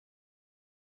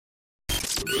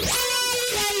The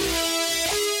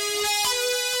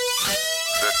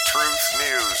Truth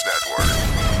News Network.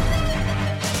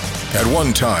 At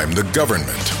one time, the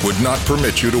government would not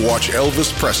permit you to watch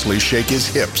Elvis Presley shake his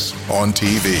hips on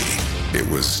TV. It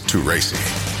was too racy.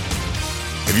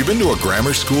 Have you been to a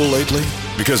grammar school lately?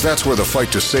 Because that's where the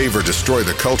fight to save or destroy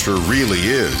the culture really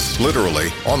is, literally,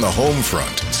 on the home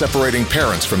front, separating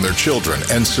parents from their children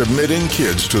and submitting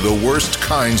kids to the worst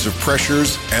kinds of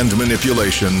pressures and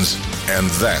manipulations, and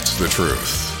that's the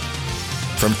truth.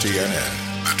 From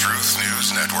TNN, the Truth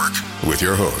News Network, with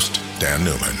your host, Dan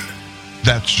Newman.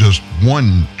 That's just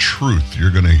one truth you're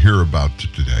going to hear about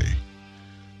today.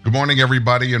 Good morning,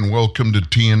 everybody, and welcome to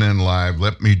TNN Live.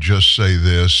 Let me just say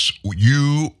this.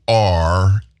 You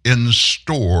are in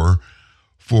store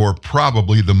for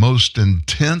probably the most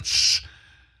intense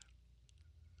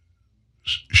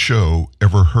show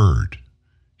ever heard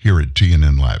here at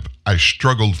TNN Live. I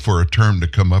struggled for a term to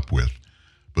come up with,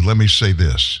 but let me say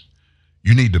this.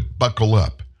 You need to buckle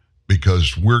up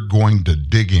because we're going to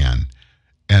dig in.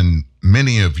 And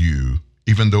many of you,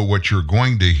 even though what you're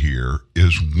going to hear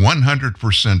is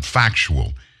 100%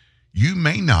 factual, you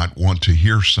may not want to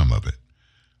hear some of it.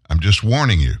 I'm just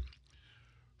warning you.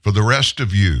 For the rest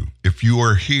of you, if you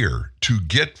are here to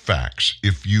get facts,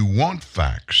 if you want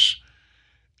facts,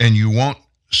 and you want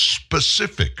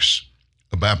specifics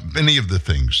about many of the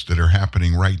things that are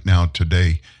happening right now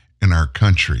today in our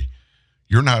country,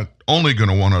 you're not only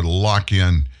going to want to lock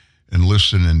in and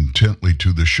listen intently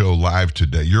to the show live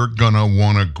today, you're going to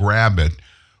want to grab it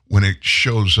when it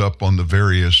shows up on the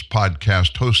various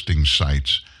podcast hosting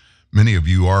sites many of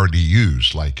you already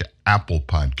use, like Apple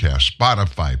Podcast,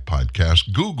 Spotify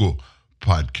Podcast, Google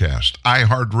Podcast,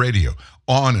 iHeartRadio,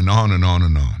 on and on and on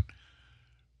and on.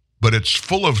 But it's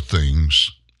full of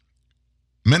things,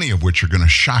 many of which are going to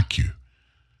shock you.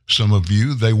 Some of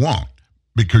you, they won't,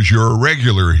 because you're a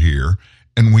regular here,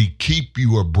 and we keep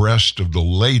you abreast of the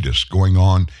latest going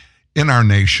on in our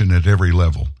nation at every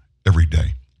level, every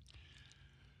day.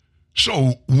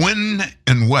 So when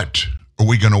and what are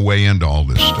we going to weigh into all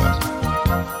this stuff?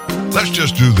 Let's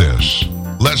just do this.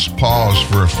 Let's pause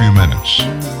for a few minutes.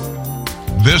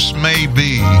 This may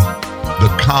be the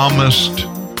calmest,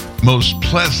 most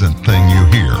pleasant thing you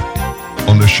hear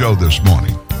on the show this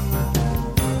morning.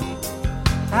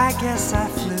 I guess I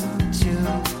flew too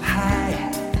high.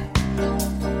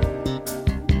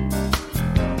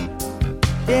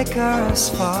 Icarus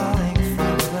falling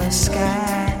from the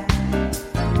sky.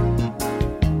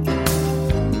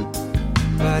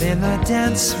 But in the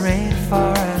dense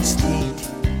rainforest heat,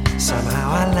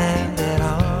 somehow I landed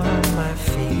on my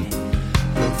feet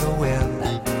with the will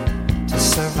to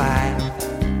survive.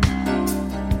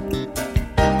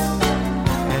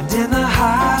 And in the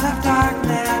heart of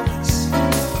darkness,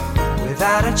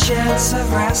 without a chance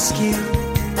of rescue,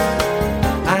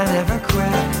 I never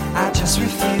quit, I just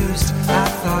refused, I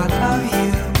thought of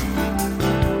you.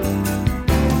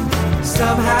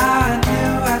 Somehow I knew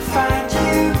I'd find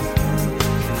you,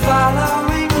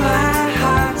 following my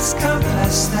heart's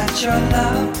compass, that your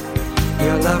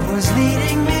love was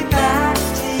leading me back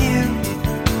to you.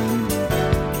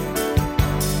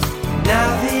 Now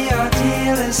the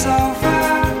ordeal is over,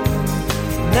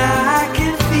 now I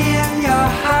can feel your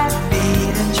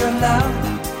heartbeat, and your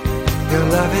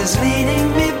love is leading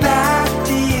me back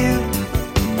to you.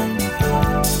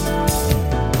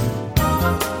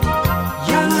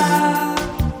 Your love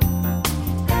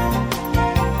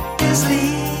is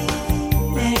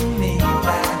leading me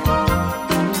back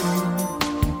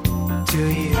to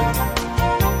you.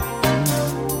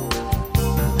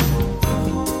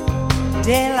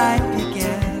 Daylight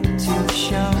began to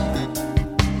show.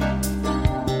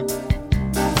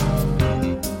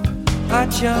 A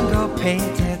jungle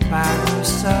painted by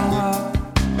Rousseau.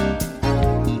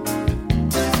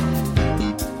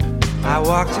 I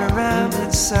walked around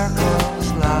in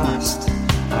circles, lost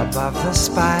above the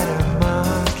spider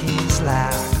monkeys,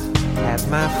 laughed at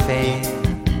my fate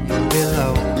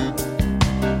below.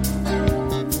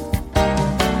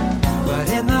 But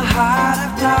in the heart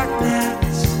of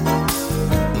darkness,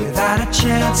 without a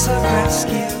chance of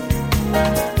rescue,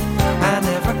 I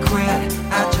never quit,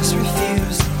 I just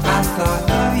refused, I thought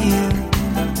of you.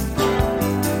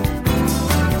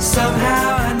 Somehow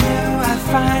I knew I'd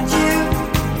find you,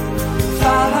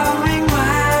 following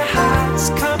my heart's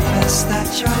compass, that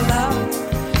your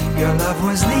love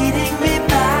was leading me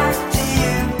back to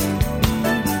you.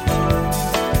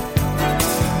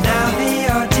 Now the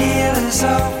ordeal is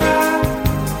over,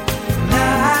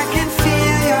 now I can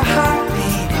feel your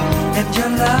heartbeat, and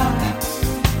your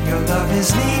love is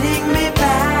leading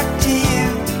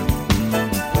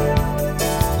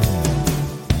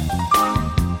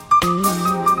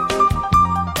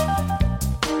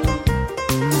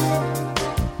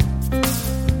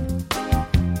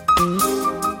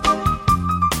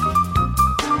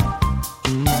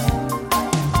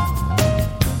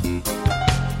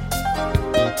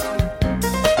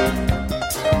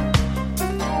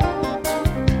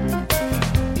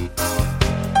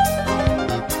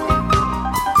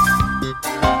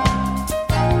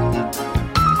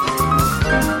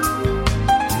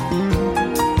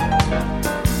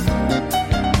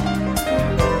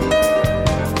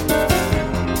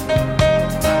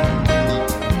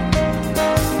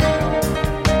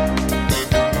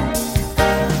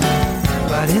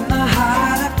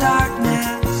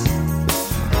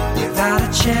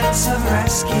chance of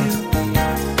rescue.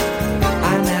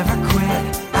 I never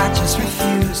quit, I just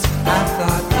refused. I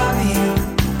thought of you.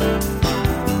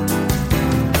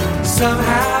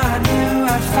 Somehow I knew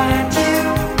I'd find you,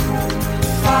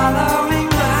 following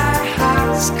my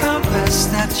heart's compass.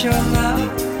 That your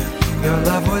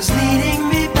love was leading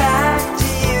me back to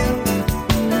you.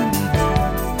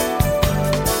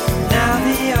 Now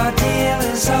the ordeal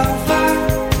is over.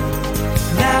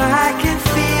 Now I can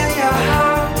feel your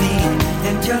heartbeat,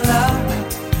 and your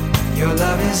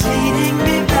love is leading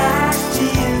me back to you.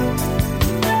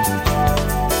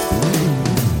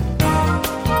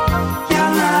 Your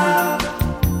love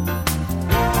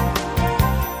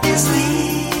is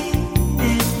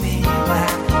leading me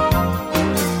back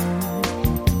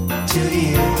to you. Your love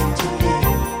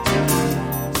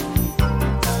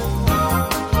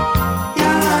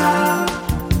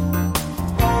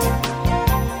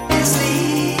is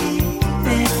leading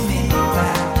me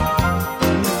back to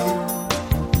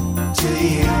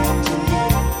you.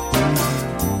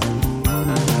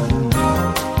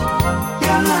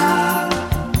 Your love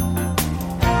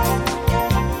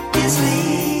is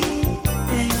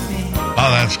leading me. Oh,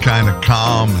 that's kind of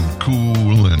calm and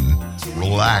cool and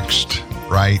relaxed,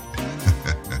 right?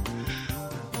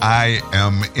 I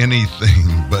am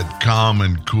anything but calm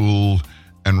and cool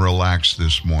and relaxed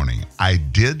this morning. I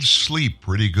did sleep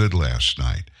pretty good last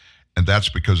night, and that's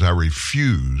because I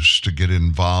refused to get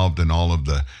involved in all of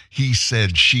the he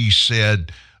said, she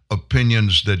said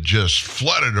opinions that just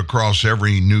flooded across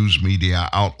every news media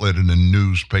outlet and a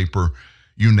newspaper,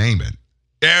 you name it.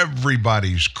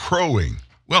 Everybody's crowing.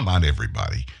 Well, not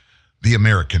everybody. The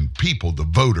American people, the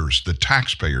voters, the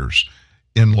taxpayers,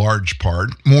 in large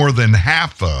part, more than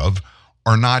half of,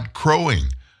 are not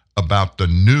crowing about the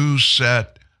new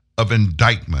set of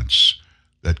indictments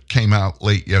that came out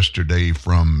late yesterday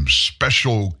from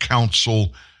Special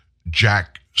Counsel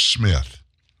Jack Smith.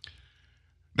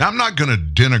 Now, I'm not going to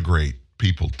denigrate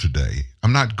people today.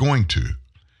 I'm not going to.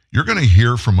 You're going to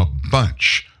hear from a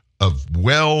bunch of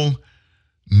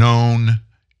well-known,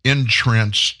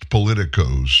 entrenched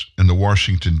politicos in the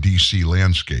Washington, D.C.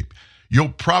 landscape.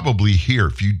 You'll probably hear,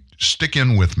 if you stick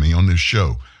in with me on this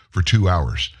show for 2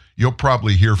 hours, you'll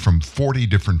probably hear from 40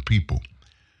 different people.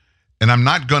 And I'm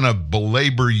not going to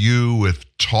belabor you with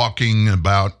talking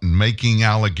about and making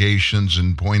allegations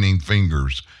and pointing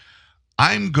fingers.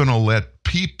 I'm going to let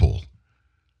people,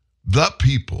 the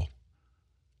people,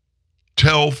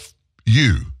 tell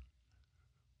you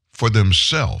for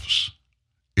themselves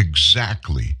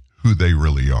exactly who they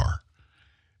really are.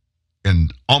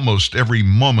 And almost every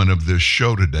moment of this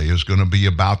show today is going to be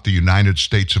about the United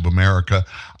States of America,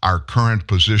 our current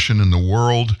position in the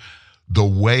world, the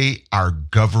way our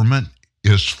government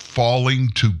is falling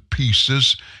to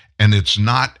pieces, and it's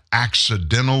not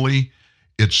accidentally,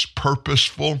 it's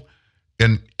purposeful.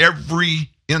 In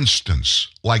every instance,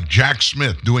 like Jack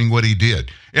Smith doing what he did,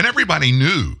 and everybody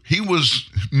knew he was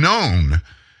known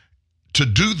to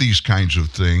do these kinds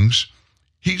of things.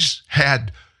 He's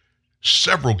had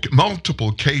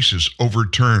multiple cases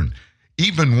overturned,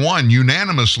 even one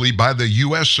unanimously by the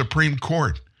U.S. Supreme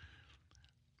Court.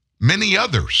 Many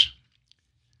others.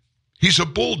 He's a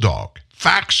bulldog.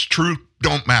 Facts, truth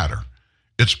don't matter.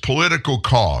 It's political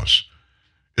cause.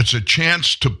 It's a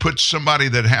chance to put somebody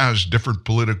that has different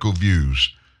political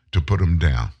views, to put them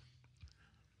down.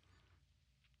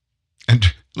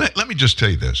 And let me just tell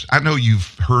you this. I know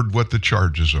you've heard what the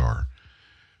charges are.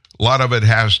 A lot of it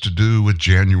has to do with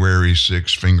January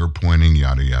 6th, finger pointing,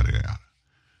 yada, yada, yada.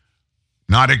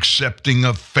 Not accepting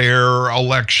a fair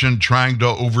election, trying to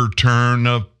overturn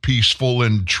a peaceful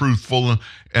and truthful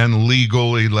and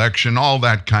legal election, all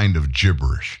that kind of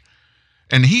gibberish.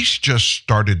 And he's just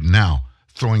started now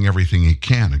throwing everything he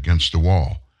can against the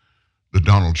wall, the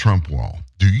Donald Trump wall.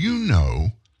 Do you know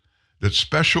that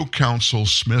Special Counsel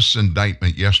Smith's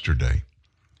indictment yesterday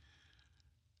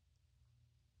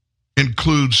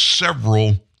includes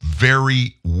several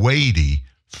very weighty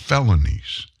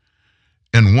felonies?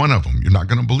 And one of them, you're not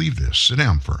going to believe this. Sit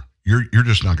down for you're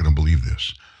just not going to believe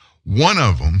this. One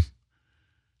of them,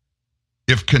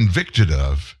 if convicted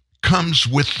of, comes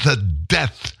with the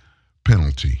death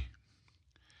penalty.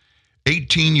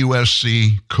 18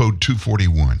 U.S.C. Code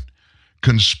 241,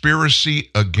 conspiracy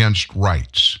against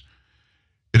rights.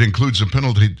 It includes a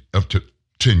penalty up to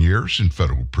 10 years in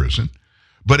federal prison,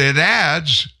 but it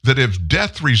adds that if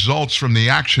death results from the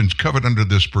actions covered under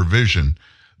this provision,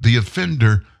 the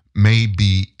offender may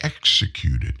be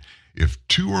executed if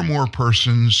two or more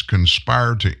persons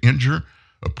conspire to injure,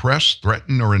 oppress,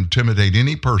 threaten, or intimidate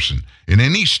any person in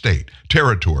any state,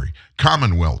 territory,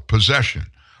 commonwealth, possession,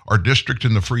 or district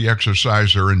in the free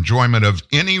exercise or enjoyment of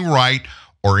any right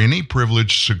or any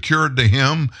privilege secured to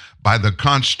him by the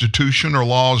Constitution or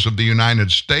laws of the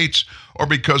United States, or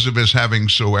because of his having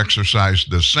so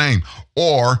exercised the same,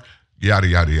 or yada,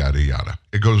 yada, yada, yada.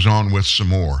 It goes on with some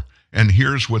more. And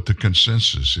here's what the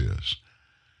consensus is.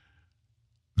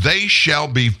 They shall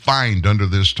be fined under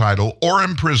this title or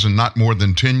imprisoned not more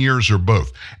than 10 years or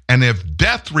both. And if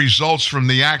death results from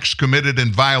the acts committed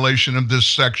in violation of this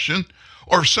section,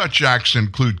 or such acts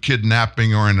include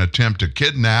kidnapping or an attempt to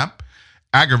kidnap,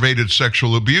 aggravated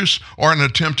sexual abuse, or an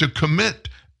attempt to commit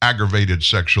aggravated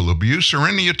sexual abuse, or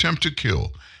any attempt to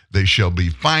kill, they shall be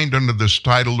fined under this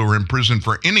title or imprisoned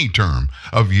for any term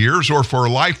of years or for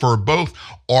life or both,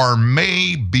 or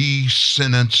may be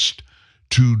sentenced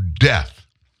to death.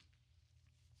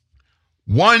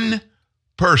 One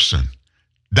person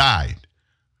died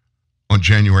on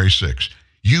January 6th.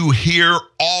 You hear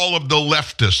all of the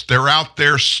leftists, they're out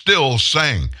there still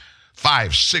saying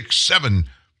 5, 6, 7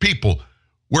 people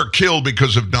were killed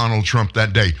because of Donald Trump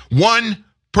that day. One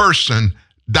person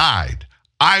died.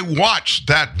 I watched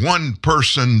that one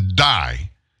person die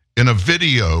in a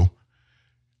video.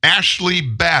 Ashley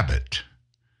Babbitt,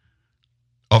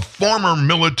 a former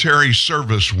military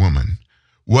servicewoman,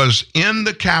 was in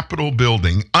the Capitol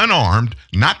building, unarmed,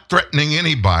 not threatening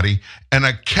anybody, and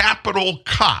a Capitol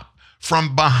cop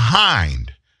from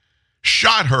behind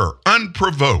shot her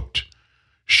unprovoked,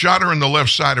 shot her in the left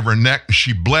side of her neck.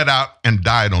 She bled out and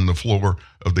died on the floor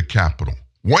of the Capitol.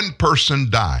 One person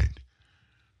died.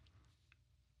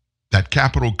 That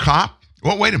Capitol cop,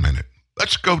 well, wait a minute.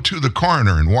 Let's go to the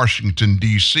coroner in Washington,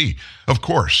 D.C. Of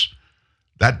course,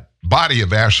 that body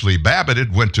of Ashley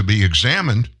Babbitt went to be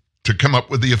examined to come up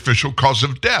with the official cause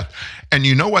of death. And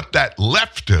you know what that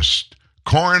leftist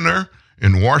coroner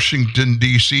in Washington,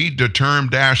 D.C.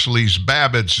 determined Ashley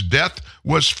Babbitt's death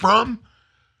was from?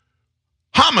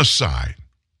 Homicide.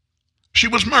 She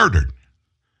was murdered.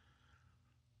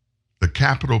 The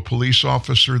Capitol police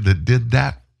officer that did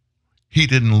that, he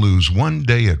didn't lose one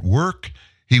day at work.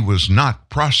 He was not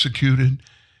prosecuted,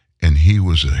 and he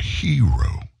was a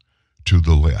hero to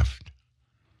the left.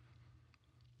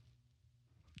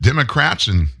 Democrats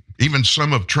and even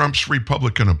some of Trump's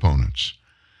Republican opponents,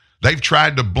 they've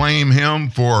tried to blame him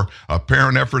for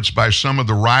apparent efforts by some of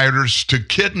the rioters to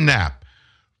kidnap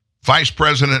Vice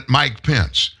President Mike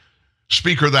Pence,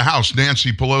 Speaker of the House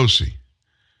Nancy Pelosi.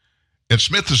 And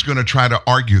Smith is going to try to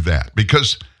argue that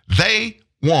because they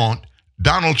want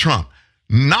Donald Trump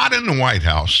not in the White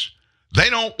House.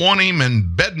 They don't want him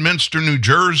in Bedminster, New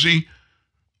Jersey,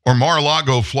 or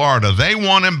Mar-a-Lago, Florida. They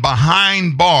want him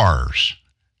behind bars.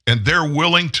 And they're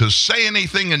willing to say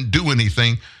anything and do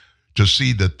anything to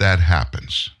see that that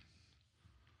happens.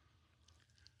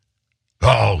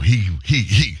 Oh, he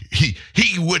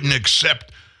wouldn't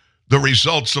accept the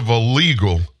results of a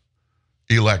legal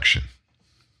election.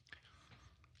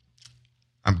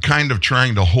 I'm kind of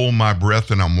trying to hold my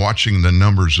breath, and I'm watching the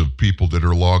numbers of people that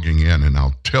are logging in, and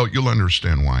you'll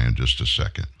understand why in just a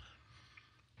second.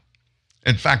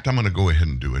 In fact, I'm going to go ahead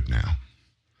and do it now.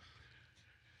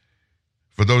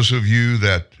 For those of you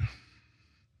that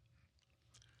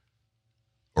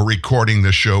are recording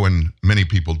this show, and many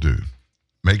people do,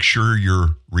 make sure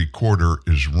your recorder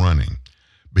is running,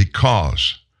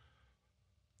 because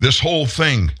this whole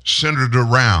thing centered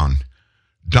around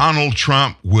Donald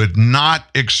Trump would not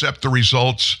accept the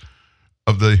results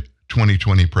of the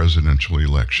 2020 presidential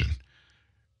election.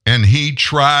 And he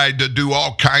tried to do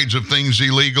all kinds of things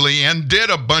illegally and did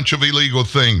a bunch of illegal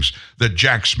things that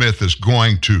Jack Smith is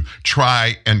going to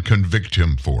try and convict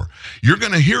him for. You're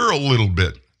going to hear a little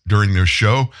bit during this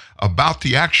show about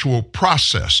the actual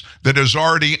process that is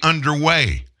already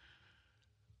underway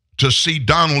to see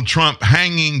Donald Trump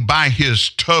hanging by his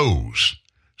toes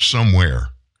somewhere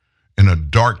in a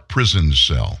dark prison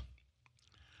cell.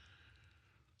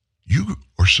 You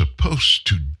are supposed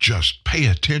to just pay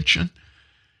attention,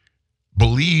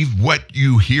 believe what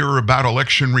you hear about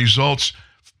election results.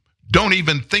 Don't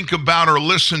even think about or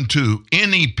listen to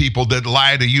any people that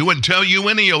lie to you and tell you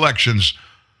any elections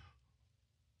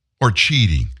or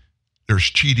cheating. There's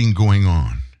cheating going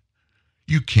on.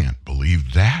 You can't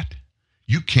believe that.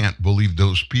 You can't believe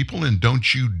those people, and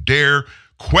don't you dare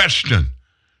question.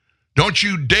 Don't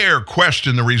you dare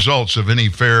question the results of any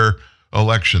fair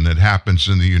election that happens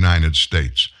in the United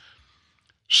States.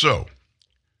 So,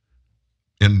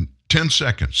 in 10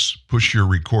 seconds, push your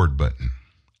record button.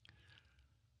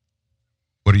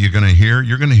 What are you going to hear?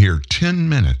 You're going to hear 10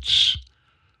 minutes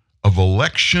of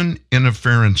election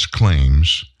interference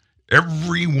claims.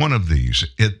 Every one of these,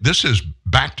 this is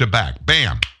back to back.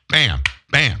 Bam, bam,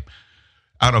 bam.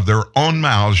 Out of their own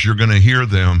mouths, you're going to hear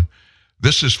them.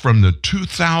 This is from the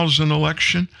 2000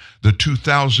 election, the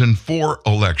 2004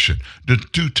 election, the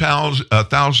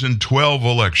 2012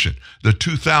 election, the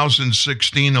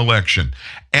 2016 election,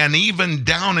 and even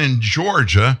down in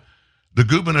Georgia, the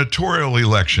gubernatorial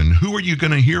election. Who are you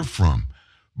going to hear from?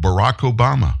 Barack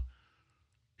Obama,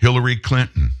 Hillary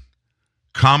Clinton,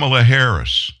 Kamala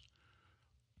Harris,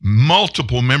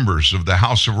 multiple members of the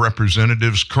House of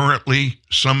Representatives currently,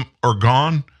 some are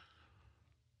gone,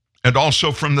 and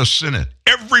also from the Senate.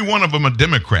 Every one of them a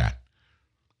Democrat.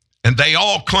 And they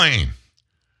all claim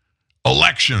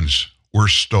elections were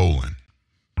stolen.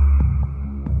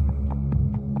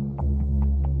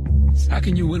 How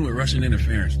can you win with Russian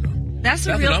interference, though? That's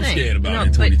the real what I'm thing. scared about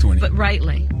in 2020. But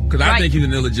rightly. Because I think he's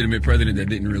an illegitimate president that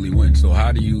didn't really win. So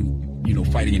how do you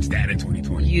fight against that in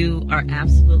 2020? You are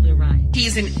absolutely right.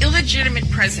 He's an illegitimate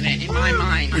president in my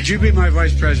mind. Would you be my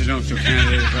vice presidential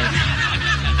candidate?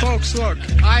 Folks, look,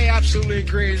 I absolutely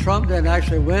agree. Trump didn't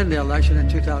actually win the election in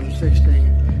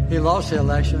 2016. He lost the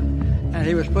election, and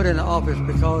he was put into office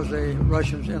because the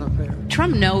Russians interfered.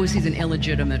 Trump knows he's an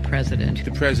illegitimate president.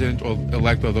 The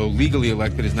president-elect, although legally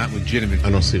elected, is not legitimate.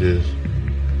 I don't see this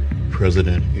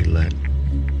president-elect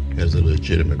as a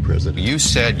legitimate president. You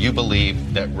said you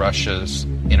believe that Russia's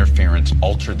interference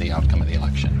altered the outcome of the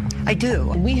election. I do.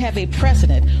 We have a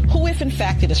president who, if in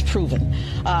fact it is proven,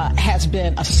 has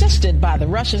been assisted by the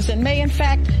Russians and may in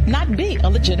fact not be a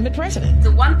legitimate president.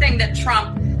 The one thing that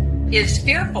Trump is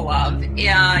fearful of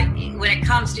when it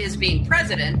comes to his being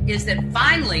president is that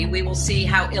finally we will see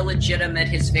how illegitimate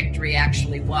his victory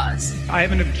actually was. I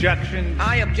have an objection.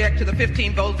 I object to the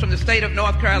 15 votes from the state of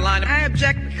North Carolina. I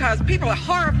object because people are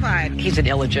horrified. He's an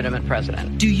illegitimate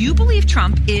president. Do you believe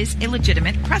Trump is a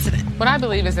legitimate president? What I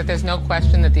believe is that there's no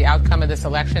question that the outcome of this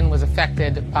election was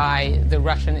affected by the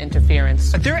Russian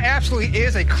interference. There absolutely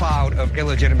is a cloud of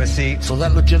illegitimacy. So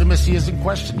that legitimacy is in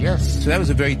question, yes. So that was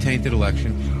a very tainted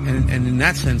election. And in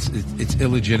that sense, it's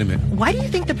illegitimate. Why do you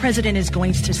think the president is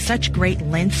going to such great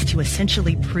lengths to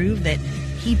essentially prove that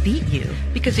he beat you?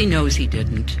 Because he knows he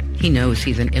didn't. He knows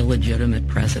he's an illegitimate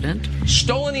president.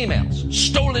 Stolen emails,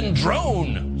 stolen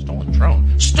drone,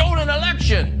 stolen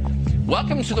election.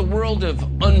 Welcome to the world of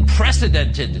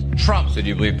unprecedented Trump. So do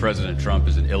you believe President Trump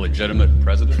is an illegitimate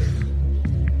president?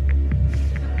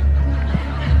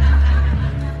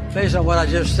 Based on what I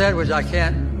just said, which I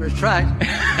can't retract.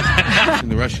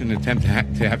 The Russian attempt to hack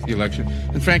the election,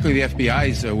 and frankly, the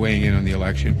FBI's weighing in on the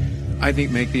election, I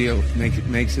think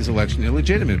makes his election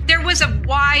illegitimate. There was a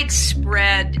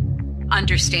widespread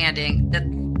understanding that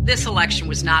this election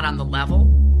was not on the level.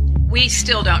 We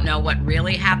still don't know what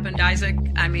really happened, Isaac.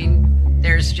 I mean,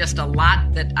 there's just a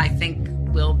lot that I think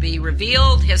will be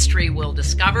revealed, history will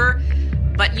discover,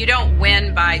 but you don't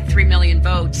win by 3 million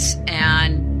votes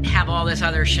and have all this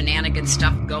other shenanigan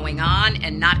stuff going on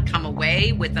and not come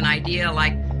away with an idea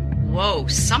like, whoa,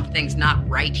 something's not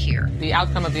right here. The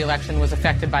outcome of the election was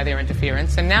affected by their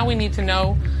interference, and now we need to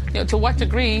know, to what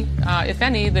degree, if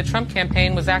any, the Trump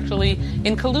campaign was actually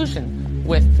in collusion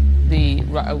with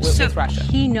with Russia.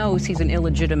 He knows he's an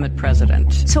illegitimate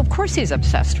president. So of course he's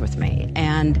obsessed with me,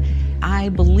 and I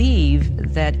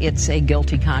believe that it's a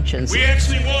guilty conscience. We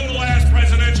actually won the last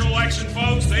presidential election,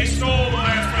 folks. They stole the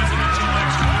last presidential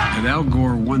election. And Al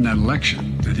Gore won that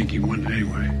election. I think he won it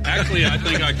anyway. Actually, I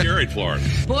think I carried Florida.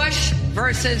 Bush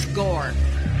versus Gore.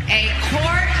 A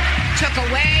court took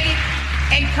away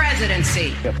a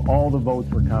presidency. If all the votes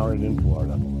were counted in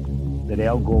Florida, that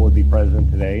Al Gore would be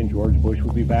president today and George Bush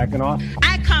would be back in office.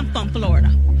 I come from Florida,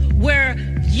 where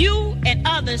you and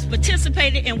others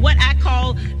participated in what I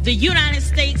call the United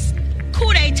States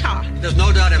coup d'etat. There's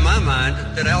no doubt in my mind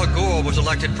that Al Gore was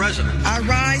elected president. I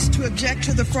rise to object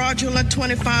to the fraudulent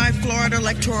 25 Florida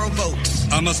electoral votes.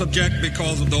 I must object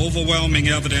because of the overwhelming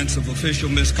evidence of official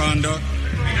misconduct,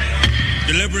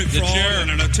 deliberate fraud,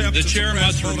 and an attempt to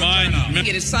suppress voter turnout.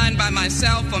 It is signed by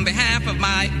myself on behalf of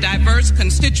my diverse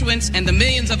constituents and the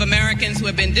millions of Americans who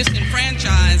have been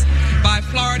disenfranchised by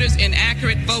Florida's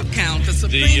inaccurate vote count. The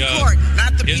Supreme Court,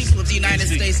 not the people of the United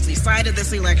States, decided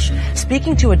this election.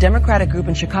 Speaking to a Democratic group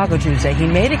in Chicago Tuesday, he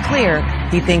made it clear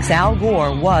he thinks Al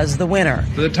Gore was the winner.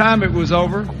 By the time it was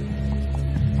over,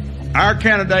 our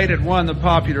candidate had won the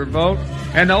popular vote,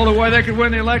 and the only way they could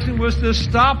win the election was to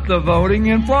stop the voting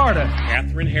in Florida.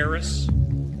 Catherine Harris,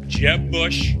 Jeb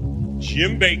Bush,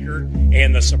 Jim Baker,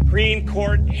 and the Supreme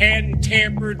Court hadn't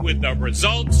tampered with the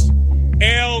results,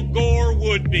 Al Gore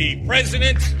would be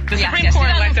president. The Supreme Court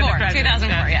elected the president.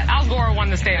 2004, yes. Al Gore won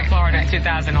the state of Florida in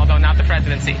 2000, although not the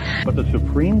presidency. But the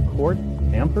Supreme Court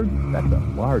tampered? That's a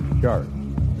large charge.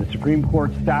 The Supreme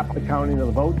Court stopped the counting of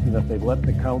the votes, and if they let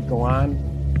the count go on,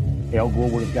 Al Gore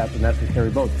would have got the necessary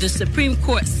votes. The Supreme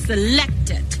Court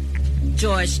selected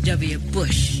George W.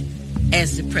 Bush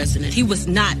as the president. He was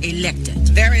not elected.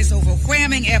 There is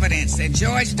overwhelming evidence that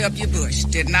George W. Bush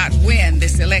did not win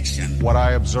this election. What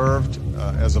I observed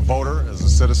as a voter, as a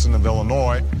citizen of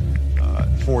Illinois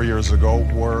 4 years ago,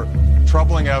 were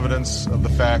troubling evidence of the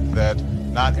fact that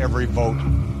not every vote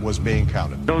was being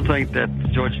counted. I don't think that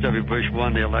George W. Bush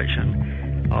won the election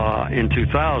in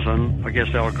 2000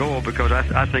 against Al Gore, because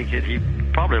I think that he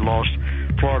probably lost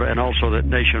Florida and also that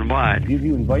nationwide. If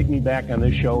you invite me back on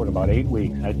this show in about 8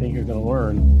 weeks, I think you're going to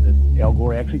learn that Al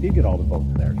Gore actually did get all the votes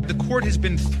there. The court has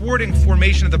been thwarting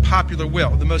formation of the popular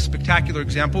will, the most spectacular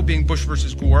example being Bush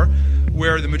versus Gore,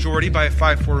 where the majority, by a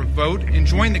 5-4 vote,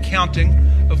 enjoined the counting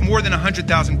of more than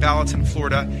 100,000 ballots in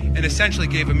Florida and essentially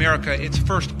gave America its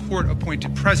first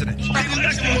court-appointed president.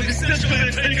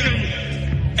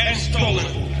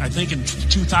 I think in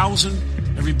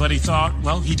 2000, everybody thought,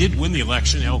 well, he did win the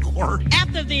election, Al Gore.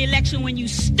 After the election, when you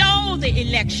stole the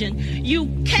election, you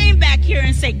came back here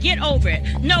and said, get over it.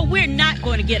 No, we're not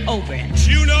going to get over it.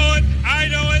 You know it, I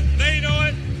know it, they know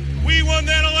it. We won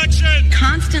that election.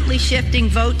 Constantly shifting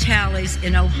vote tallies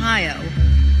in Ohio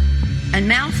and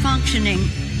malfunctioning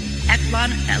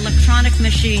electronic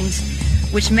machines,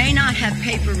 which may not have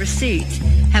paper receipts,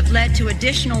 have led to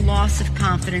additional loss of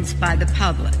confidence by the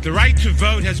public. The right to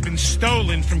vote has been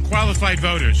stolen from qualified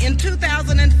voters. In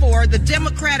 2004, the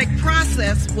democratic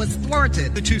process was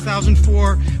thwarted. The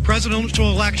 2004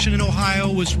 presidential election in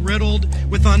Ohio was riddled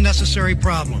with unnecessary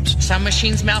problems. Some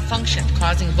machines malfunctioned,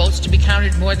 causing votes to be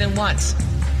counted more than once,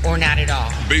 or not at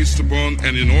all. Based upon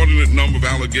an inordinate number of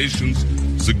allegations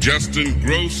suggesting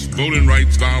gross voting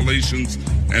rights violations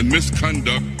and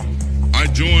misconduct, I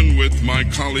join with my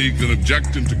colleagues in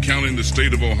objecting to counting the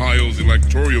state of Ohio's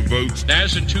electoral votes.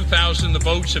 As in 2000, the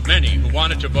votes of many who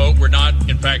wanted to vote were not,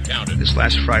 in fact, counted. This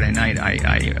last Friday night,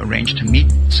 I arranged to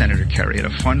meet Senator Kerry at a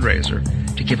fundraiser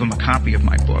to give him a copy of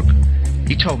my book.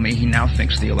 He told me he now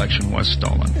thinks the election was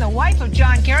stolen. The wife of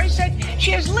John Kerry said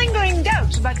she has lingering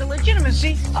doubts about the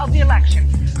legitimacy of the election.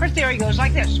 Her theory goes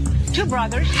like this. Two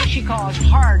brothers, she calls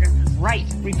hard right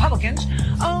Republicans,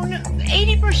 own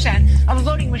 80% of the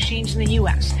voting machines in the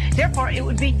U.S. Therefore, it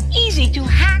would be easy to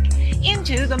hack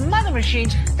into the mother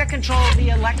machines that control the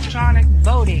electronic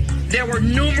voting. There were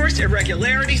numerous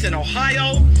irregularities in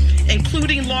Ohio,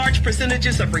 including large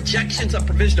percentages of rejections of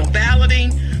provisional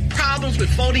balloting, problems with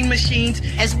voting machines.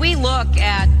 As we look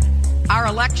at our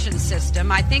election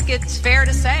system, I think it's fair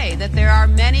to say that there are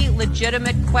many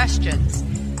legitimate questions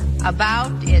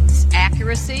about its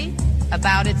accuracy,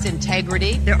 about its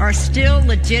integrity. There are still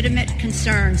legitimate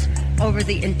concerns over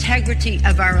the integrity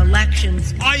of our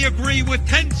elections. I agree with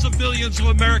tens of millions of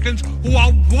Americans who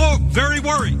are very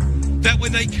worried that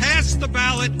when they cast the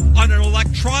ballot on an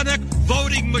electronic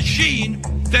voting machine,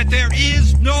 that there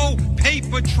is no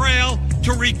paper trail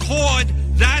to record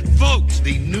that vote.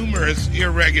 The numerous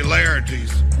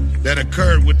irregularities that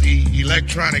occurred with the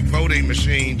electronic voting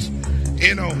machines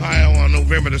in Ohio on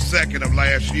November the 2nd of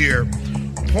last year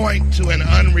point to an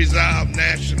unresolved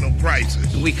national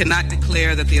crisis. We cannot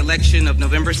declare that the election of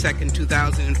November 2nd,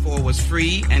 2004 was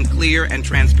free and clear and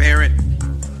transparent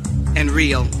and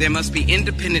real. There must be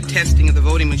independent testing of the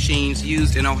voting machines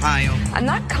used in Ohio. I'm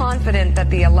not confident that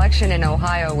the election in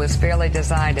Ohio was fairly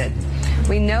decided.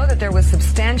 We know that there was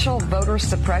substantial voter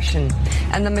suppression,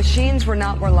 and the machines were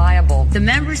not reliable. The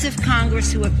members of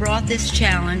Congress who have brought this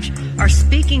challenge are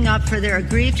speaking up for their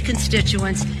aggrieved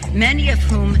constituents, many of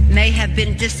whom may have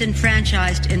been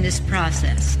disenfranchised in this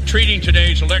process. Treating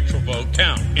today's electoral vote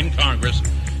count in Congress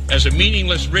as a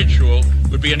meaningless ritual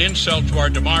would be an insult to our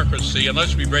democracy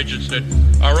unless we registered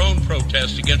our own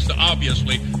protest against the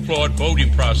obviously flawed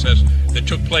voting process that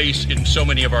took place in so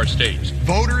many of our states.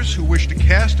 Voters who wish to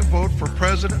cast a vote for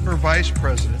president or vice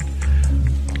president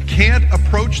can't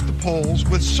approach the polls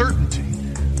with certainty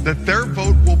that their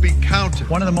vote will be counted.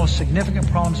 One of the most significant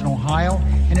problems in Ohio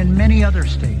and in many other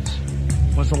states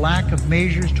was the lack of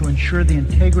measures to ensure the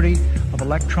integrity of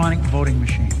electronic voting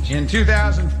machines. In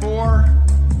 2004,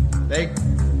 they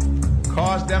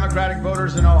caused Democratic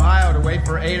voters in Ohio to wait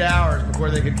for 8 hours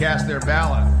before they could cast their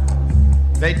ballot.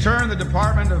 They turned the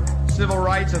Department of Civil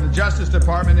Rights and the Justice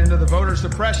Department into the voter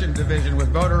suppression division with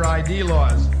voter ID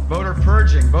laws, voter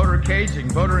purging, voter caging,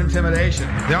 voter intimidation.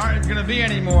 There aren't going to be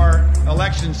any more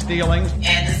election stealings.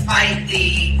 And despite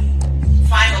the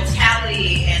final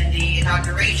tally and the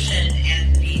inauguration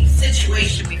and the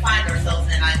situation we find ourselves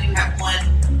in, I do have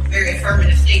one very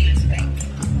affirmative statement to make.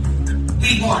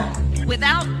 We won.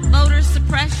 Without voter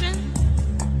suppression,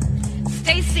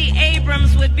 Stacey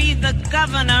Abrams would be the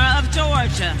governor of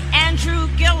Georgia. Andrew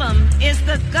Gillum is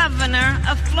the governor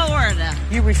of Florida.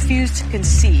 You refuse to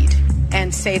concede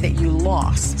and say that you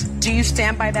lost. Do you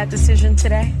stand by that decision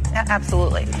today?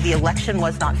 Absolutely. The election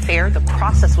was not fair. The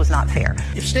process was not fair.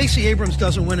 If Stacey Abrams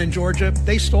doesn't win in Georgia,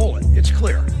 they stole it. It's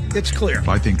clear. It's clear.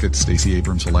 I think that Stacey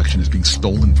Abrams' election is being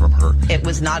stolen from her. It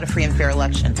was not a free and fair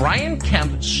election. Brian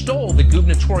Kemp stole the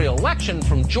gubernatorial election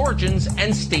from Georgians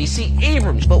and Stacey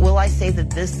Abrams. But will I say that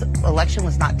this election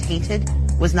was not tainted,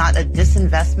 was not a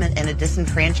disinvestment and a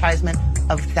disenfranchisement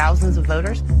of thousands of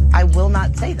voters? I will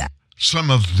not say that.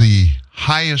 Some of the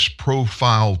highest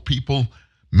profile people,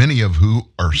 many of who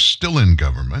are still in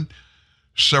government,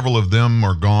 several of them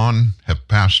are gone, have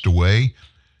passed away.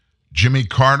 Jimmy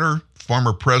Carter,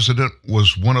 former president,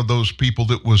 was one of those people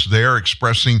that was there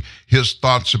expressing his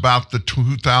thoughts about the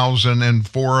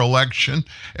 2004 election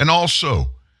and also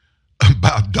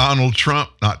about Donald Trump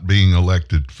not being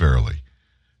elected fairly.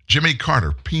 Jimmy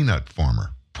Carter, peanut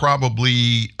farmer,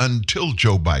 probably until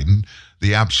Joe Biden,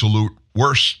 the absolute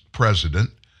worst president,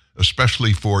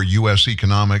 especially for U.S.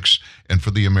 economics and for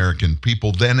the American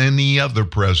people, than any other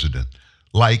president.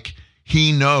 Like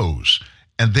he knows.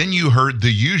 And then you heard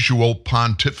the usual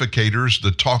pontificators,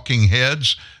 the talking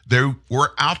heads. They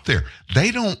were out there.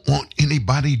 They don't want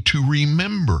anybody to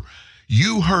remember.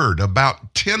 You heard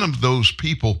about 10 of those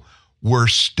people were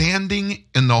standing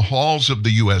in the halls of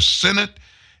the U.S. Senate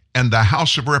and the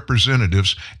House of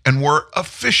Representatives and were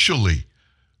officially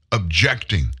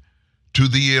objecting to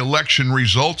the election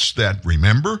results that,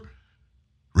 remember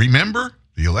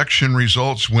the election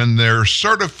results when they're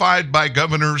certified by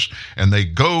governors and they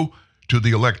go to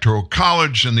the Electoral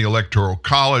College and the Electoral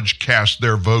College cast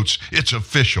their votes. It's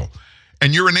official.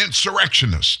 And you're an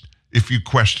insurrectionist if you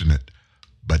question it.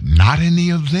 But not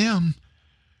any of them.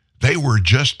 They were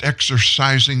just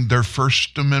exercising their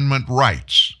First Amendment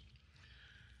rights.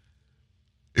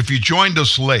 If you joined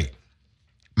us late,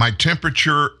 my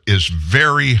temperature is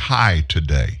very high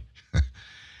today.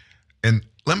 And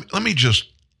let me just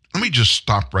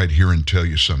stop right here and tell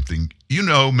you something. You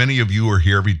know, many of you are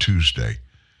here every Tuesday.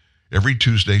 Every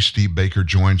Tuesday, Steve Baker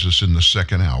joins us in the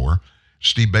second hour.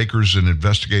 Steve Baker's an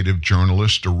investigative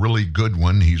journalist, a really good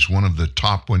one. He's one of the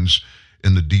top ones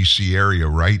in the D.C. area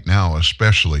right now,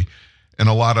 especially. And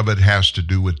a lot of it has to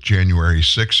do with January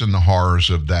 6th and the horrors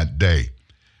of that day.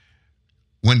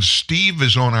 When Steve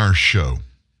is on our show,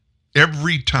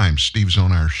 every time Steve's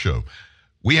on our show,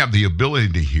 we have the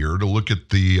ability here to look at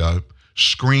the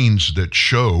screens that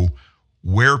show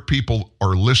where people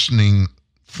are listening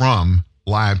from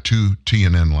live to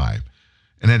TNN Live.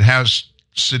 And it has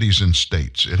cities and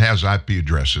states. It has IP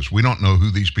addresses. We don't know who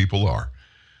these people are.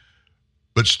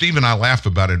 But Steve and I laugh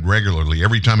about it regularly.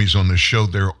 Every time he's on this show,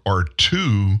 there are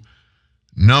two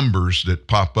numbers that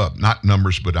pop up. Not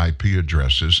numbers, but IP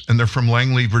addresses. And they're from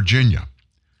Langley, Virginia.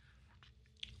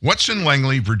 What's in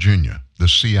Langley, Virginia? The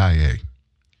CIA.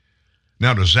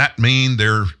 Now, does that mean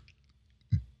they're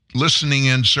listening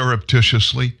in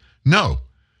surreptitiously? No,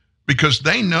 because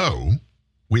they know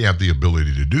we have the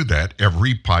ability to do that.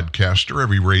 Every podcaster,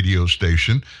 every radio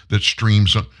station that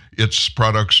streams its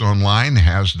products online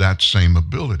has that same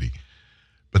ability.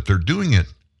 But they're doing it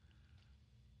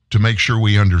to make sure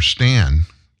we understand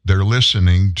they're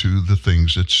listening to the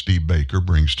things that Steve Baker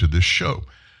brings to this show.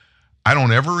 I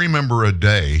don't ever remember a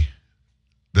day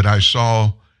that I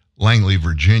saw Langley,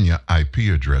 Virginia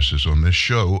IP addresses on this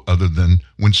show other than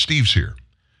when Steve's here.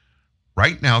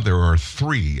 Right now, there are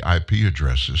 3 IP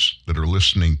addresses that are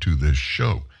listening to this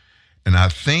show. And I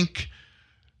think,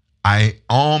 I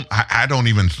don't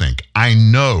even think, I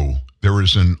know there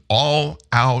is an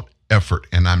all-out effort,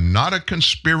 and I'm not a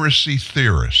conspiracy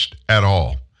theorist at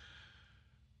all.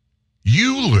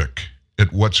 You look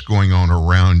at what's going on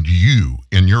around you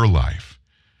in your life,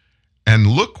 and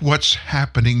look what's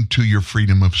happening to your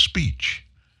freedom of speech.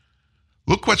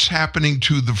 Look what's happening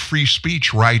to the free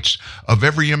speech rights of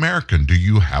every American. Do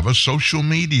you have a social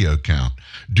media account?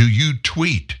 Do you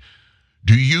tweet?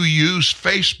 Do you use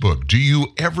Facebook? Do you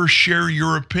ever share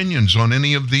your opinions on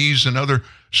any of these and other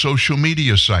social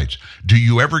media sites? Do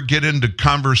you ever get into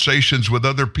conversations with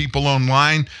other people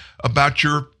online about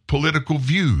your political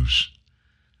views?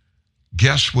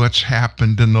 Guess what's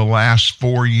happened in the last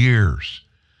 4 years?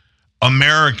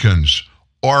 Americans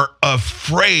are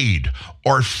afraid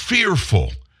or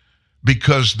fearful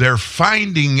because they're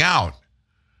finding out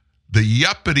the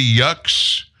yuppity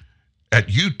yucks at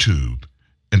YouTube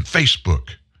and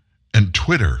Facebook and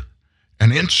Twitter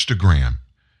and Instagram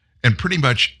and pretty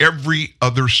much every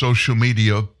other social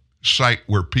media site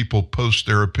where people post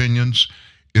their opinions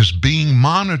is being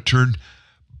monitored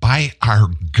by our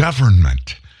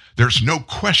government. There's no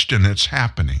question it's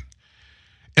happening.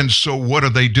 And so what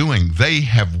are they doing? They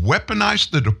have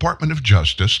weaponized the Department of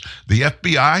Justice, the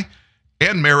FBI,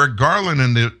 and Merrick Garland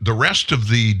and the rest of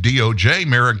the DOJ,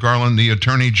 Merrick Garland, the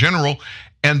Attorney General,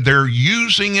 and they're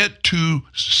using it to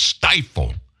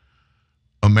stifle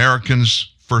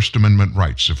Americans' First Amendment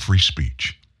rights of free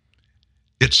speech.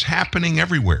 It's happening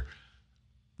everywhere.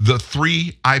 The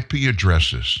 3 IP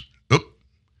addresses.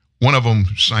 One of them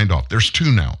signed off. There's 2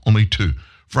 now, only 2.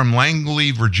 From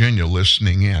Langley, Virginia,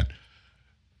 listening in.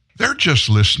 They're just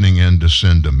listening in to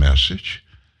send a message.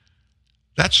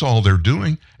 That's all they're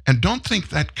doing. And don't think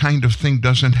that kind of thing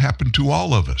doesn't happen to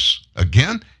all of us.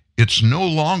 Again, it's no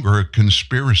longer a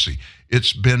conspiracy.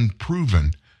 It's been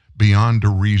proven beyond a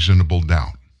reasonable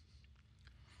doubt.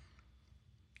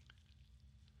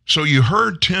 So you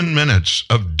heard 10 minutes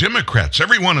of Democrats.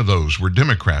 Every one of those were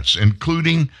Democrats,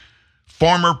 including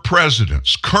former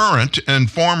presidents, current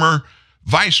and former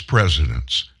vice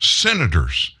presidents,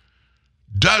 senators,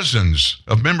 dozens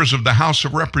of members of the House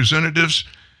of Representatives,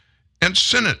 and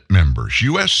Senate members,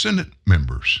 U.S. Senate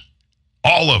members,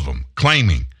 all of them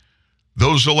claiming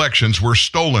those elections were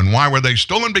stolen. Why were they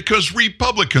stolen? Because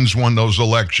Republicans won those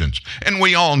elections. And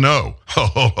we all know,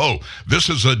 this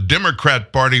is a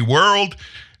Democrat Party world,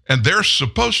 and they're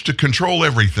supposed to control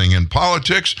everything in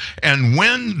politics. And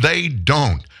when they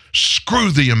don't,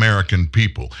 screw the American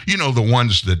people. You know, the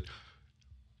ones that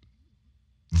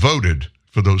voted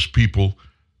for those people,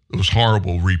 those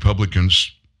horrible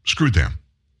Republicans, screw them.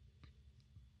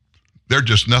 They're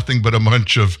just nothing but a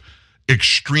bunch of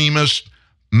extremist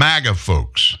MAGA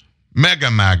folks, mega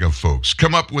MAGA folks.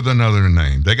 Come up with another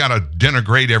name. They got to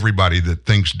denigrate everybody that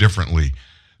thinks differently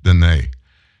than they.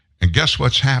 And guess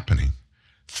what's happening?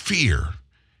 Fear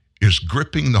is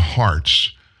gripping the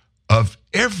hearts of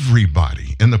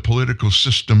everybody in the political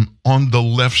system on the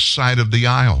left side of the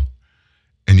aisle.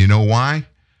 And you know why?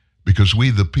 Because we,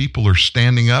 the people, are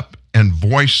standing up and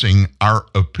voicing our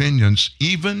opinions,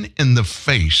 even in the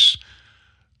face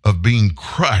of being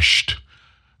crushed,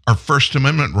 our First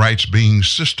Amendment rights being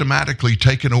systematically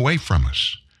taken away from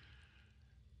us.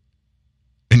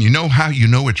 And you know how you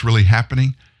know it's really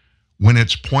happening? When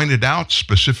it's pointed out,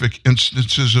 specific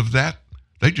instances of that,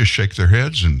 they just shake their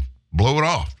heads and blow it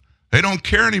off. They don't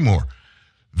care anymore.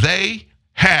 They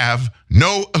have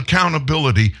no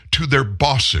accountability to their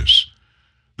bosses.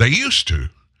 They used to,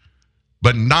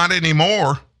 but not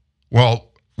anymore. Well,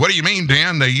 what do you mean,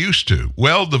 Dan? They used to.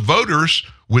 Well, the voters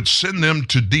would send them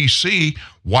to D.C.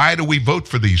 Why do we vote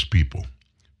for these people?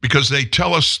 Because they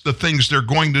tell us the things they're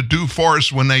going to do for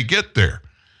us when they get there.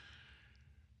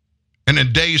 And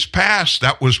in days past,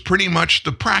 that was pretty much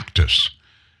the practice.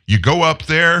 You go up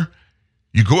there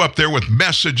with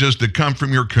messages that come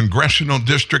from your congressional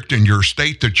district in your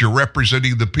state that you're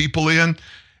representing the people in,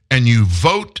 and you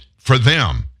vote for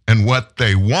them and what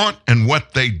they want and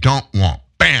what they don't want.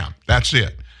 Bam, that's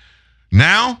it.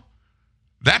 Now,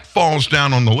 that falls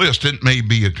down on the list. It may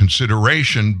be a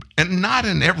consideration, and not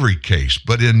in every case,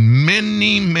 but in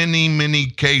many, many, many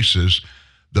cases,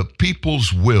 the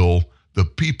people's will, the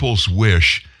people's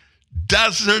wish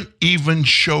doesn't even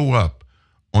show up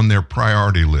on their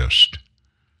priority list.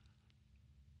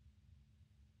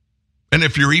 And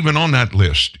if you're even on that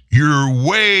list, you're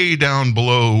way down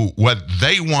below what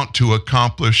they want to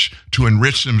accomplish to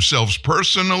enrich themselves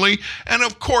personally, and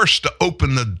of course to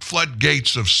open the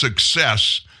floodgates of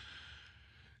success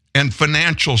and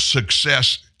financial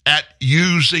success at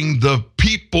using the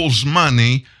people's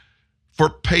money for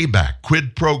payback,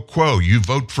 quid pro quo. You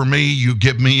vote for me, you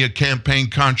give me a campaign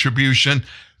contribution,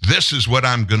 this is what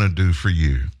I'm going to do for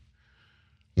you.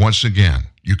 Once again,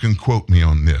 you can quote me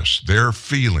on this. Their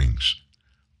feelings,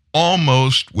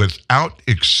 almost without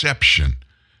exception,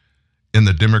 in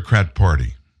the Democrat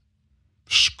Party.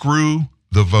 Screw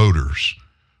the voters.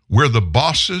 We're the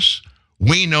bosses.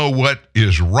 We know what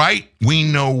is right. We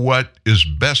know what is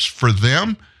best for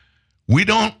them. We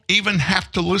don't even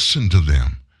have to listen to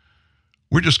them.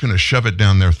 We're just going to shove it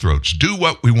down their throats. Do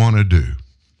what we want to do.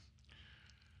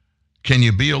 Can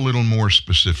you be a little more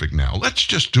specific now? Let's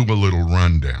just do a little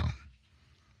rundown.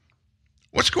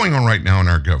 What's going on right now in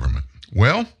our government?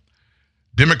 Well,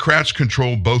 Democrats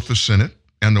control both the Senate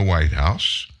and the White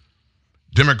House.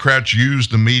 Democrats use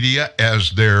the media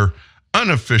as their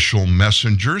unofficial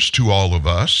messengers to all of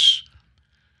us.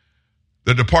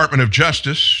 The Department of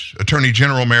Justice, Attorney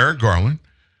General Merrick Garland,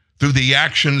 through the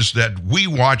actions that we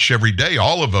watch every day,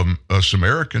 all of them, us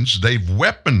Americans, they've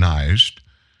weaponized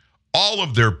all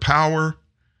of their power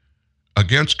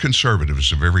against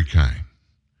conservatives of every kind.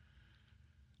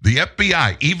 The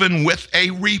FBI, even with a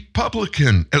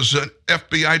Republican as an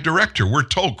FBI director, we're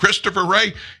told Christopher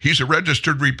Wray, he's a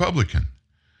registered Republican.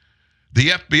 The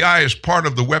FBI is part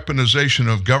of the weaponization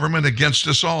of government against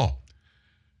us all.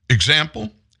 Example,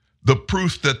 the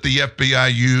proof that the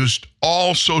FBI used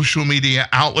all social media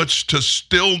outlets to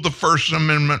still the First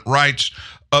Amendment rights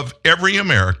of every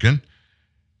American.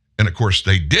 And of course,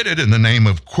 they did it in the name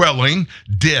of quelling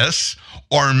dis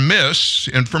or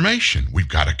misinformation. We've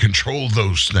got to control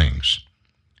those things.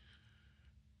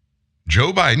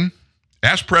 Joe Biden,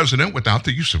 as president without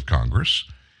the use of Congress,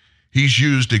 he's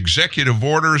used executive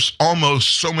orders,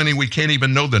 almost so many we can't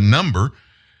even know the number,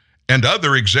 and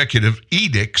other executive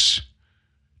edicts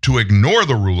to ignore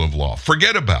the rule of law,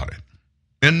 forget about it,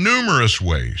 in numerous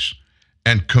ways,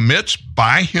 and commits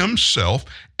by himself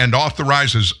and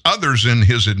authorizes others in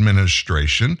his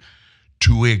administration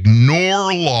to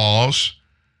ignore laws.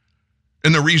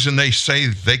 And the reason they say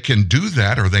they can do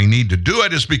that or they need to do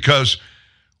it is because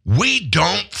we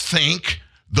don't think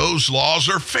those laws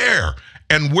are fair.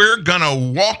 And we're going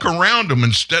to walk around them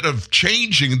instead of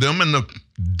changing them in the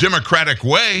democratic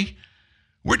way.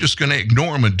 We're just going to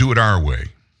ignore them and do it our way.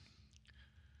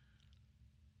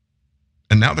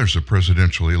 And now there's a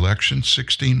presidential election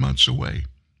 16 months away.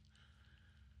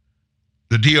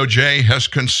 The DOJ has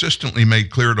consistently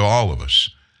made clear to all of us,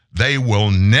 they will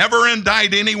never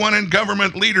indict anyone in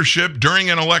government leadership during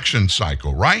an election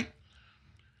cycle, right?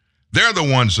 They're the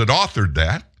ones that authored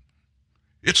that.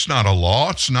 It's not a law.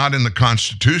 It's not in the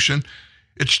Constitution.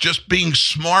 It's just being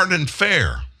smart and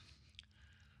fair.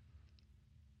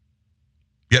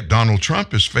 Yet Donald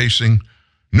Trump is facing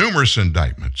numerous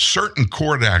indictments, certain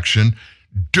court action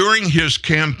during his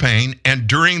campaign and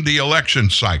during the election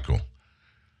cycle.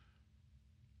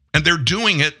 And they're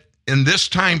doing it in this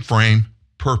time frame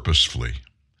purposefully.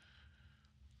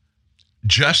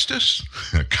 Justice?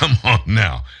 Come on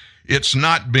now. It's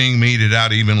not being meted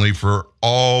out evenly for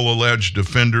all alleged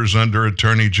offenders under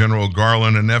Attorney General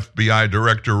Garland and FBI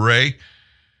Director Wray,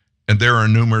 and there are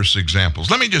numerous examples.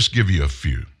 Let me just give you a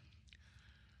few.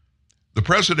 The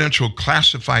presidential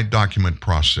classified document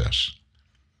process.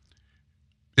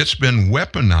 It's been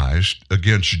weaponized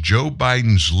against Joe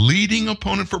Biden's leading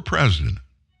opponent for president.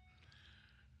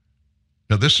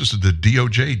 Now, this is the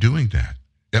DOJ doing that,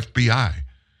 FBI.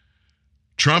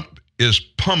 Trump is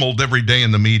pummeled every day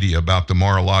in the media about the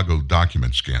Mar-a-Lago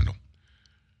document scandal.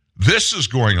 This is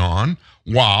going on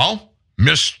while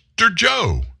Mr.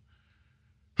 Joe,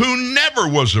 who never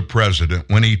was a president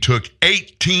when he took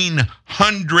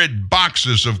 1,800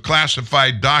 boxes of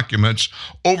classified documents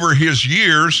over his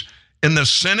years in the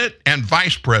Senate and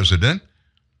vice president,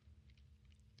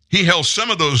 he held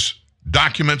some of those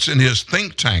documents in his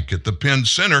think tank at the Penn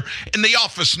Center in the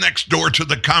office next door to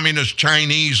the Communist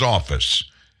Chinese office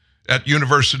at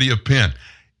University of Penn.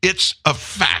 It's a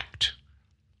fact.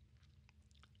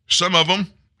 Some of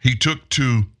them he took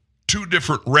to 2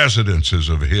 different residences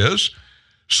of his.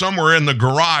 Some were in the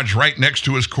garage right next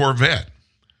to his Corvette.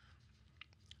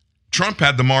 Trump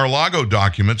had the Mar-a-Lago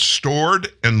documents stored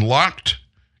and locked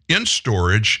in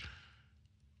storage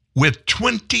with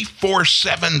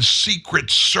 24/7 Secret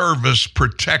Service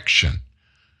protection.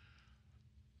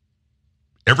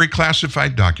 Every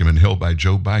classified document held by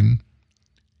Joe Biden,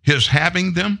 his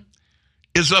having them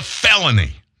is a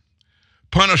felony,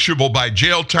 punishable by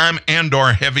jail time and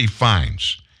or heavy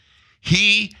fines.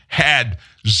 He had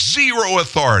zero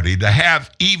authority to have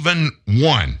even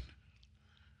one.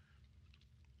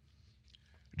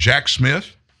 Jack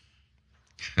Smith,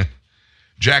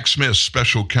 Jack Smith's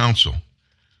special counsel.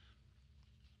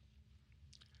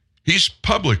 He's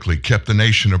publicly kept the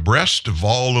nation abreast of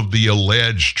all of the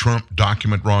alleged Trump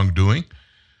document wrongdoing.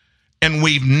 And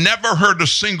we've never heard a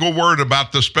single word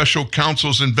about the special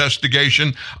counsel's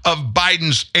investigation of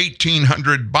Biden's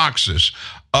 1,800 boxes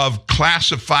of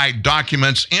classified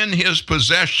documents in his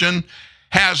possession,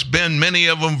 has been many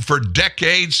of them for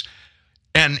decades,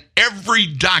 and every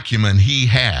document he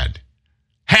had,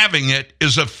 having it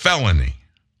is a felony.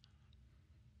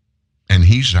 And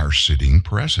he's our sitting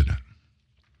president.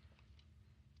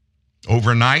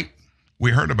 Overnight, we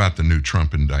heard about the new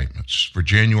Trump indictments for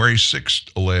January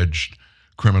 6th alleged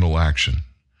criminal action.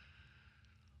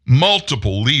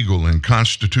 Multiple legal and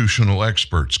constitutional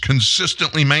experts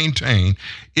consistently maintain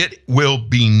it will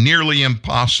be nearly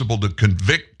impossible to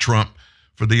convict Trump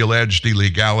for the alleged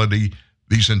illegality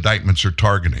these indictments are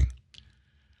targeting.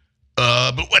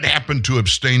 But what happened to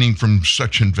abstaining from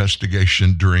such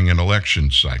investigation during an election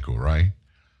cycle, right?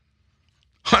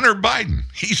 Hunter Biden,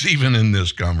 he's even in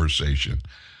this conversation.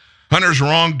 Hunter's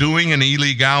wrongdoing and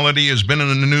illegality has been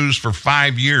in the news for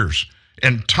 5 years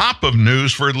and top of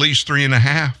news for at least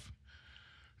 3.5.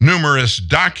 Numerous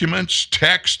documents,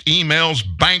 text, emails,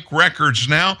 bank records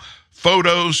now,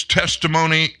 photos,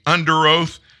 testimony under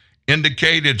oath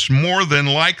indicate it's more than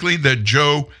likely that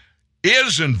Joe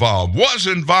is involved, was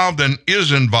involved, and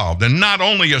is involved, and not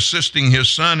only assisting his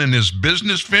son in his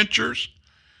business ventures,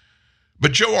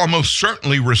 but Joe almost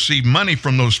certainly received money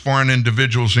from those foreign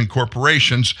individuals and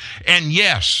corporations. And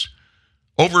yes,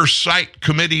 Oversight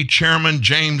Committee Chairman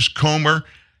James Comer,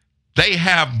 they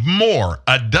have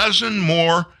a dozen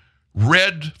more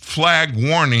red flag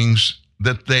warnings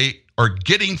that they are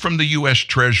getting from the U.S.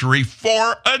 Treasury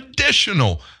for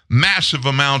additional massive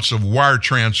amounts of wire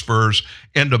transfers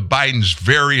into Biden's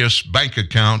various bank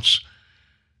accounts.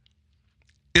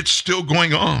 It's still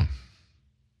going on.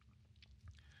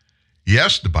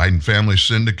 Yes, the Biden family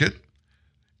syndicate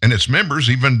and its members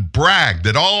even bragged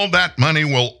that all that money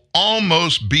will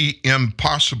almost be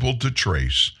impossible to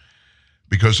trace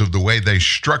because of the way they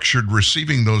structured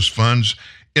receiving those funds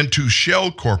into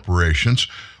shell corporations,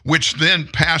 which then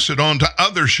pass it on to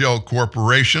other shell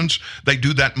corporations. They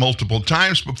do that multiple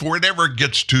times before it ever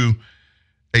gets to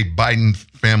a Biden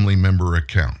family member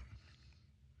account.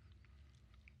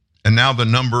 And now the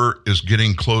number is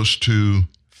getting close to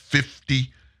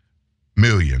 50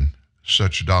 million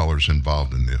such dollars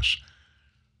involved in this.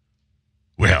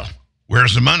 Well,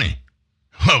 where's the money?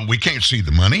 Well, we can't see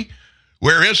the money.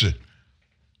 Where is it?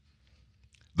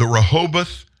 The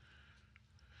Rehoboth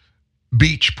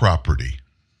beach property.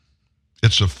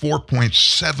 It's a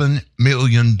 $4.7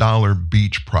 million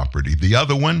beach property. The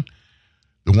other one,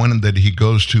 the one that he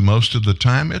goes to most of the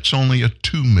time, it's only a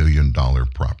 $2 million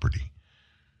property.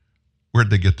 Where'd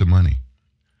they get the money?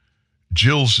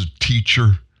 Jill's a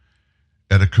teacher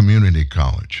at a community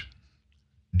college.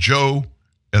 Joe,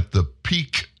 at the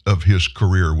peak of his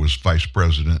career, was vice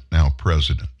president, now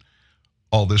president.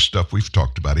 All this stuff we've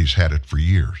talked about, he's had it for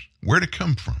years. Where'd it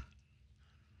come from?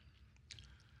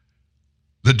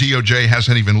 The DOJ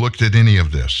hasn't even looked at any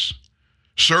of this.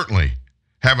 Certainly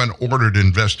haven't ordered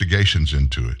investigations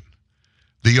into it.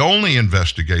 The only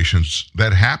investigations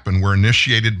that happened were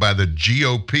initiated by the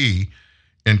GOP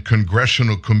and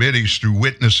congressional committees through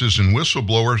witnesses and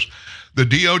whistleblowers. The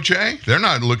DOJ, they're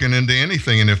not looking into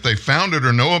anything, and if they found it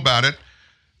or know about it,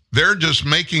 they're just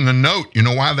making a note. You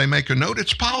know why they make a note?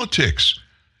 It's politics.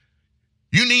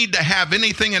 You need to have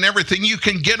anything and everything you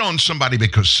can get on somebody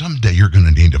because someday you're going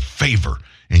to need a favor,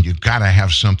 and you've got to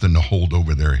have something to hold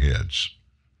over their heads.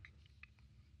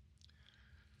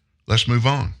 Let's move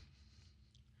on.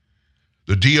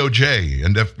 The DOJ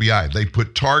and FBI, they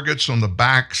put targets on the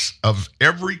backs of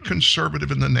every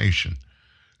conservative in the nation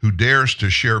who dares to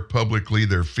share publicly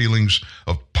their feelings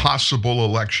of possible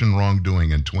election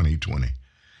wrongdoing in 2020.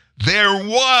 There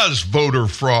was voter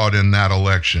fraud in that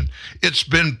election. It's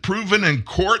been proven in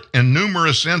court in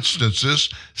numerous instances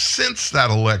since that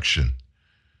election.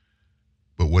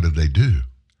 But what did they do?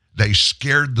 They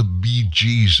scared the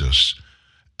bejesus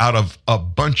out of a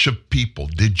bunch of people.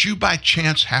 Did you by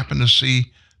chance happen to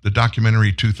see the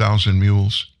documentary 2,000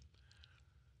 Mules?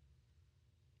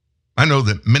 I know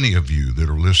that many of you that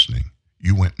are listening,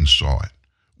 you went and saw it.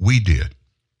 We did.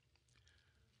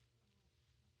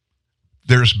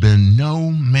 There's been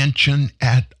no mention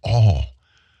at all.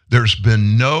 There's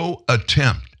been no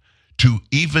attempt to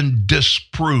even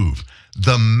disprove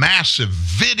the massive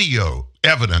video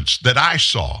evidence that I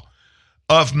saw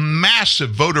of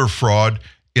massive voter fraud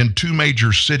in two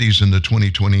major cities in the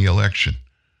 2020 election.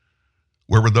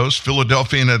 Where were those?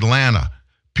 Philadelphia and Atlanta.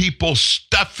 People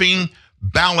stuffing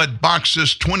ballot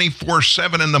boxes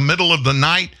 24/7 in the middle of the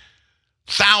night.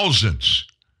 Thousands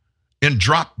in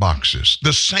drop boxes.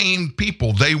 The same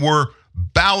people. They were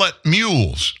ballot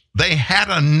mules. They had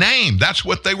a name. That's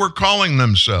what they were calling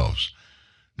themselves.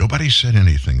 Nobody said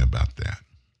anything about that.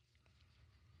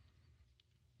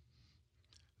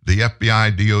 The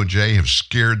FBI, DOJ have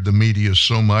scared the media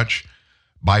so much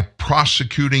by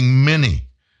prosecuting many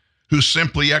who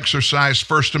simply exercise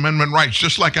First Amendment rights,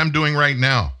 just like I'm doing right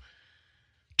now.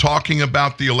 Talking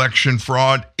about the election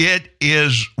fraud, it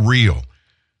is real.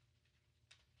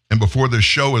 And before this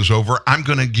show is over, I'm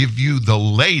going to give you the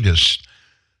latest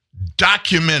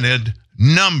documented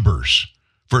numbers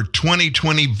for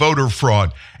 2020 voter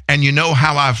fraud. And you know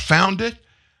how I found it?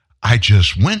 I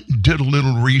just went and did a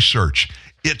little research.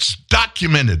 It's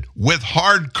documented with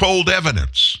hard, cold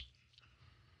evidence.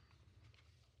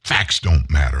 Facts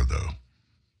don't matter, though.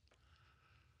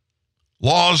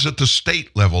 Laws at the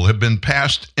state level have been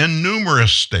passed in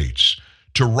numerous states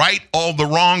to right all the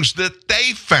wrongs that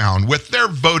they found with their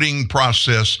voting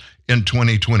process in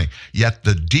 2020. Yet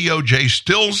the DOJ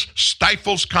still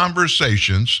stifles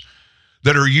conversations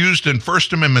that are used in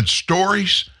First Amendment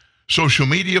stories, social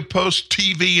media posts,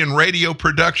 TV and radio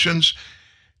productions,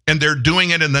 and they're doing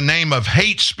it in the name of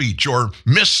hate speech or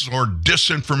or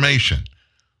disinformation.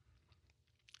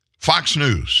 Fox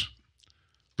News,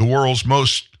 the world's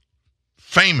most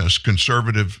famous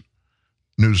conservative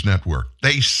news network,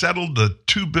 they settled a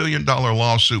 $2 billion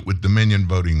lawsuit with Dominion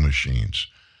Voting Machines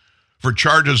for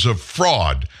charges of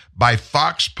fraud by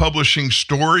Fox publishing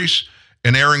stories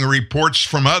and airing reports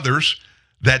from others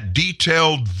that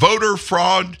detailed voter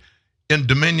fraud in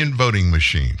Dominion Voting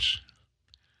Machines.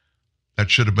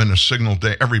 That should have been a signal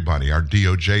to everybody. Our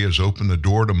DOJ has opened the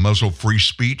door to muzzle free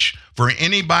speech for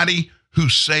anybody who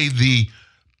say the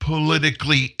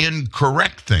politically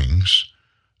incorrect things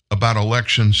about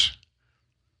elections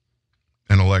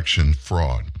and election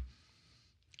fraud.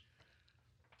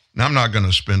 Now, I'm not going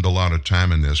to spend a lot of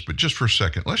time in this, but just for a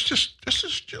second, let's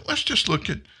just look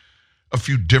at a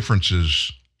few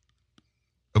differences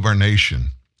of our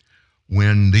nation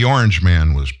when the Orange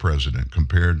Man was president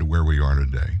compared to where we are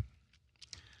today.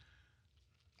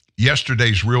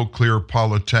 Yesterday's Real Clear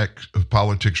Politics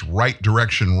right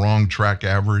direction, wrong track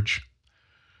average.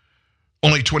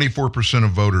 Only 24%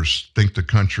 of voters think the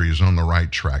country is on the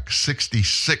right track.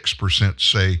 66%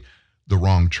 say the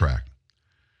wrong track.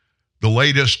 The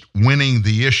latest Winning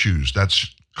the Issues,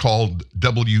 that's called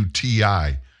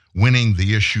WTI, Winning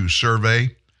the Issues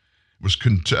survey, was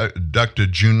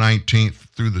conducted June 19th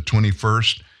through the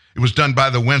 21st. It was done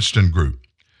by the Winston Group.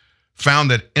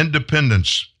 Found that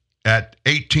independents at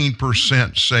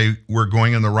 18% say we're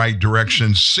going in the right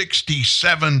direction,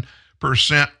 67%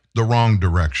 the wrong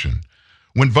direction.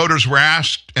 When voters were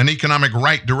asked an economic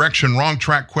right direction, wrong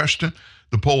track question,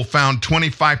 the poll found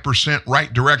 25%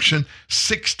 right direction,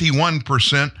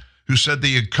 61% who said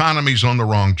the economy's on the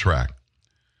wrong track.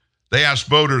 They asked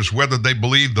voters whether they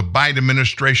believe the Biden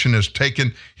administration has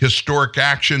taken historic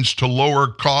actions to lower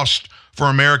costs for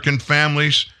American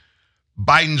families.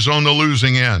 Biden's on the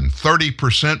losing end.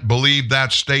 30% believe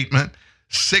that statement.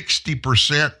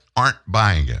 60% aren't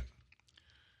buying it.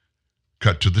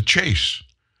 Cut to the chase.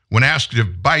 When asked if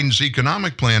Biden's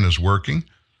economic plan is working,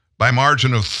 by a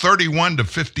margin of 31 to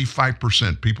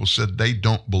 55%, people said they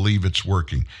don't believe it's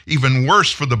working. Even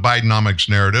worse for the Bidenomics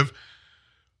narrative,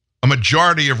 a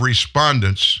majority of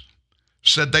respondents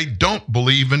said they don't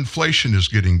believe inflation is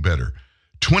getting better.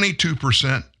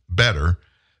 22% better,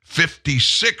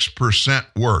 56%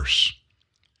 worse.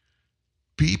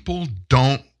 People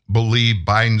don't believe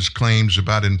Biden's claims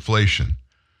about inflation,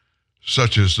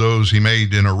 such as those he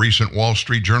made in a recent Wall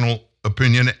Street Journal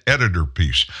opinion editor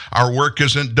piece. Our work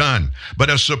isn't done, but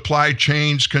as supply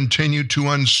chains continue to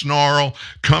unsnarl,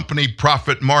 company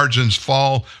profit margins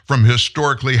fall from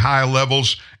historically high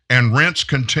levels, and rents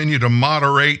continue to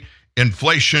moderate,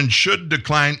 inflation should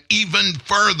decline even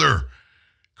further,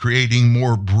 creating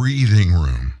more breathing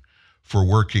room for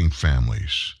working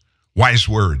families. Wise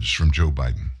words from Joe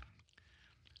Biden.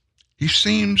 He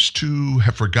seems to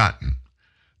have forgotten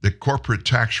that corporate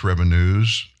tax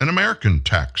revenues and American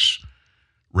tax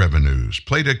revenues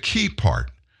played a key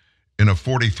part in a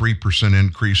 43%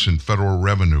 increase in federal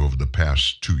revenue over the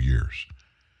past 2 years.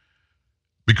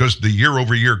 Because the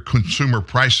year-over-year Consumer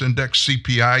Price Index,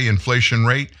 CPI inflation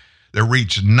rate that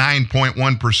reached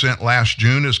 9.1% last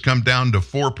June has come down to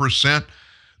 4%.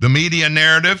 The media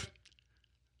narrative,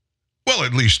 well,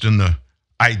 at least in the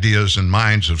ideas and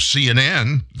minds of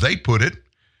CNN, they put it,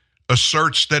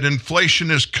 asserts that inflation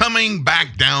is coming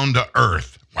back down to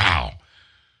earth. Wow.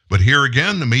 But here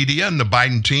again, the media and the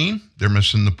Biden team, they're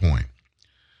missing the point.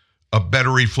 A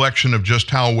better reflection of just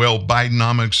how well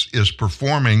Bidenomics is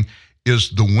performing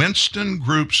is the Winston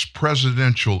Group's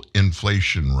presidential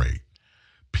inflation rate,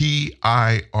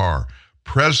 PIR,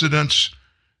 President's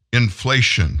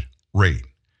Inflation Rate.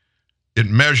 It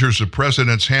measures the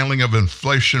president's handling of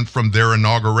inflation from their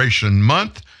inauguration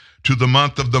month to the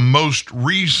month of the most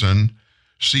recent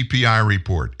CPI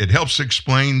report. It helps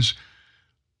explains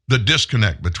the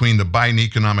disconnect between the Biden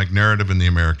economic narrative and the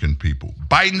American people.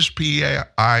 Biden's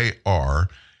PIR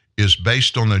is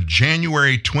based on the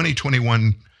January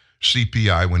 2021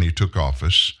 CPI when he took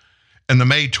office and the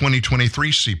May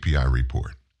 2023 CPI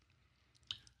report.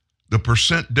 The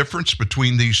percent difference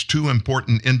between these two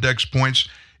important index points,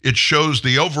 it shows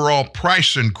the overall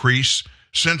price increase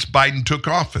since Biden took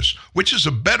office, which is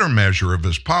a better measure of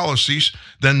his policies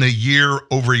than the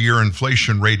year-over-year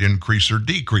inflation rate increase or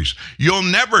decrease. You'll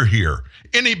never hear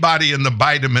anybody in the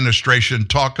Biden administration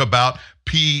talk about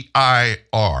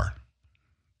PIR.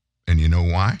 And you know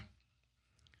why?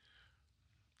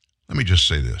 Let me just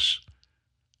say this.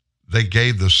 They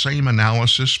gave the same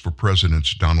analysis for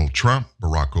Presidents Donald Trump,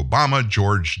 Barack Obama,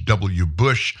 George W.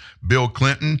 Bush, Bill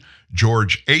Clinton,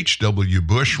 George H.W.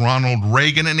 Bush, Ronald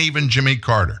Reagan, and even Jimmy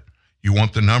Carter. You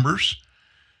want the numbers?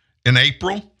 In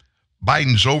April,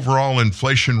 Biden's overall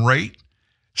inflation rate,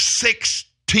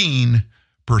 16%.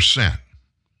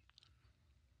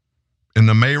 In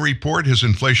the May report, his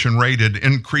inflation rate had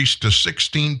increased to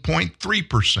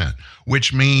 16.3%,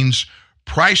 which means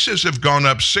prices have gone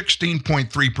up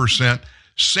 16.3%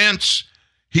 since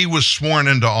he was sworn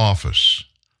into office.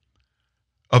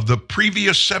 Of the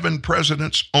previous 7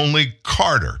 presidents, only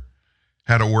Carter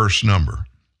had a worse number.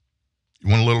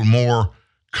 You want a little more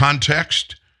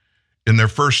context? In their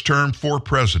first term, 4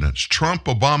 presidents, Trump,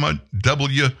 Obama,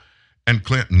 W., and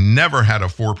Clinton, never had a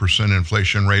 4%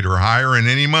 inflation rate or higher in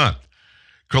any month.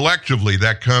 Collectively,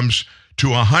 that comes to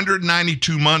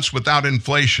 192 months without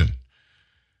inflation.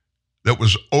 That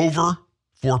was over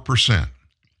 4%.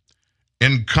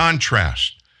 In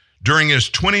contrast, during his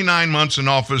 29 months in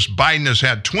office, Biden has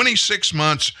had 26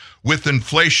 months with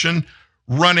inflation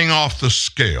running off the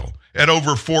scale at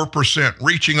over 4%,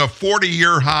 reaching a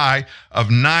 40-year high of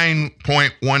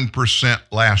 9.1%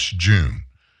 last June.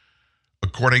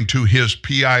 According to his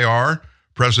PIR,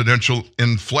 presidential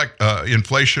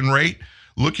inflation rate,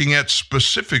 looking at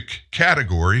specific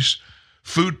categories,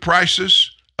 food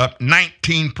prices up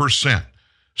 19%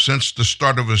 since the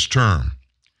start of his term.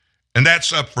 And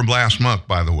that's up from last month,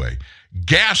 by the way.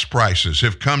 Gas prices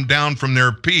have come down from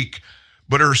their peak,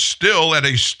 but are still at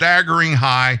a staggering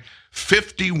high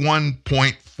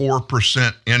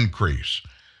 51.4% increase.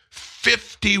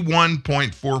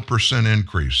 51.4%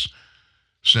 increase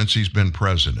since he's been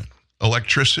president.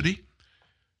 Electricity,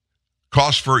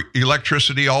 cost for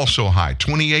electricity also high,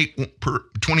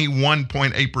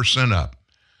 21.8% up.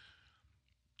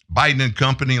 Biden and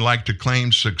company like to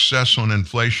claim success on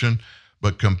inflation,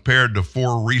 but compared to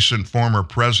 4 recent former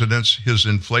presidents, his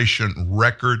inflation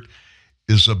record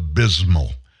is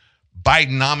abysmal.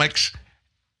 Bidenomics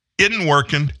isn't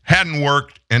working, hadn't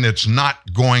worked, and it's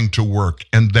not going to work.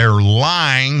 And they're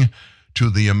lying to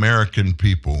the American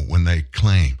people when they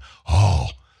claim, oh,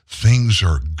 things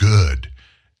are good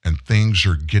and things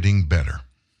are getting better.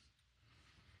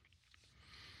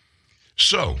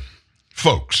 So,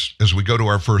 folks, as we go to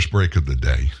our first break of the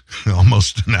day,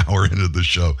 almost an hour into the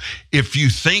show, if you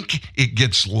think it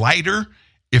gets lighter,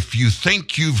 if you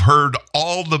think you've heard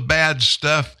all the bad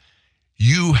stuff,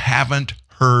 you haven't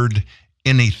heard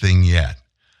anything yet.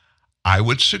 I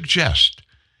would suggest,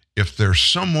 if there's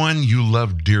someone you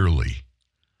love dearly,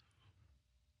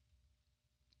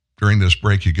 during this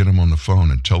break, you get them on the phone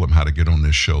and tell them how to get on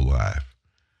this show live.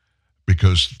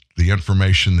 Because the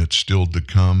information that's still to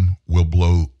come will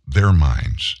blow their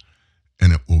minds,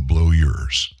 and it will blow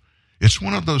yours. It's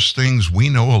one of those things we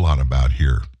know a lot about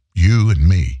here, you and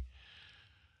me.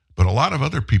 But a lot of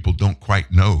other people don't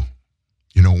quite know.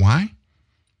 You know why?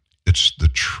 It's the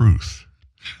truth.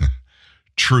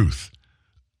 Truth.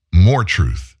 More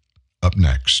truth. Up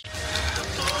next.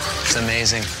 It's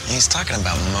amazing. He's talking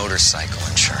about motorcycle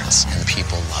insurance, and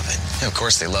people love it. And of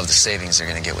course, they love the savings they're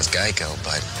going to get with Geico,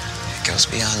 but it goes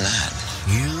beyond that.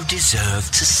 You deserve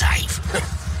to save.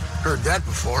 Heard that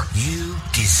before. You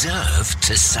deserve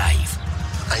to save.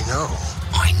 I know.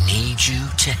 I need you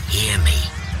to hear me.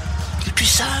 You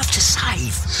deserve to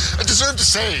save. I deserve to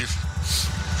save.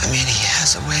 I mean, he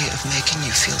has a way of making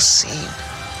you feel seen.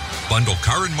 Bundle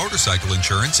car and motorcycle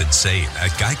insurance and save at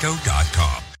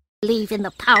geico.com. Believe in the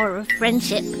power of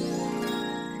friendship.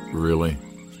 Really?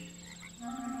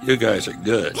 You guys are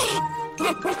good.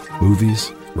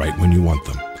 Movies right when you want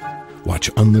them.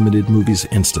 Watch unlimited movies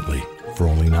instantly for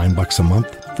only $9 a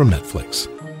month from Netflix.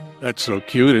 That's so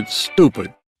cute, it's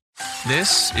stupid.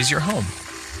 This is your home.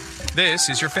 This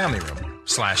is your family room /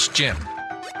 gym.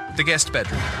 The guest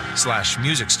bedroom /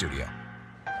 music studio.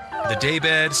 The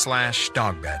daybed /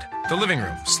 dog bed. The living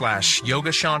room /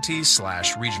 yoga shanty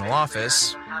 / regional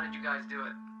office. How did you guys do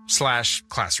it? /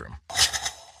 classroom.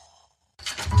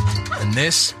 And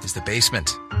this is the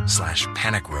basement /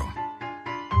 panic room.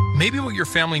 Maybe what your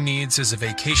family needs is a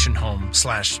vacation home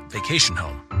 / vacation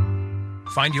home.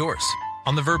 Find yours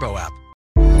on the Vrbo app.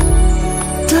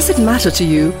 Does it matter to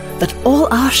you that all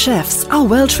our chefs are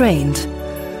well trained?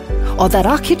 Or that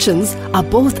our kitchens are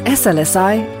both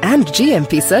SLSI and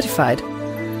GMP certified?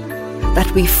 That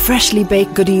we freshly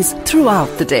bake goodies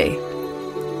throughout the day?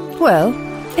 Well,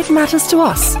 it matters to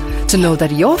us to know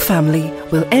that your family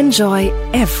will enjoy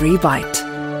every bite.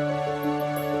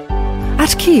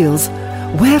 At Kiehl's,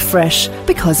 we're fresh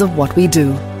because of what we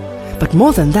do. But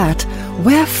more than that,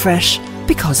 we're fresh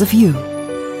because of you.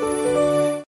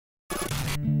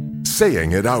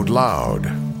 Saying it out loud.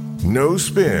 No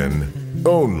spin,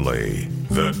 only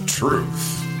the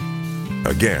truth.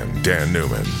 Again, Dan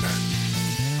Newman.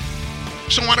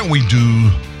 So why don't we do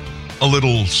a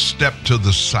little step to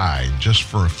the side just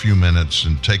for a few minutes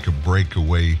and take a break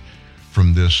away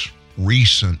from this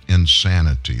recent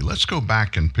insanity. Let's go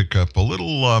back and pick up a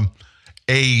little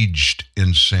aged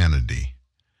insanity.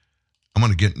 I'm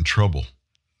going to get in trouble.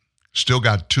 Still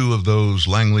got 2 of those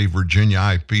Langley,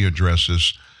 Virginia IP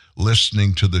addresses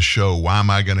listening to the show. Why am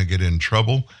I going to get in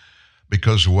trouble?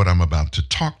 Because of what I'm about to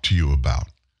talk to you about.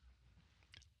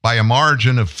 By a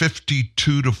margin of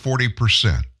 52 to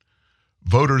 40%,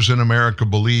 voters in America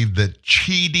believe that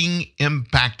cheating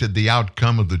impacted the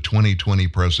outcome of the 2020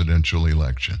 presidential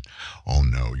election. Oh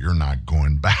no, you're not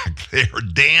going back there,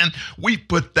 Dan. We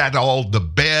put that all to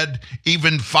bed.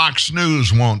 Even Fox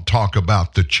News won't talk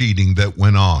about the cheating that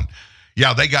went on.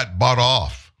 Yeah, they got bought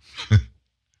off.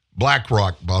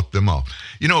 BlackRock bought them off.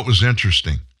 You know, it was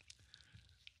interesting.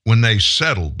 When they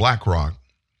settled, BlackRock,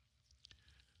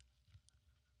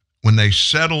 when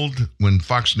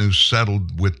Fox News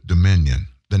settled with Dominion,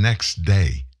 the next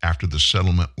day after the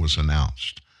settlement was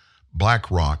announced,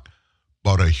 BlackRock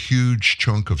bought a huge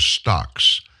chunk of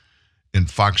stocks in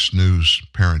Fox News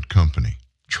parent company,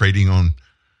 trading on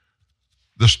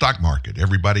the stock market.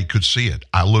 Everybody could see it.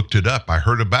 I looked it up. I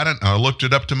heard about it, and I looked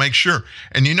it up to make sure.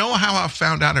 And you know how I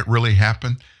found out it really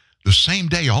happened? The same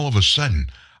day, all of a sudden,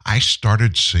 I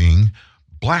started seeing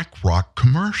BlackRock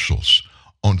commercials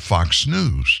on Fox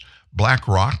News.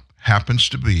 BlackRock happens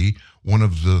to be one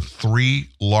of the 3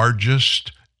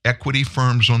 largest equity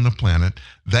firms on the planet.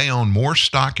 They own more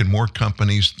stock in more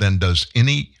companies than does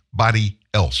anybody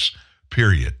else,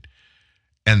 period.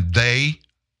 And they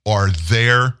are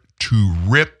there to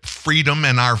rip freedom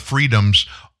and our freedoms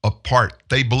apart.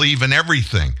 They believe in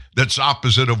everything that's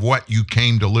opposite of what you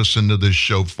came to listen to this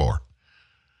show for.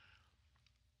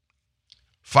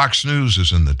 Fox News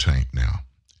is in the tank now.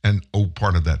 And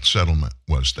part of that settlement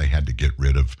was they had to get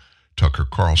rid of Tucker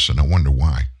Carlson. I wonder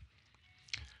why.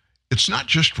 It's not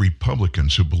just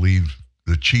Republicans who believe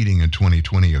the cheating in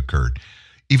 2020 occurred.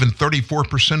 Even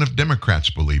 34% of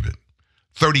Democrats believe it.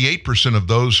 38% of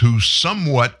those who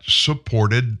somewhat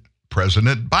supported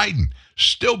President Biden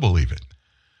still believe it.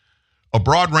 A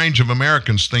broad range of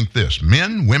Americans think this: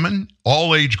 men, women,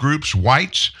 all age groups,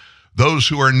 whites, those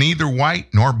who are neither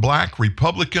white nor black,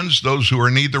 Republicans, those who are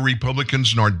neither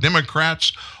Republicans nor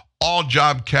Democrats, all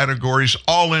job categories,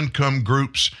 all income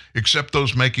groups, except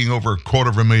those making over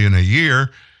 $250,000 a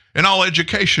year, and all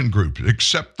education groups,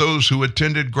 except those who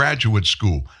attended graduate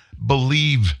school,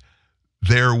 believe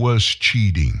there was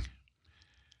cheating,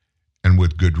 and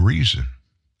with good reason.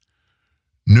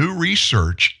 New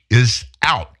research is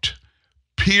out.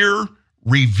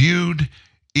 Peer-reviewed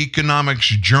economics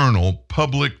journal,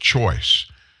 Public Choice.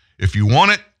 If you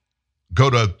want it,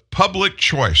 go to Public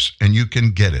Choice and you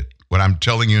can get it. What I'm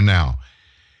telling you now.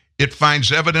 It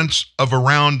finds evidence of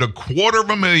around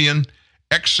 250,000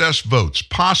 excess votes,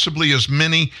 possibly as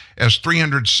many as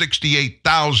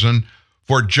 368,000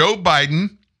 for Joe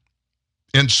Biden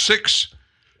in 6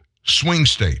 swing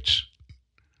states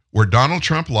where Donald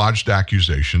Trump lodged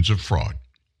accusations of fraud.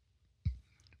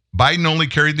 Biden only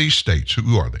carried these states.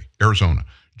 Who are they? Arizona,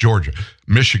 Georgia,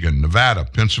 Michigan, Nevada,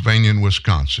 Pennsylvania, and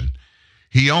Wisconsin.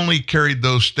 He only carried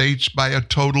those states by a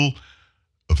total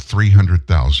of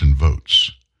 300,000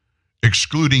 votes.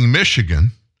 Excluding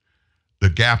Michigan, the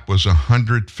gap was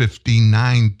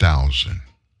 159,000.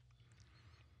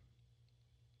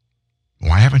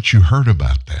 Why haven't you heard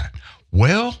about that?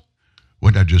 Well,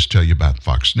 what did I just tell you about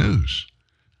Fox News?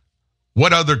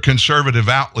 What other conservative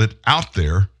outlet out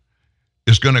there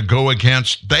is going to go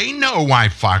against? They know why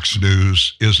Fox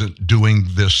News isn't doing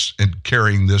this and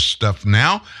carrying this stuff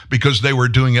now, because they were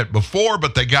doing it before,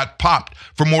 but they got popped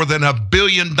for more than $1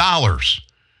 billion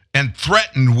and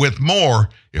threatened with more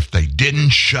if they didn't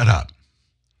shut up.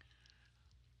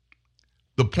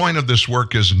 The point of this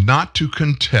work is not to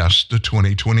contest the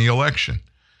 2020 election,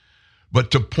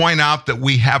 but to point out that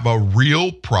we have a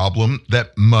real problem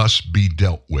that must be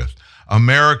dealt with.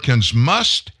 Americans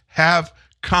must have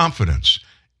confidence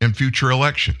in future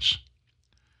elections.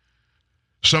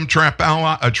 Some Trump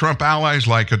allies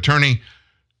like attorney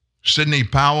Sidney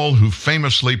Powell, who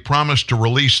famously promised to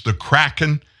release the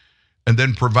Kraken and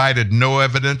then provided no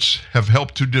evidence, have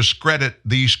helped to discredit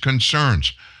these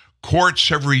concerns. Courts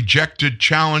have rejected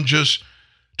challenges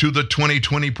to the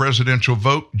 2020 presidential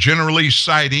vote, generally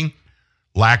citing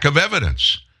lack of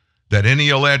evidence that any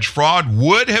alleged fraud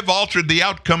would have altered the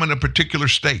outcome in a particular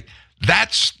state.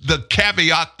 That's the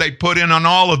caveat they put in on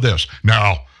all of this.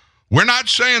 Now, we're not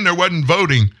saying there wasn't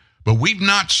voting, but we've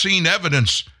not seen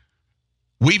evidence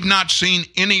We've not seen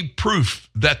any proof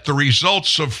that the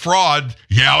results of fraud,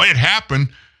 it happened,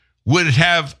 would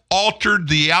have altered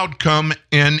the outcome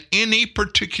in any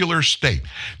particular state.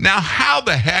 Now, how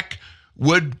the heck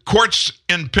would courts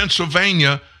in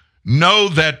Pennsylvania know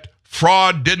that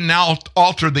fraud didn't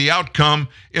alter the outcome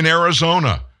in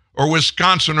Arizona or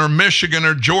Wisconsin or Michigan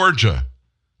or Georgia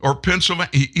or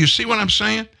Pennsylvania? You see what I'm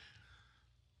saying?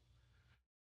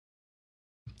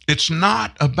 It's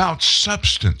not about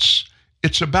substance.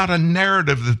 It's about a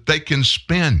narrative that they can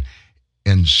spin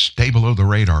and stay below the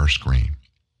radar screen.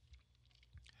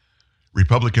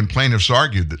 Republican plaintiffs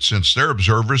argued that since their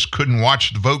observers couldn't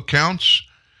watch the vote counts,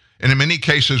 and in many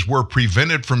cases were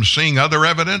prevented from seeing other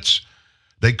evidence,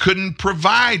 they couldn't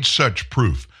provide such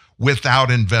proof without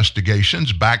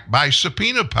investigations backed by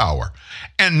subpoena power.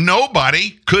 And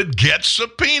nobody could get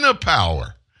subpoena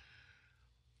power.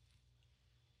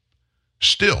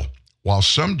 Still, while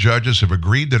some judges have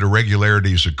agreed that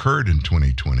irregularities occurred in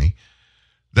 2020,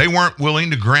 they weren't willing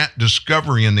to grant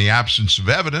discovery in the absence of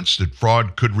evidence that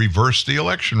fraud could reverse the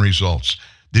election results.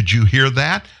 Did you hear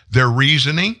that? Their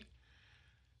reasoning?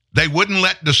 They wouldn't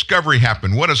let discovery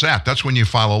happen. What is that? That's when you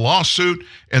file a lawsuit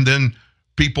and then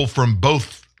people from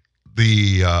both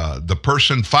the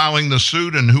person filing the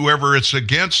suit and whoever it's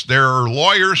against, their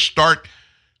lawyers start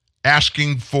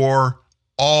asking for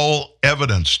all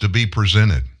evidence to be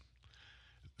presented.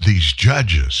 These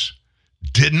judges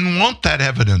didn't want that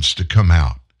evidence to come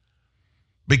out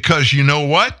because you know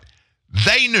what?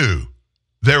 They knew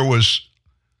there was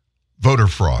voter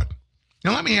fraud.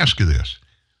 Now, let me ask you this.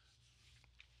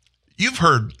 You've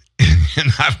heard,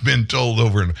 and I've been told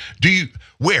over and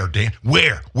where, Dan?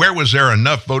 Where was there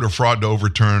enough voter fraud to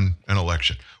overturn an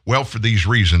election? Well, for these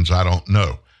reasons, I don't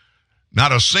know.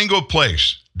 Not a single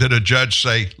place did a judge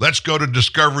say, let's go to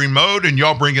discovery mode and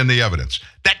y'all bring in the evidence.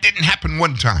 That didn't happen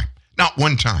one time. Not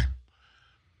one time.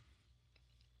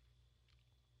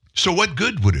 So what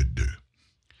good would it do?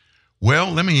 Well,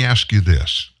 let me ask you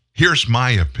this. Here's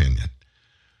my opinion.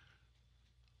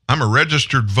 I'm a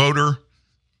registered voter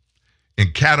in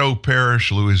Caddo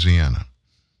Parish, Louisiana.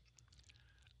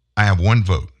 I have one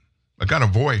vote. I got a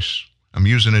voice. I'm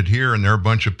using it here, and there are a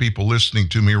bunch of people listening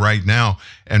to me right now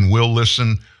and will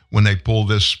listen when they pull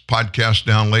this podcast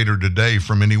down later today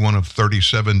from any one of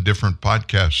 37 different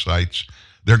podcast sites.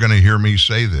 They're going to hear me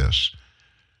say this.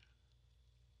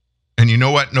 And you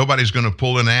know what? Nobody's going to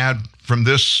pull an ad from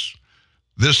this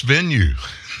venue.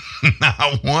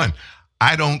 Not one.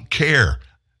 I don't care.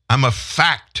 I'm a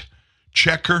fact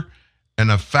checker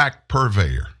and a fact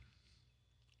purveyor.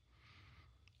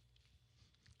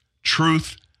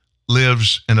 Truth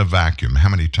lives in a vacuum. How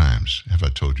many times have I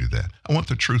told you that? I want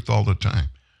the truth all the time.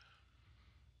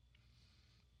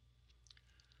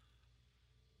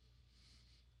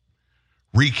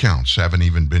 Recounts haven't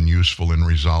even been useful in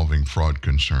resolving fraud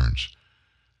concerns.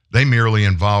 They merely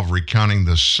involve recounting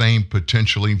the same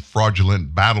potentially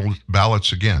fraudulent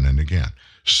ballots again and again.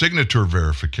 Signature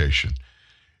verification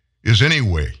is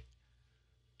anyway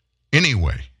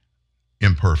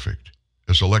imperfect,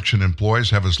 as election employees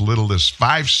have as little as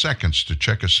 5 seconds to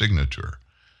check a signature.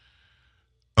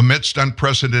 Amidst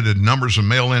unprecedented numbers of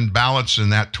mail-in ballots in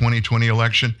that 2020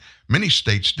 election, many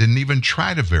states didn't even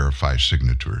try to verify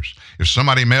signatures. If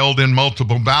somebody mailed in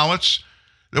multiple ballots,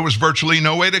 there was virtually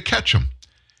no way to catch them.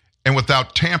 And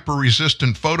without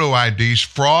tamper-resistant photo IDs,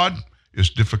 fraud is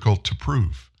difficult to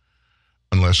prove.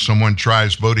 Unless someone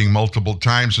tries voting multiple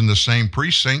times in the same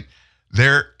precinct,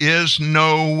 there is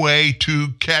no way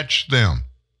to catch them.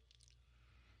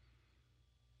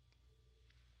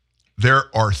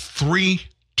 There are 3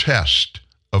 tests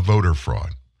of voter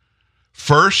fraud.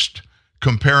 First,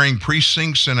 comparing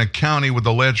precincts in a county with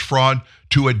alleged fraud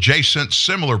to adjacent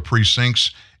similar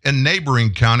precincts in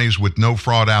neighboring counties with no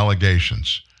fraud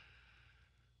allegations.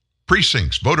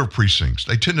 Precincts, voter precincts,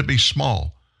 they tend to be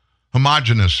small,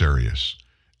 homogeneous areas,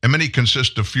 and many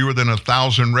consist of fewer than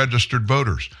 1,000 registered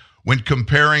voters. When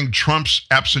comparing Trump's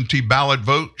absentee ballot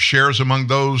vote shares among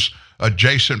those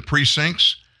adjacent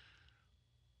precincts,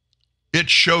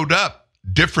 it showed up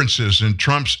differences in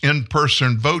Trump's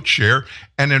in-person vote share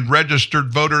and in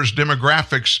registered voters'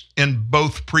 demographics in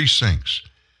both precincts.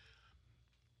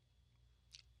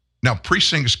 Now,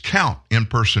 precincts count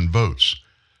in-person votes.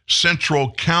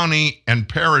 Central county and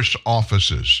parish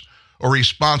offices are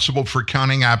responsible for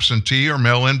counting absentee or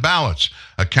mail-in ballots.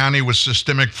 A county with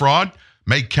systemic fraud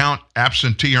may count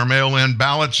absentee or mail-in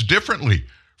ballots differently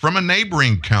from a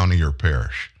neighboring county or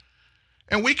parish.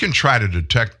 And we can try to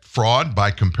detect fraud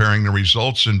by comparing the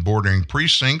results in bordering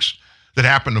precincts that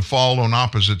happen to fall on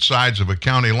opposite sides of a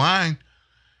county line.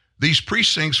 These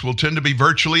precincts will tend to be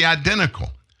virtually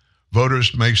identical.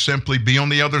 Voters may simply be on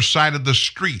the other side of the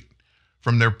street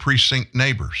from their precinct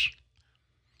neighbors.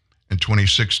 In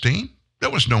 2016, there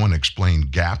was no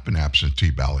unexplained gap in absentee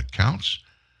ballot counts.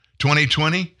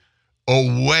 2020,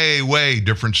 a way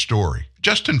different story.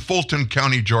 Just in Fulton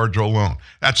County, Georgia alone,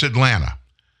 that's Atlanta.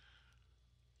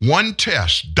 One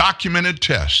test, documented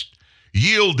test,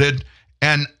 yielded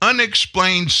an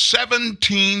unexplained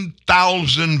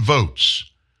 17,000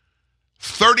 votes.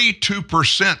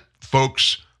 32%,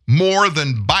 folks, more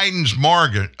than Biden's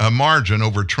margin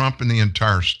over Trump in the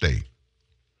entire state.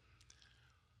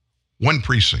 One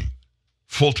precinct,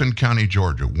 Fulton County,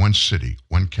 Georgia, one city,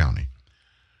 one county.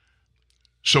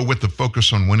 So with the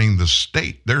focus on winning the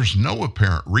state, there's no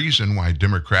apparent reason why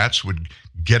Democrats would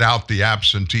get out the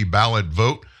absentee ballot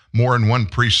vote more in one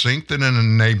precinct than in a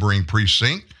neighboring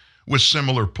precinct with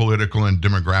similar political and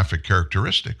demographic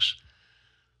characteristics.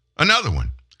 Another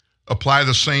one, apply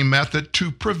the same method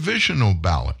to provisional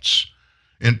ballots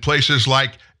in places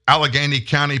like Allegheny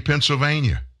County,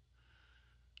 Pennsylvania.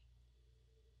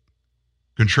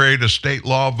 Contrary to state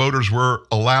law, voters were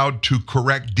allowed to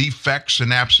correct defects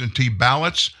in absentee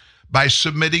ballots by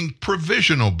submitting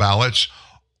provisional ballots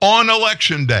on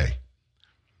Election Day.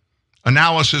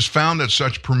 Analysis found that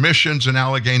such permissions in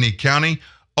Allegheny County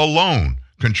alone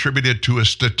contributed to a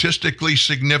statistically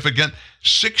significant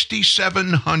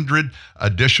 6,700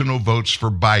 additional votes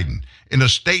for Biden in a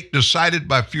state decided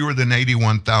by fewer than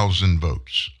 81,000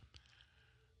 votes.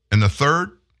 And the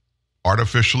third,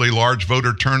 artificially large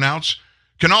voter turnouts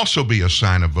can also be a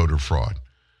sign of voter fraud.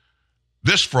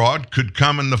 This fraud could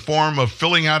come in the form of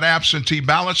filling out absentee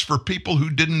ballots for people who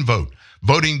didn't vote,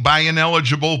 voting by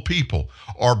ineligible people,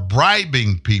 or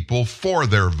bribing people for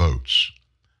their votes.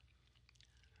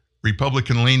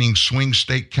 Republican-leaning swing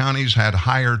state counties had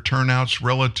higher turnouts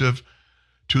relative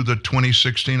to the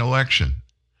 2016 election.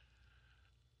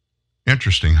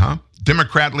 Interesting, huh?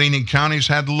 Democrat-leaning counties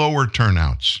had lower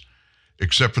turnouts,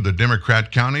 except for the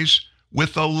Democrat counties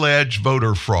with alleged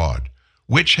voter fraud,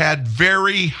 which had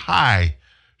very high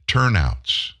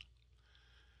turnouts.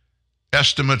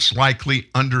 Estimates likely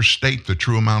understate the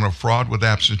true amount of fraud with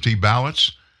absentee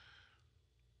ballots.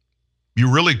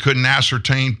 You really couldn't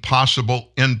ascertain possible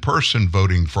in-person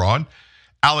voting fraud.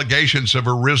 Allegations have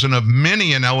arisen of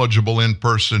many ineligible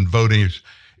in-person voting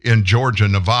in Georgia,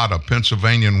 Nevada,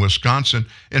 Pennsylvania, and Wisconsin.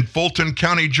 In Fulton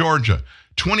County, Georgia,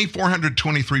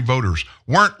 2,423 voters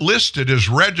weren't listed as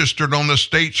registered on the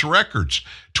state's records.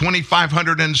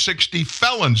 2,560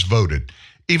 felons voted,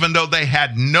 even though they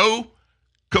had no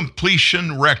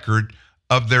completion record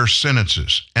of their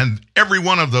sentences. And every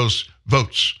one of those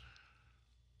votes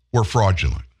were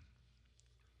fraudulent.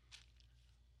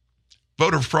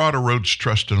 Voter fraud erodes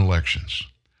trust in elections,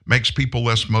 makes people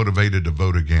less motivated to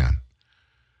vote again.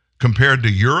 Compared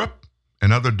to Europe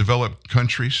and other developed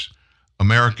countries,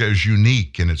 America is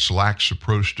unique in its lax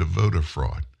approach to voter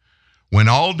fraud. When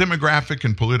all demographic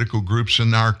and political groups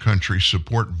in our country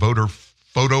support voter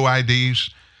photo IDs,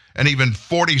 and even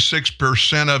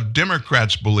 46% of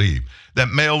Democrats believe that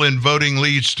mail-in voting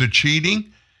leads to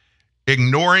cheating,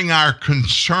 ignoring our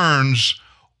concerns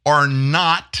are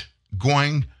not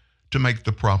going to make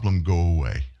the problem go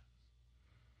away.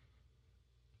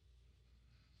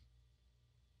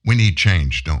 We need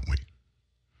change, don't we?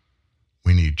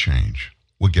 We need change.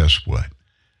 Well, guess what?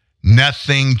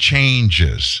 Nothing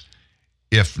changes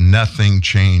if nothing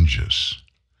changes.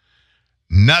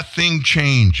 Nothing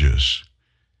changes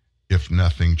if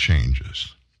nothing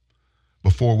changes.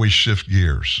 Before we shift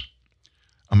gears,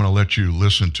 I'm going to let you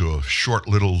listen to a short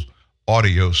little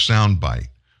audio soundbite.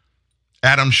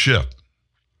 Adam Schiff,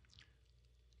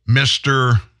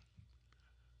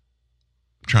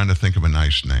 trying to think of a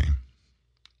nice name,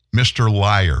 Mr.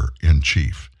 Liar in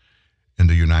Chief in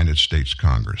the United States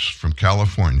Congress from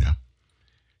California.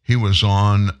 He was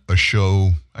on a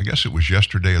show, I guess it was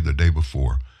yesterday or the day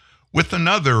before, with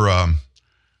another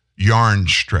yarn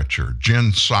stretcher,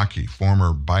 Jen Psaki,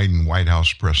 former Biden White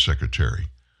House press secretary.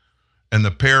 And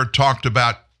the pair talked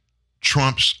about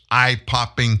Trump's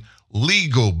eye-popping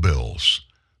legal bills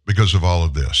because of all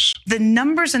of this. The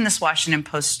numbers in this Washington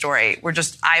Post story were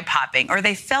just eye-popping, or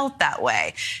they felt that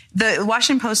way. The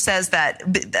Washington Post says that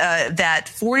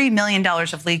 $40 million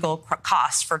of legal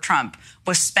costs for Trump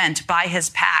was spent by his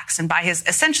PACs and by his,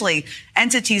 essentially,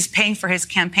 entities paying for his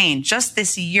campaign just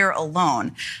this year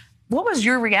alone. What was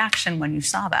your reaction when you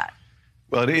saw that?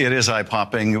 Well, it is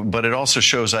eye-popping, but it also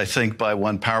shows, I think, by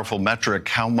one powerful metric,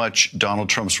 how much Donald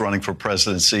Trump's running for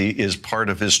presidency is part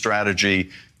of his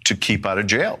strategy to keep out of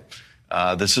jail.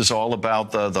 This is all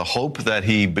about the hope that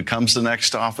he becomes the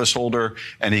next office holder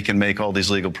and he can make all these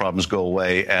legal problems go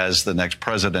away as the next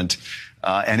president.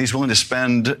 And he's willing to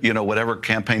spend, whatever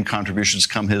campaign contributions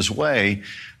come his way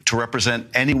to represent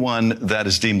anyone that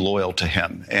is deemed loyal to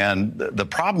him. And the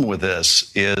problem with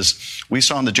this is we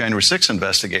saw in the January 6th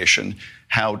investigation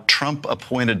how Trump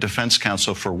appointed defense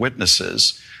counsel for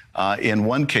witnesses. In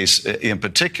one case in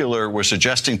particular, we're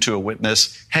suggesting to a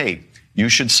witness, hey, you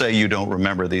should say you don't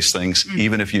remember these things,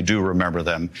 even if you do remember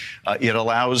them. It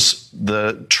allows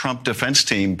the Trump defense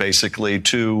team basically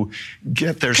to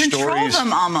get their stories. Control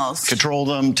them almost. Control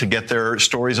them, to get their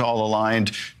stories all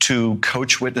aligned, to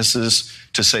coach witnesses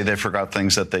to say they forgot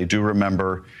things that they do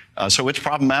remember. So it's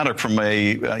problematic from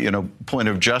a point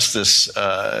of justice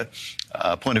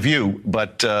point of view,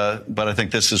 but I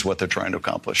think this is what they're trying to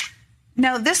accomplish.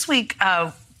 Now, this week,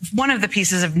 one of the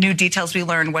pieces of new details we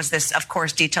learned was this, of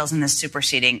course, details in this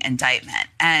superseding indictment.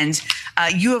 And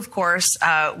you, of course,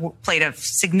 played a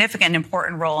significant,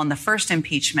 important role in the first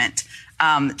impeachment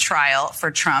trial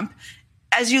for Trump.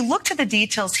 As you look to the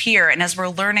details here and as we're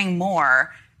learning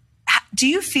more, do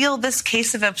you feel this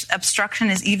case of obstruction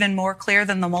is even more clear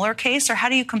than the Mueller case, or how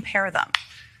do you compare them?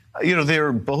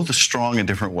 They're both strong in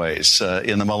different ways.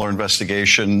 In the Mueller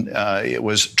investigation, it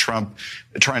was Trump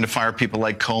trying to fire people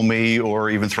like Comey or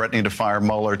even threatening to fire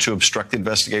Mueller to obstruct the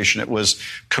investigation. It was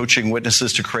coaching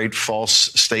witnesses to create false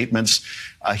statements.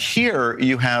 Here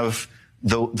you have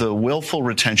the willful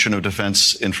retention of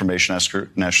defense information,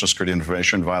 national security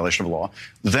information in violation of law.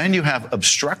 Then you have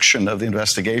obstruction of the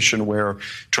investigation where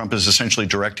Trump is essentially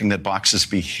directing that boxes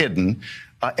be hidden.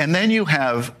 And then you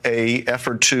have a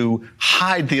effort to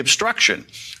hide the obstruction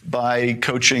by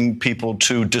coaching people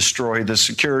to destroy the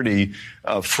security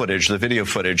footage, the video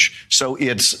footage. So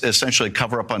it's essentially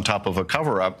cover up on top of a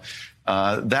cover up.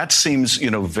 That seems,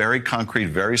 very concrete,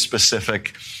 very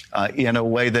specific, in a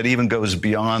way that even goes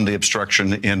beyond the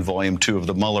obstruction in Volume 2 of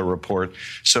the Mueller report.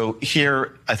 So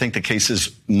here, I think the case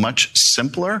is much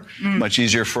simpler, much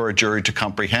easier for a jury to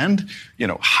comprehend.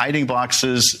 Hiding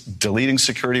boxes, deleting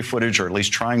security footage, or at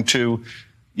least trying to.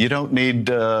 You don't need,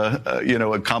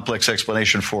 a complex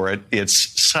explanation for it.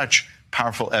 It's such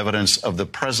powerful evidence of the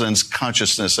president's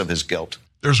consciousness of his guilt.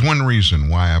 There's one reason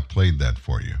why I played that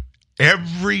for you.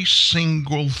 Every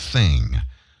single thing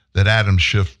that Adam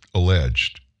Schiff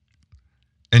alleged,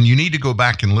 and you need to go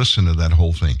back and listen to that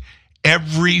whole thing,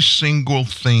 every single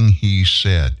thing he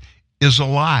said is a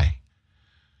lie.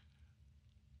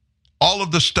 All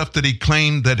of the stuff that he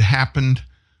claimed that happened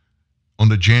on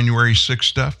the January 6th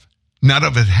stuff, none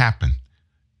of it happened.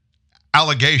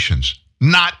 Allegations,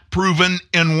 not proven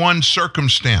in one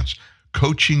circumstance.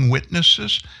 Coaching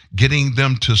witnesses, getting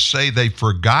them to say they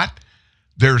forgot.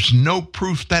 There's no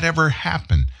proof that ever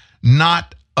happened.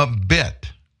 Not a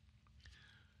bit.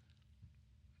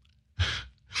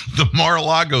 The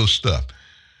Mar-a-Lago stuff.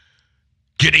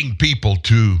 Getting people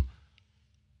to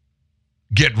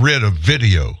get rid of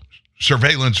video,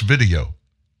 surveillance video.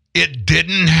 It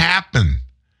didn't happen.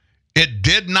 It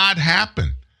did not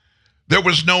happen. There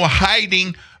was no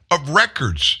hiding of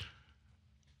records.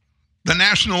 The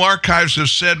National Archives have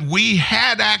said we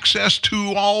had access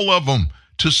to all of them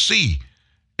to see.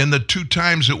 In the 2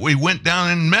 times that we went down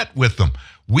and met with them,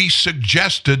 we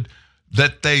suggested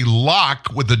that they lock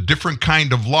with a different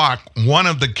kind of lock one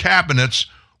of the cabinets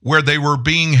where they were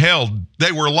being held.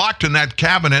 They were locked in that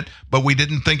cabinet, but we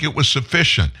didn't think it was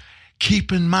sufficient.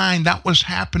 Keep in mind that was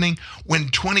happening when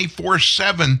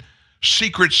 24/7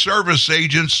 Secret Service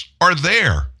agents are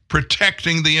there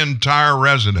protecting the entire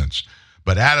residence.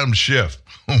 But Adam Schiff,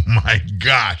 oh my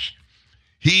gosh,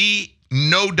 he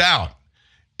no doubt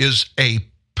is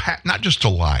not just a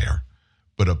liar,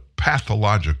 but a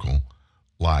pathological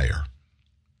liar.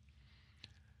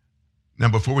 Now,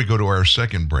 before we go to our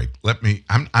second break,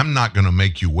 I'm not going to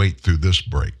make you wait through this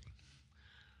break.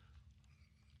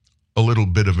 A little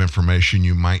bit of information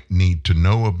you might need to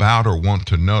know about or want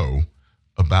to know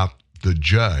about the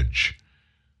judge,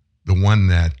 the one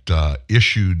that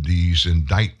issued these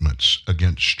indictments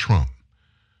against Trump,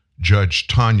 Judge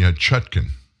Tanya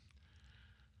Chutkan.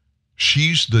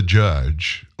 She's the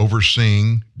judge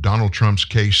overseeing Donald Trump's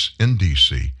case in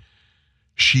D.C.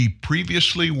 She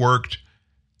previously worked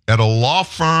at a law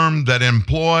firm that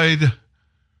employed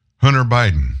Hunter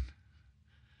Biden.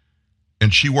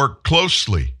 And she worked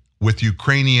closely with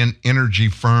Ukrainian energy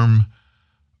firm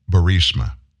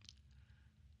Burisma.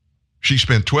 She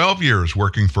spent 12 years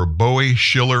working for Bowie,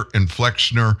 Schiller, and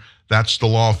Flexner. That's the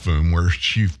law firm where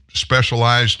she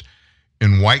specialized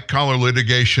in white-collar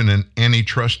litigation and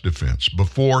antitrust defense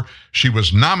before she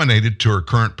was nominated to her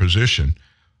current position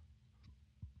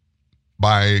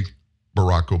by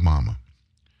Barack Obama.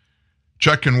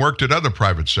 Chutkan worked at other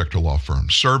private sector law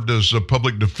firms, served as a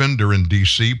public defender in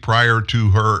D.C. prior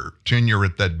to her tenure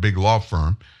at that big law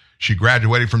firm. She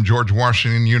graduated from George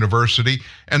Washington University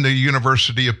and the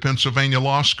University of Pennsylvania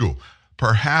Law School.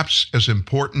 Perhaps as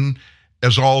important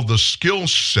as all the skill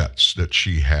sets that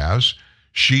she has,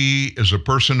 she is a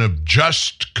person of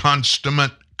just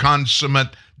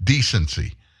consummate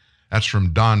decency. That's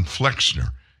from Don Flexner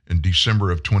in December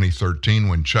of 2013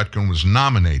 when Chutkan was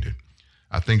nominated.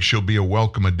 I think she'll be a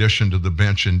welcome addition to the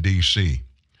bench in D.C.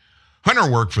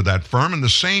 Hunter worked for that firm in the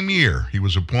same year. He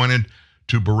was appointed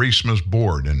to Burisma's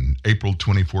board in April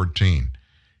 2014.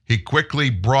 He quickly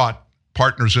brought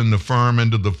partners in the firm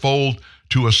into the fold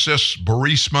to assist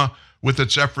Burisma with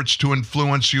its efforts to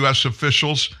influence U.S.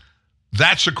 officials.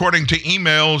 That's according to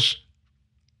emails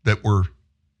that were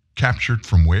captured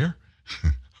from where?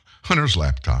 Hunter's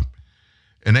laptop.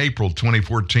 In April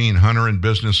 2014, Hunter and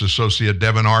business associate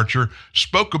Devin Archer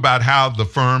spoke about how the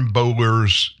firm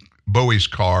Bowie's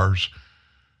Cars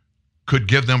could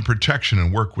give them protection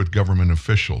and work with government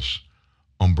officials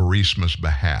on Burisma's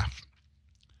behalf.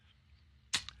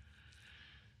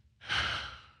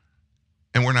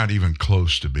 And we're not even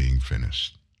close to being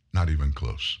finished. Not even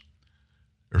close.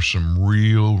 There's some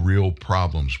real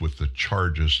problems with the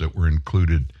charges that were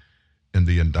included in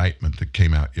the indictment that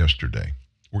came out yesterday.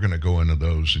 We're going to go into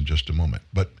those in just a moment.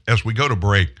 But as we go to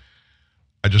break,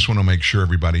 I just want to make sure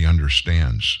everybody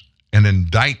understands. An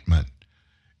indictment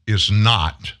is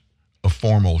not a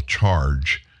formal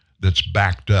charge that's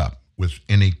backed up with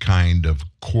any kind of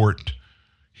court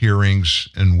hearings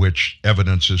in which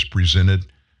evidence is presented.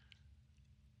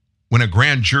 When a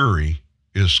grand jury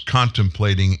is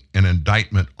contemplating an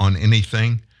indictment on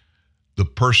anything, the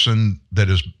person that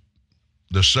is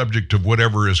the subject of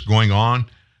whatever is going on,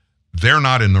 they're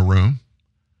not in the room.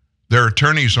 Their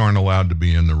attorneys aren't allowed to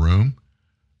be in the room.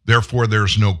 Therefore,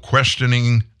 there's no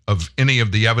questioning of any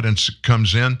of the evidence that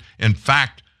comes in. In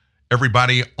fact,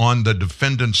 everybody on the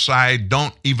defendant's side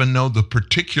don't even know the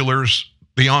particulars,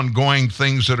 the ongoing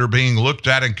things that are being looked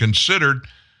at and considered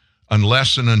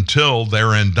unless and until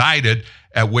they're indicted,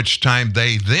 at which time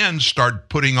they then start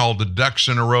putting all the ducks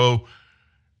in a row.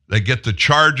 They get the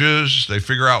charges, they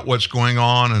figure out what's going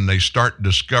on, and they start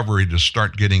discovery to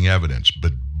start getting evidence.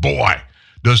 But boy,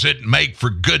 does it make for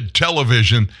good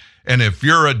television. And if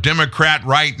you're a Democrat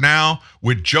right now,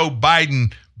 with Joe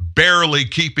Biden barely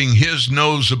keeping his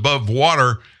nose above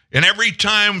water, and every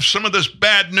time some of this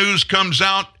bad news comes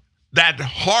out, that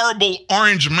horrible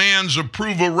orange man's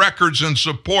approval records and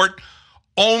support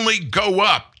only go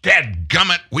up.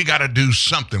 Dadgummit, we got to do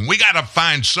something. We got to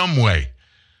find some way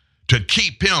to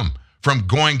keep him from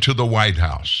going to the White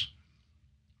House.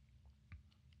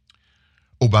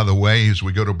 Oh, by the way, as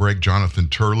we go to break, Jonathan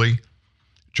Turley,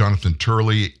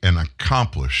 an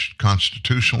accomplished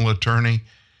constitutional attorney,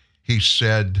 he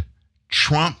said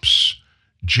Trump's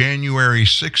January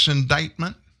 6th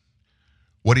indictment,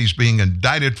 what he's being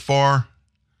indicted for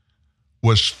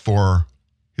was for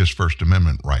his First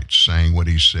Amendment rights, saying what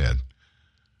he said.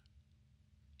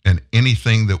 And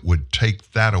anything that would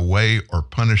take that away or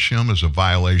punish him is a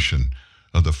violation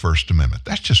of the First Amendment.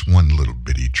 That's just one little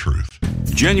bitty truth.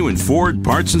 Genuine Ford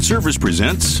Parts and Service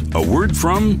presents a word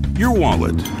from your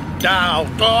wallet.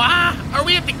 Are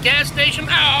we at the gas station?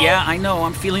 Yeah, I know.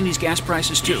 I'm feeling these gas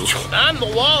prices, too. I'm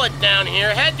the wallet down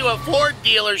here. Head to a Ford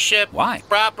dealership. Why?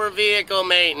 Proper vehicle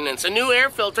maintenance. A new air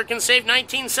filter can save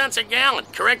 19 cents a gallon.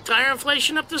 Correct tire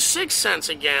inflation up to 6 cents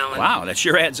a gallon. Wow, that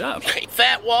sure adds up.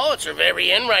 Fat wallets are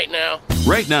very in right now.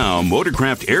 Right now,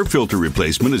 Motorcraft air filter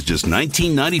replacement is just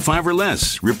 $19.95 or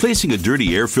less. Replacing a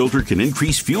dirty air filter can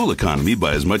increase fuel economy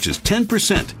by as much as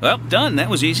 10%. Well, done.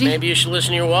 That was easy. Maybe you should listen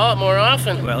to your wallet more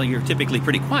often. Well, you're typically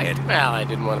pretty quiet. Well, I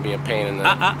didn't want to be a pain in the...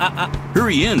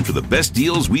 Hurry in for the best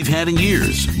deals we've had in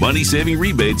years. Money-saving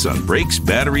rebates on brakes,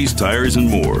 batteries, tires, and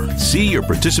more. See your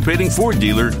participating Ford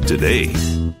dealer today.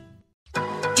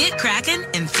 Get crackin'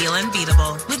 and feel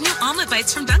unbeatable with new omelet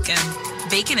bites from Dunkin'.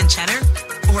 Bacon and cheddar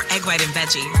or egg white and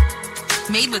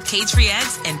veggie. Made with cage-free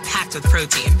eggs and packed with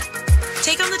protein.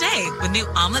 Take on the day with new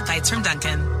omelet bites from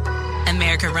Dunkin'.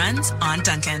 America runs on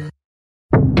Dunkin'.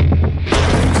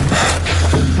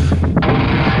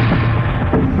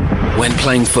 When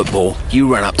playing football,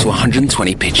 you run up to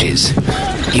 120 pitches.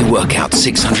 You work out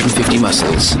 650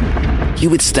 muscles.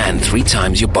 You withstand 3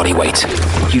 times your body weight.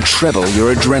 You treble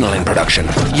your adrenaline production.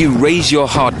 You raise your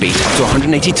heartbeat to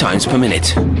 180 times per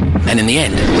minute. And in the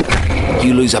end,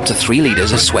 you lose up to 3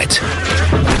 liters of sweat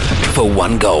for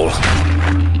 1 goal.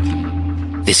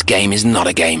 This game is not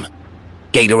a game.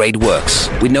 Gatorade works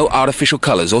with no artificial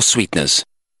colors or sweeteners.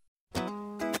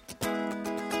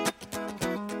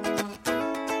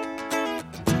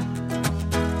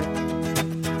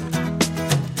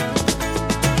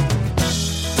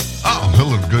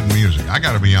 I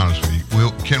got to be honest with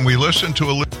you. Can we listen to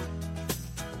a little?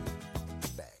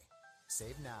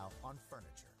 Save now on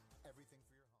furniture. Everything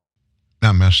for your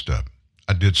home. I messed up.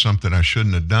 I did something I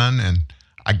shouldn't have done, and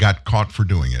I got caught for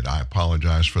doing it. I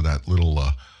apologize for that little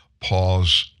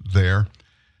pause there.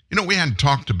 You know, we hadn't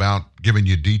talked about giving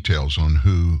you details on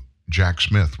who Jack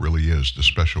Smith really is, the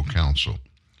special counsel.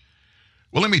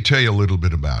 Well, let me tell you a little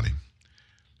bit about him.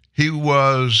 He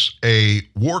was a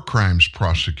war crimes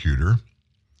prosecutor,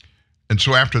 and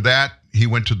so after that, he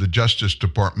went to the Justice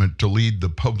Department to lead the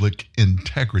public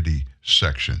integrity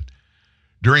section.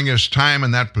 During his time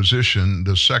in that position,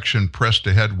 the section pressed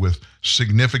ahead with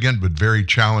significant but very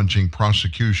challenging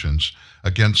prosecutions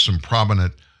against some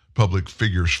prominent public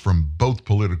figures from both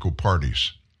political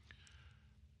parties.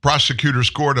 Prosecutors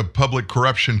scored a public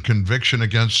corruption conviction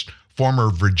against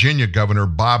former Virginia Governor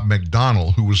Bob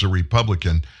McDonnell, who was a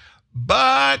Republican.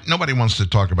 But nobody wants to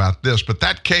talk about this. But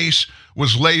that case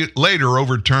was later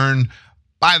overturned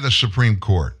by the Supreme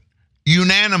Court.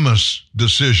 Unanimous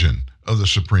decision of the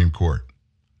Supreme Court.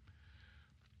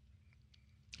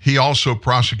 He also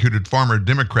prosecuted former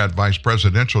Democrat vice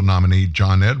presidential nominee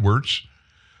John Edwards,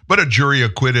 but a jury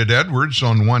acquitted Edwards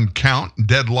on one count,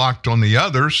 deadlocked on the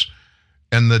others,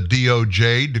 and the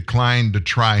DOJ declined to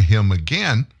try him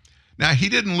again. Now, he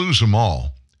didn't lose them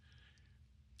all.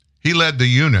 He led the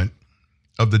unit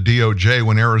of the DOJ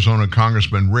when Arizona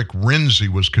Congressman Rick Renzi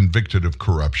was convicted of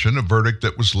corruption, a verdict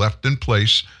that was left in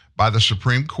place by the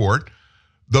Supreme Court,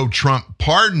 though Trump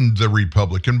pardoned the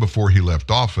Republican before he left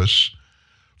office.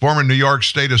 Former New York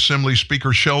State Assembly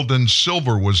Speaker Sheldon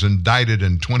Silver was indicted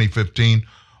in 2015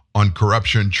 on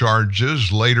corruption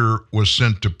charges, later was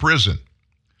sent to prison.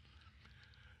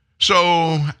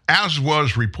 So, as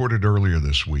was reported earlier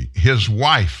this week, his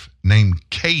wife, named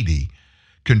Katie,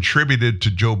 contributed to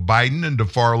Joe Biden and to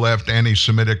far-left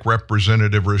anti-Semitic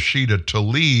Representative Rashida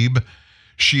Tlaib.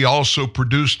 She also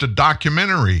produced a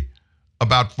documentary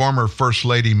about former First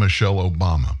Lady Michelle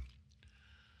Obama.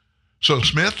 So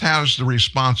Smith has the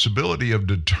responsibility of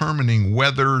determining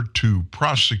whether to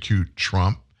prosecute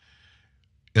Trump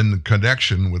in the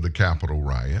connection with the Capitol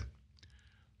riot.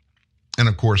 And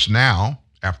of course now,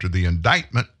 after the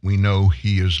indictment, we know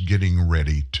he is getting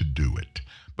ready to do it.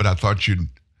 But I thought you'd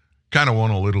kind of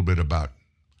want a little bit about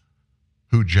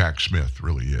who Jack Smith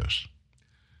really is.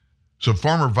 So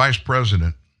former vice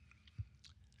president,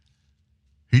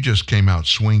 he just came out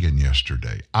swinging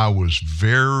yesterday. I was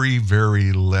very,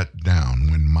 very let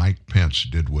down when Mike Pence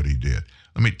did what he did.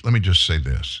 Let me just say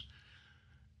this.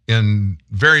 In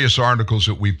various articles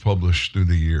that we've published through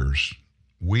the years,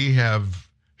 we have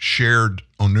shared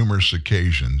on numerous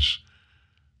occasions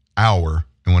and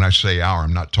when I say our,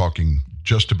 I'm not talking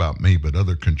just about me, but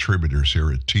other contributors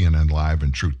here at TNN Live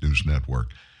and Truth News Network.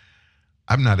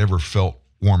 I've not ever felt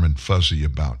warm and fuzzy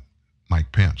about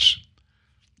Mike Pence,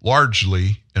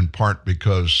 largely in part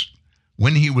because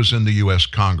when he was in the U.S.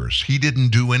 Congress, he didn't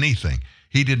do anything.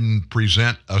 He didn't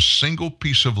present a single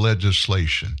piece of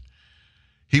legislation.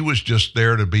 He was just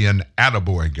there to be an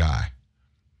attaboy guy.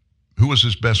 Who was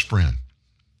his best friend?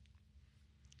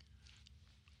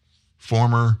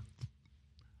 Former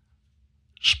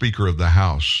Speaker of the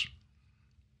House,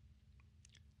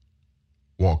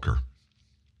 Walker,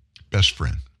 best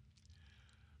friend.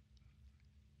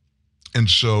 And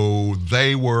so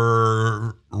they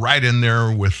were right in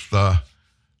there with the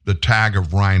tag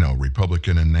of Rhino,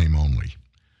 Republican in name only.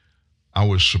 I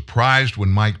was surprised when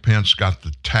Mike Pence got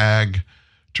the tag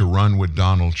to run with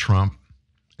Donald Trump,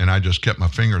 and I just kept my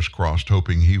fingers crossed,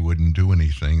 hoping he wouldn't do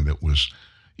anything that was,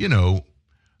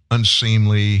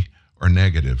 unseemly or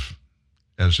negative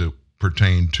as it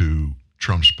pertained to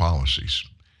Trump's policies.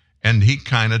 And he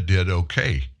kind of did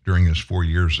okay during his 4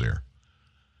 years there.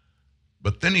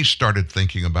 But then he started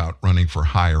thinking about running for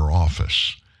higher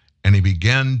office, and he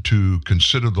began to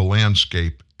consider the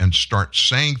landscape and start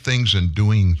saying things and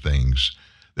doing things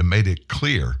that made it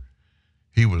clear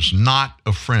he was not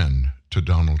a friend to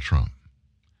Donald Trump.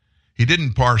 He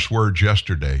didn't parse words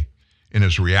yesterday in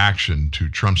his reaction to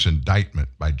Trump's indictment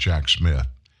by Jack Smith.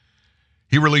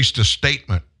 He released a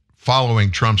statement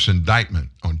following Trump's indictment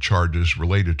on charges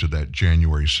related to that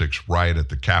January 6th riot at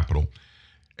the Capitol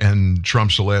and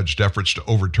Trump's alleged efforts to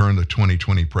overturn the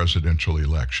 2020 presidential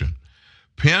election.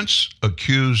 Pence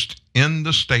accused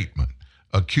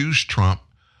Trump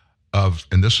of,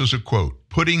 and this is a quote,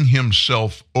 putting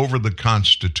himself over the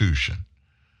Constitution.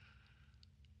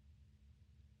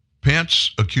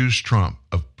 Pence accused Trump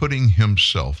of putting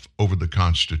himself over the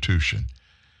Constitution.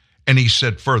 And he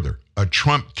said further, a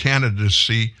Trump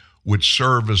candidacy would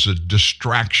serve as a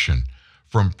distraction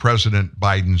from President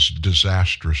Biden's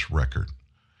disastrous record.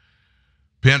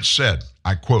 Pence said,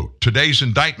 I quote, "Today's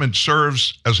indictment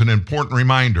serves as an important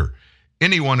reminder.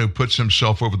 Anyone who puts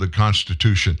himself over the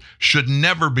Constitution should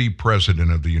never be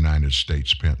president of the United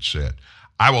States," Pence said.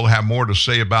 "I will have more to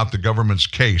say about the government's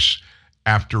case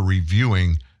after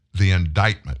reviewing the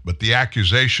indictment." But the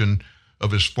accusation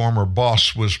of his former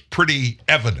boss was pretty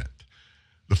evident.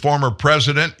 The former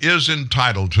president is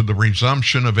entitled to the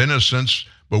presumption of innocence,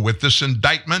 but with this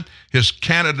indictment, his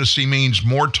candidacy means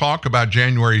more talk about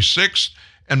January 6th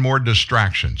and more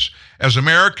distractions. As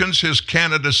Americans, his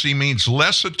candidacy means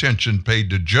less attention paid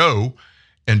to Joe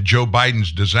and Joe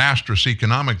Biden's disastrous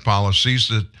economic policies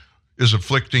that is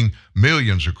afflicting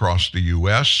millions across the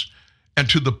U.S., and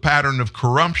to the pattern of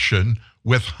corruption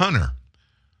with Hunter.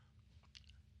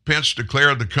 Pence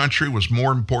declared the country was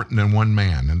more important than one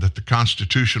man and that the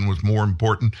Constitution was more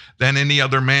important than any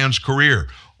other man's career.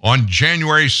 On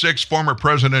January 6th, former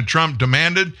President Trump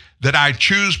demanded that I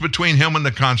choose between him and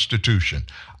the Constitution.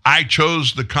 I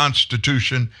chose the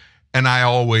Constitution, and I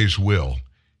always will,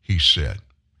 he said.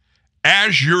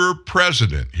 As your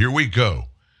president, here we go.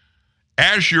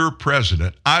 As your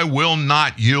president, I will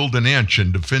not yield an inch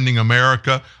in defending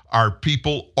America, our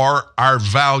people, or our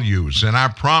values. And I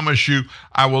promise you,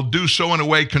 I will do so in a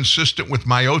way consistent with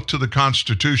my oath to the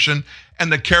Constitution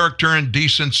and the character and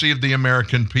decency of the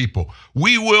American people.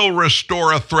 We will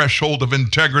restore a threshold of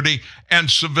integrity and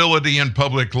civility in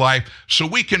public life so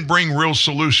we can bring real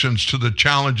solutions to the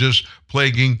challenges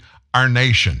plaguing our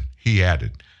nation, he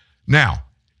added. Now,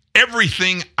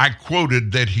 everything I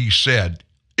quoted that he said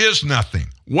is nothing,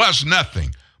 was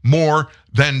nothing more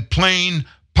than plain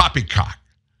poppycock.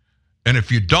 And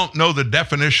if you don't know the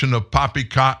definition of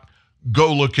poppycock,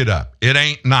 go look it up. It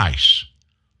ain't nice.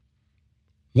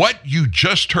 What you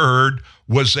just heard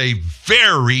was a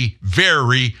very,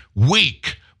 very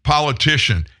weak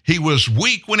politician. He was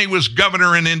weak when he was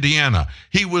governor in Indiana.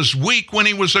 He was weak when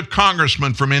he was a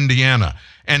congressman from Indiana.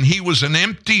 And he was an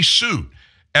empty suit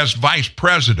as vice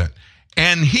president.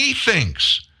 And he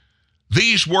thinks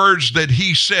these words that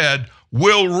he said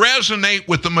will resonate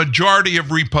with the majority of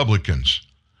Republicans.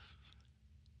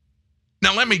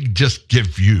 Now, let me just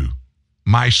give you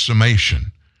my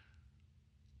summation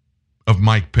of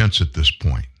Mike Pence at this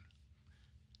point.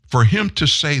 For him to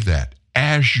say that,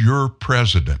 as your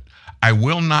president, I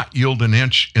will not yield an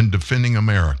inch in defending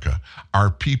America, our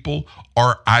people,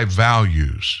 or our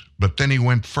values. But then he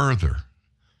went further.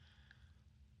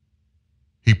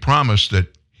 He promised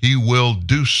that he will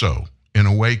do so in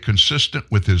a way consistent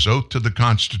with his oath to the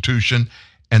Constitution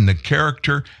and the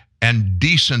character and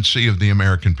decency of the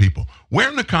American people. Where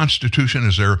in the Constitution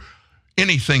is there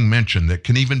anything mentioned that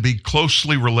can even be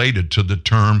closely related to the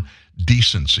term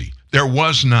decency? There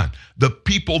was none. The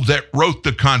people that wrote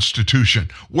the Constitution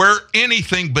were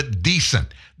anything but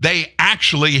decent. They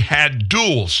actually had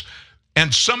duels,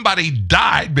 and somebody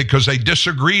died because they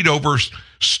disagreed over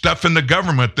stuff in the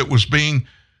government that was being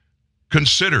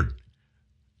considered.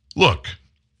 Look,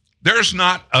 there's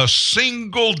not a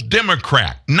single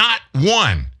Democrat, not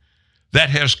one, that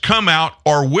has come out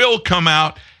or will come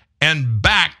out and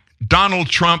back Donald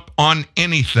Trump on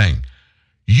anything.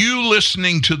 You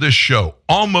listening to this show,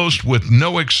 almost with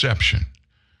no exception,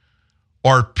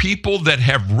 are people that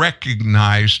have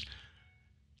recognized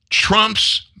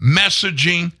Trump's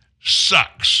messaging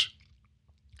sucks.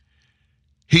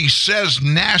 He says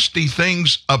nasty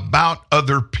things about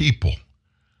other people.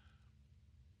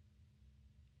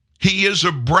 He is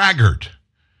a braggart.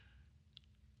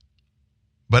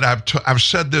 But I've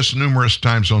said this numerous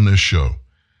times on this show.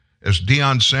 As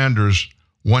Deion Sanders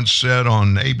once said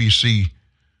on ABC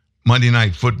Monday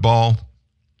Night Football,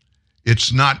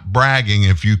 it's not bragging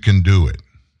if you can do it.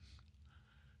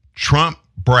 Trump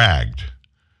bragged,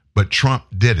 but Trump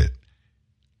did it.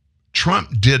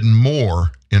 Trump did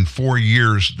more in 4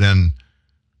 years than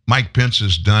Mike Pence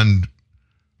has done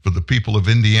for the people of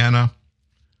Indiana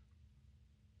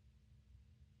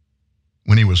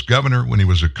when he was governor, when he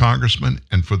was a congressman,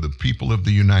 and for the people of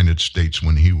the United States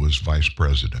when he was vice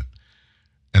president.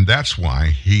 And that's why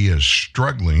he is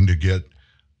struggling to get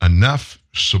enough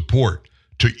support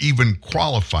to even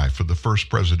qualify for the first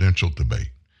presidential debate.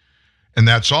 And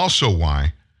that's also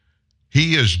why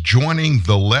he is joining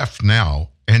the left now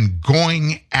and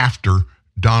going after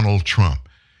Donald Trump.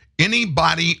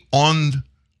 Anybody on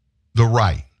the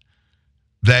right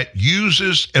that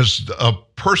uses as a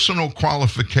personal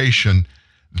qualification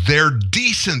their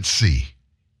decency,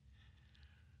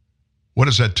 what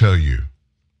does that tell you?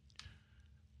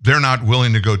 They're not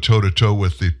willing to go toe-to-toe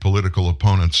with the political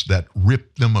opponents that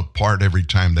rip them apart every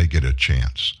time they get a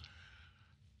chance.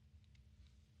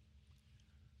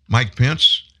 Mike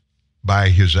Pence by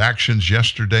his actions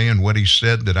yesterday and what he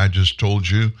said that I just told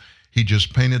you. He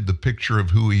just painted the picture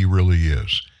of who he really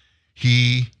is.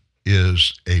 He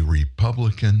is a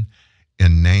Republican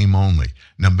in name only.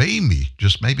 Now, maybe,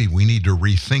 just maybe, we need to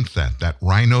rethink that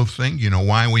rhino thing. You know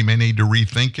why we may need to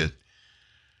rethink it?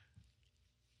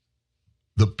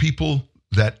 The people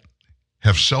that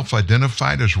have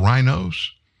self-identified as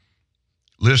rhinos,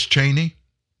 Liz Cheney,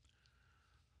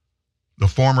 the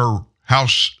former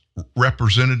House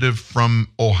representative from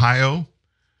Ohio,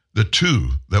 the two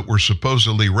that were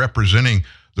supposedly representing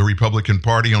the Republican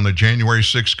Party on the January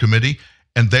 6th committee,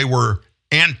 and they were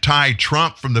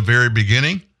anti-Trump from the very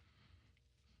beginning.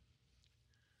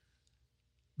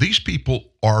 These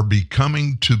people are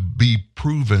becoming to be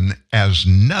proven as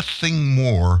nothing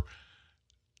more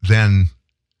than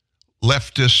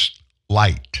leftist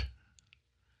light.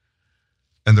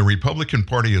 And the Republican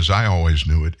Party, as I always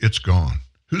knew it, it's gone.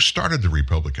 Who started the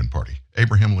Republican Party?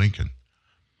 Abraham Lincoln.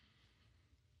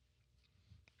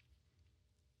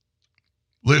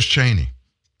 Liz Cheney.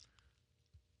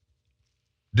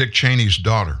 Dick Cheney's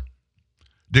daughter.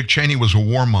 Dick Cheney was a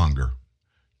warmonger.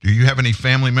 Do you have any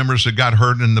family members that got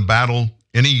hurt in the battle?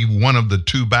 Any one of the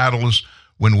two battles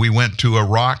when we went to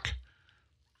Iraq?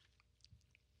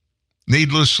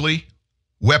 Needlessly,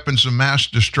 weapons of mass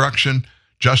destruction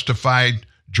justified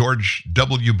George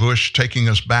W. Bush taking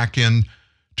us back in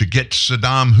to get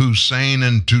Saddam Hussein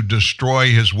and to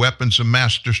destroy his weapons of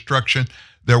mass destruction.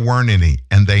 There weren't any,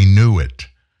 and they knew it.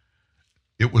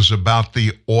 It was about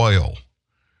the oil.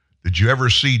 Did you ever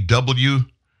see W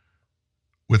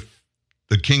with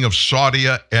the king of Saudi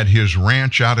at his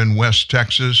ranch out in West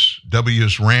Texas,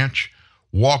 W's ranch,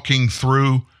 walking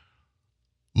through,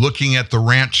 looking at the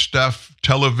ranch stuff?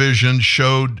 Television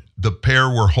showed the pair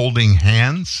were holding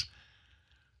hands.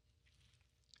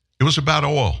 It was about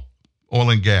oil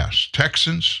and gas.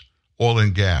 Texans, oil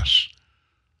and gas.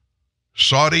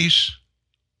 Saudis,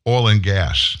 oil and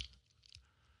gas.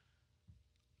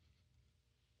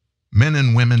 Men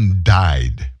and women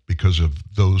died because of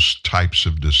those types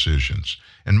of decisions.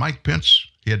 And Mike Pence,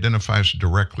 he identifies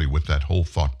directly with that whole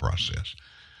thought process.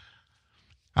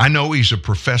 I know he's a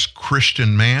professed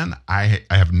Christian man. I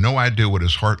have no idea what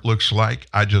his heart looks like.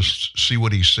 I just see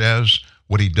what he says,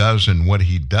 what he does, and what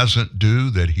he doesn't do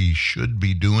that he should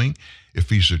be doing if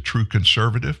he's a true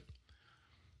conservative.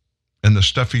 And the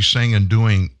stuff he's saying and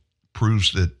doing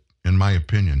proves that, in my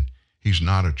opinion, he's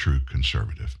not a true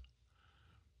conservative.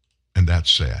 And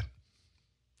that's sad.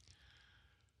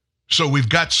 So we've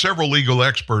got several legal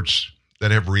experts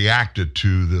that have reacted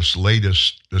to this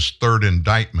third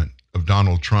indictment of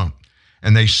Donald Trump.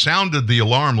 And they sounded the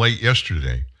alarm late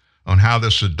yesterday on how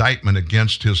this indictment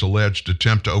against his alleged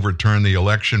attempt to overturn the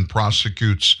election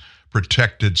prosecutes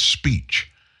protected speech.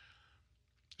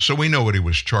 So we know what he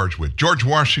was charged with. George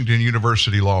Washington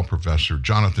University law professor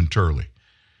Jonathan Turley,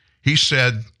 he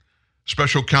said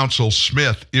Special Counsel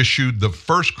Smith issued the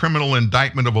first criminal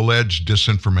indictment of alleged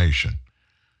disinformation.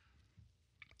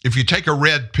 If you take a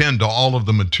red pen to all of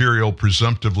the material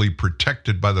presumptively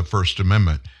protected by the First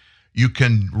Amendment, you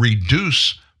can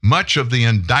reduce much of the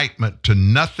indictment to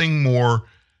nothing more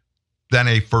than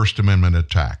a First Amendment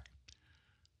attack.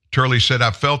 Turley said,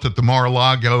 I felt that the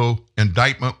Mar-a-Lago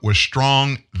indictment was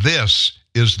strong. This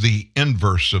is the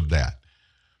inverse of that.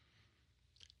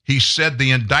 He said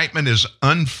the indictment is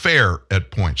unfair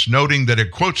at points, noting that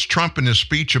it quotes Trump in his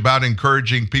speech about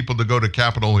encouraging people to go to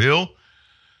Capitol Hill.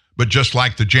 But just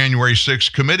like the January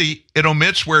 6th committee, it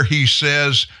omits where he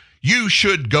says, you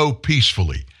should go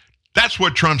peacefully. That's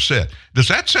what Trump said. Does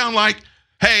that sound like,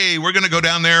 hey, we're going to go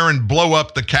down there and blow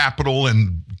up the Capitol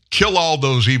and kill all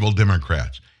those evil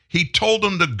Democrats? He told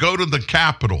them to go to the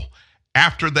Capitol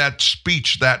after that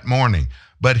speech that morning.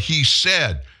 But he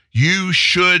said, you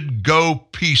should go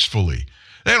peacefully.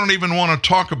 They don't even want to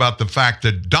talk about the fact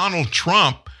that Donald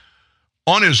Trump,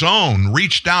 on his own,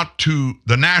 reached out to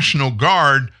the National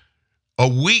Guard a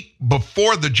week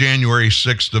before the January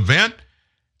 6th event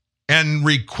and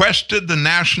requested the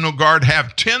National Guard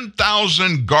have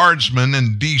 10,000 guardsmen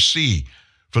in D.C.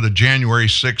 for the January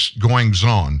 6th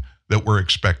goings-on that were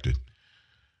expected.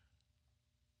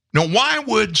 Now, why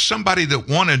would somebody that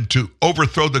wanted to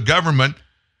overthrow the government,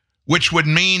 which would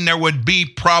mean there would be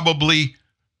probably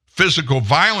physical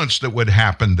violence that would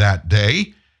happen that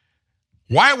day,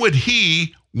 why would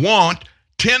he want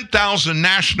 10,000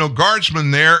 National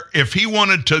Guardsmen there if he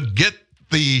wanted to get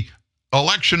the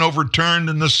election overturned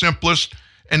in the simplest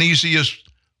and easiest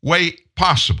way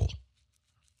possible?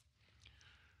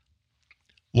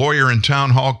 Lawyer and town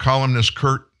hall columnist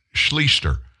Kurt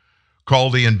Schlichter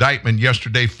called the indictment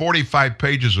yesterday 45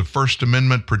 pages of First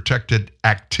Amendment protected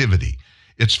activity.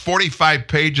 It's 45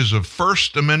 pages of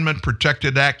First Amendment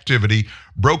protected activity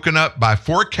broken up by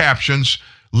 4 captions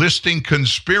listing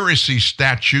conspiracy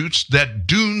statutes that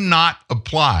do not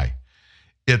apply.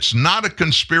 It's not a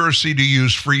conspiracy to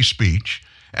use free speech,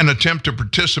 an attempt to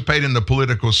participate in the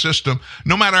political system,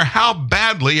 no matter how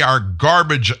badly our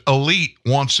garbage elite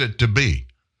wants it to be.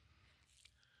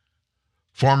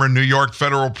 Former New York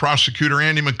federal prosecutor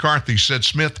Andy McCarthy said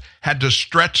Smith had to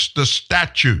stretch the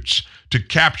statutes to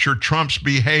capture Trump's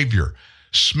behavior.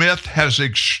 Smith has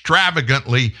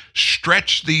extravagantly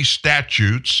stretched these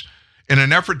statutes in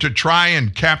an effort to try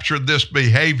and capture this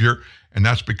behavior, and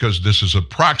that's because this is a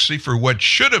proxy for what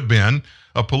should have been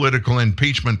a political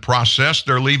impeachment process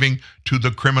they're leaving to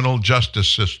the criminal justice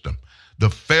system. The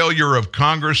failure of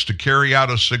Congress to carry out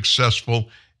a successful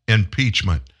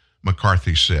impeachment,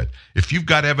 McCarthy said. If you've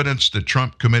got evidence that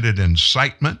Trump committed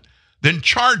incitement, then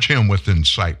charge him with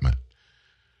incitement.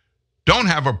 Don't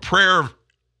have a prayer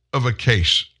of a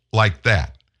case like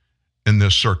that in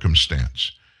this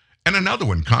circumstance. And another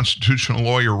one, constitutional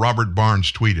lawyer Robert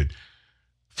Barnes tweeted,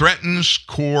 threatens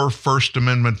core First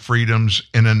Amendment freedoms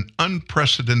in an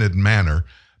unprecedented manner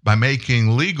by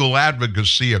making legal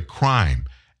advocacy a crime,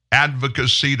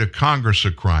 advocacy to Congress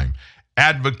a crime,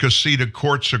 advocacy to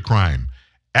courts a crime,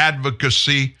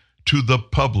 advocacy to the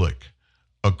public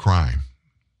a crime.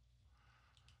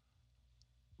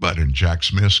 But in Jack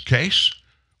Smith's case,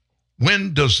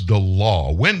 when does the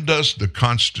law, when does the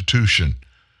Constitution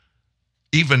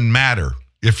even matter?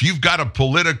 If you've got a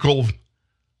political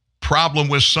problem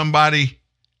with somebody,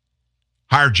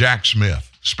 hire Jack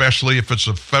Smith, especially if it's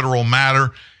a federal matter.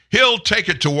 He'll take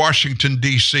it to Washington,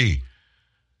 D.C.,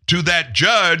 to that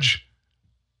judge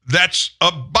that's a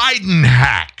Biden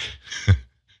hack.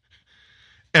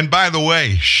 And by the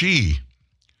way, she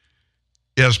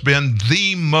has been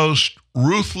the most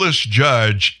ruthless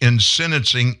judge in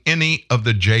sentencing any of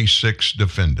the J6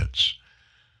 defendants.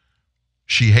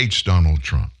 She hates Donald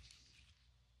Trump,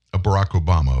 a Barack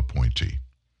Obama appointee.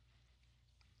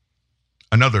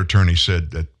 Another attorney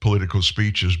said that political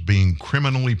speech is being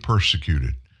criminally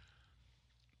persecuted.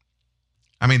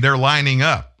 I mean, they're lining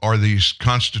up, are these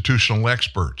constitutional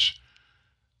experts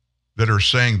that are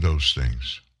saying those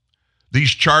things.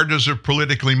 These charges are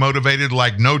politically motivated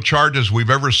like no charges we've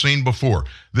ever seen before.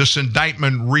 This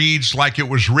indictment reads like it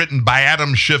was written by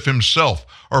Adam Schiff himself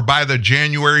or by the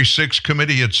January 6th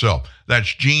committee itself.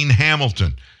 That's Gene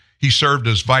Hamilton. He served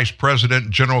as vice president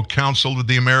and general counsel of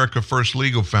the America First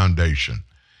Legal Foundation.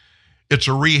 It's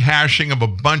a rehashing of a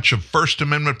bunch of First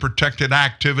Amendment protected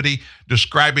activity,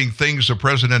 describing things the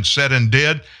president said and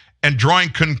did, and drawing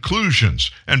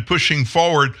conclusions and pushing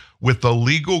forward with a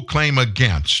legal claim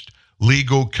against,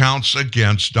 legal counts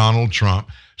against Donald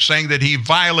Trump, saying that he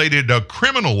violated a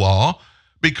criminal law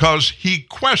because he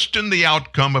questioned the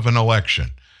outcome of an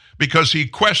election, because he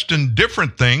questioned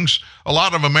different things a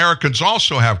lot of Americans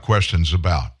also have questions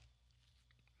about.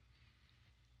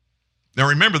 Now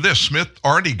remember this, Smith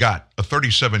already got a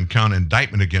 37-count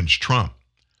indictment against Trump.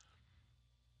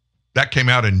 That came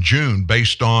out in June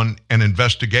based on an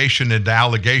investigation into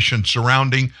allegations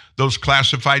surrounding those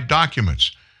classified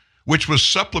documents, which was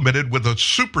supplemented with a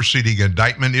superseding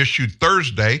indictment issued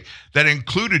Thursday that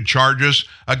included charges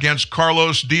against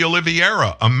Carlos de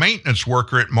Oliveira, a maintenance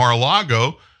worker at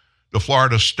Mar-a-Lago, the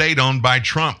Florida state owned by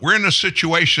Trump. We're in a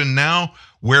situation now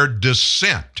where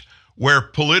dissent, where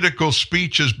political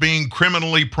speech is being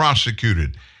criminally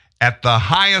prosecuted at the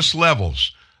highest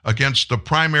levels against the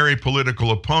primary political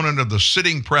opponent of the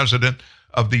sitting president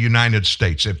of the United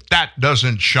States. If that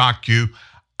doesn't shock you,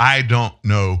 I don't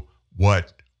know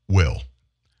what will.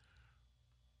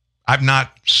 I've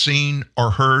not seen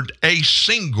or heard a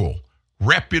single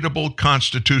reputable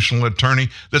constitutional attorney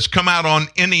that's come out on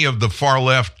any of the far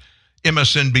left,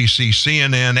 MSNBC,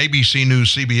 CNN, ABC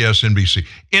News, CBS, NBC,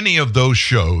 any of those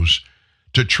shows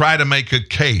to try to make a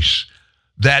case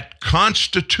that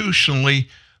constitutionally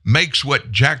makes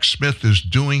what Jack Smith is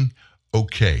doing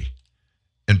okay.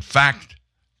 In fact,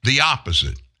 the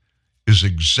opposite is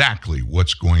exactly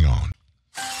what's going on.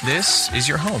 This is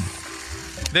your home.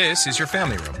 This is your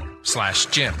family room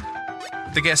 / gym.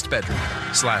 The guest bedroom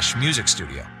 / music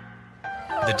studio.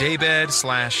 The daybed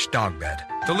 / dog bed.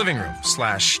 The living room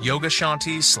 / yoga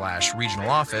shanty / regional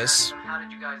office. How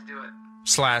did you guys do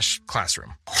it? /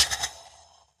 classroom.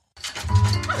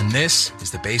 And this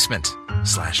is the basement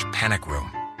 / panic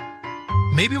room.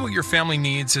 Maybe what your family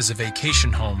needs is a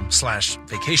vacation home /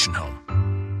 vacation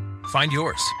home. Find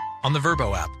yours on the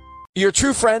Vrbo app. Your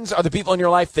true friends are the people in your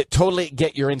life that totally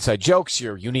get your inside jokes,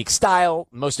 your unique style,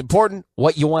 most important,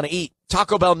 what you want to eat.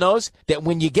 Taco Bell knows that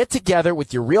when you get together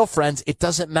with your real friends, it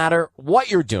doesn't matter what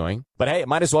you're doing, but hey, it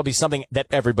might as well be something that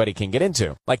everybody can get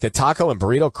into, like the Taco and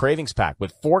Burrito Cravings Pack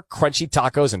with 4 crunchy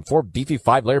tacos and 4 beefy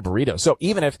 5-layer burritos. So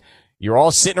even if you're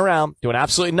all sitting around doing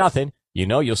absolutely nothing, you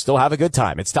know you'll still have a good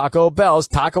time. It's Taco Bell's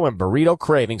Taco and Burrito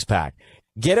Cravings Pack.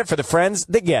 Get it for the friends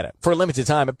that get it for a limited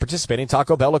time at participating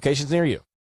Taco Bell locations near you.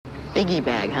 Biggie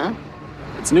bag, huh?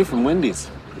 It's new from Wendy's.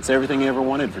 It's everything you ever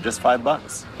wanted for just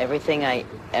 $5. Everything I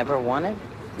ever wanted?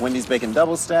 Wendy's bacon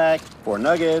double stack, 4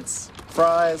 nuggets,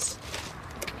 fries,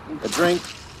 a drink,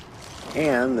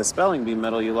 and the spelling bee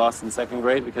medal you lost in 2nd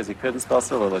grade because you couldn't spell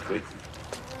soliloquy.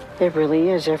 It really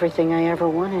is everything I ever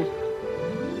wanted.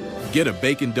 Get a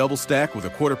bacon double stack with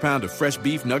a 1/4 pound of fresh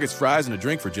beef, nuggets, fries, and a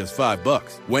drink for just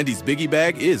 $5. Wendy's Biggie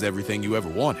Bag is everything you ever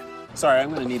wanted. Sorry, I'm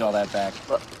going to need all that back.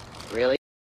 Really?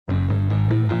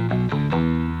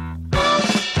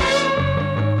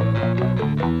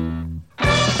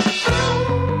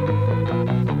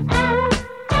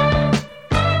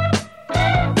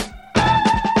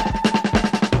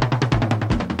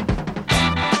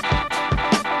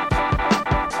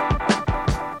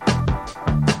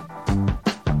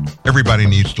 Everybody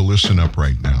needs to listen up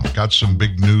right now. Got some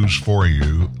big news for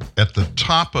you. At the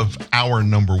top of hour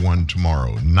number 1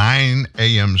 tomorrow, 9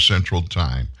 a.m. Central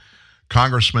Time,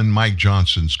 Congressman Mike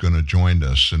Johnson's going to join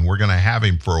us, and we're going to have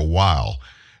him for a while.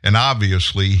 And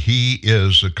obviously, he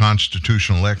is a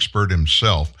constitutional expert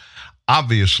himself.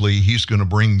 Obviously, he's going to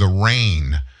bring the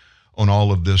rain on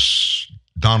all of this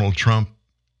Donald Trump,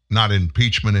 not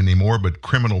impeachment anymore, but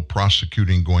criminal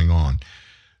prosecuting going on.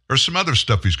 There's some other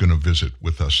stuff he's going to visit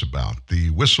with us about. The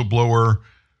whistleblower,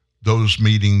 those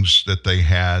meetings that they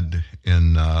had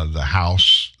in the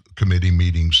House committee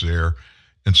meetings there,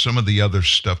 and some of the other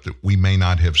stuff that we may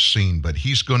not have seen. But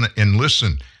he's going to, and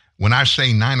listen, when I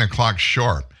say 9 o'clock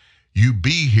sharp, you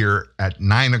be here at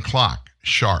 9 o'clock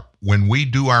sharp. When we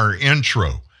do our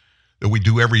intro that we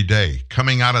do every day,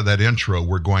 coming out of that intro,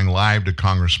 we're going live to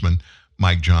Congressman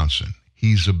Mike Johnson.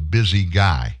 He's a busy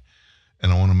guy.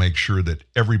 And I want to make sure that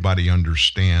everybody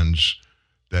understands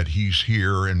that he's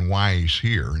here and why he's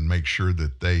here, and make sure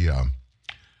that they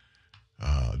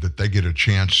get a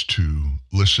chance to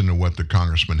listen to what the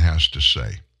congressman has to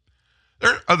say.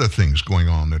 There are other things going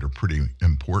on that are pretty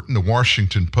important. The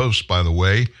Washington Post, by the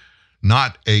way,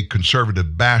 not a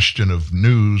conservative bastion of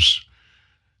news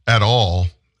at all.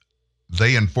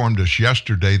 They informed us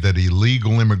yesterday that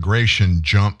illegal immigration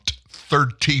jumped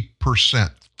 30%.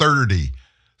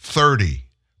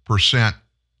 30%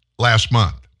 last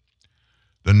month.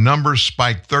 The numbers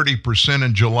spiked 30%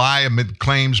 in July amid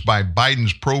claims by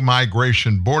Biden's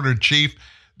pro-migration border chief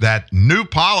that new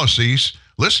policies,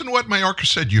 listen to what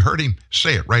Mayorkas said, you heard him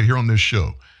say it right here on this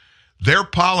show, their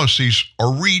policies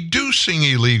are reducing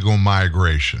illegal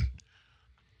migration.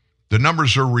 The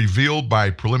numbers are revealed by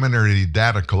preliminary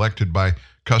data collected by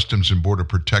Customs and Border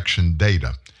Protection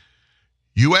data.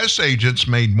 U.S. agents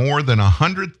made more than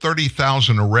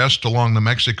 130,000 arrests along the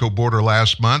Mexico border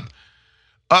last month,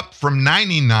 up from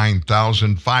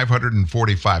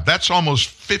 99,545. That's almost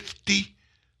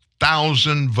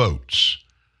 50,000 votes.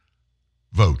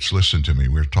 Listen to me,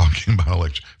 we're talking about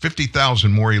elections. 50,000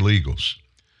 more illegals.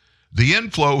 The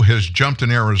inflow has jumped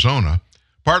in Arizona,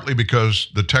 partly because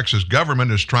the Texas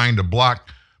government is trying to block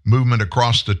movement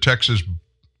across the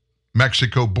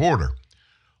Texas-Mexico border.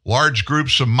 Large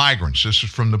groups of migrants, this is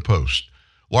from the Post,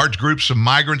 large groups of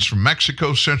migrants from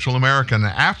Mexico, Central America, and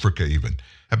Africa even,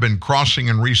 have been crossing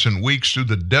in recent weeks through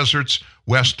the deserts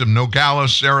west of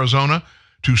Nogales, Arizona,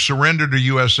 to surrender to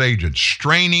U.S. agents,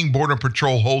 straining Border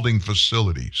Patrol holding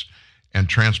facilities and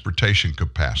transportation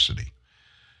capacity.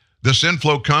 This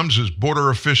inflow comes as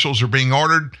border officials are being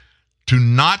ordered to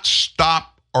not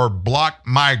stop or block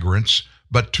migrants,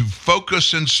 but to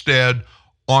focus instead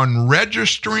on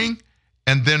registering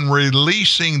and then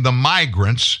releasing the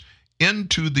migrants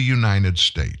into the United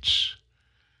States.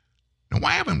 Now,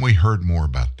 why haven't we heard more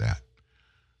about that?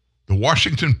 The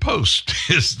Washington Post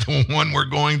is the one we're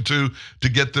going to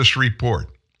get this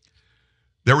report.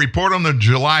 Their report on the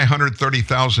July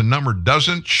 130,000 number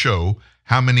doesn't show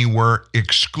how many were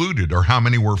excluded or how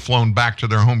many were flown back to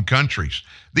their home countries.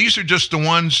 These are just the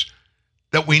ones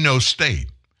that we know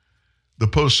stayed. The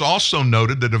Post also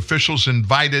noted that officials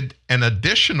invited an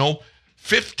additional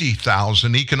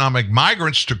 50,000 economic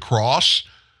migrants to cross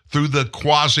through the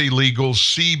quasi-legal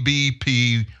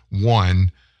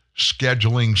CBP-1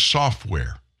 scheduling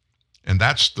software. And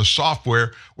that's the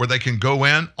software where they can go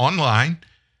in online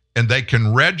and they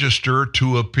can register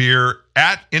to appear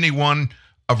at any one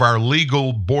of our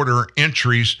legal border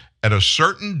entries at a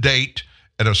certain date,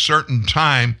 at a certain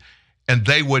time, and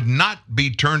they would not be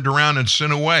turned around and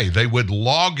sent away. They would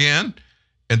log in,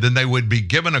 and then they would be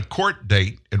given a court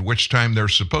date at which time they're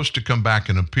supposed to come back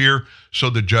and appear so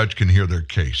the judge can hear their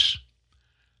case.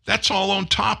 That's all on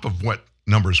top of what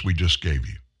numbers we just gave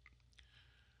you.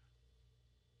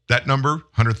 That number,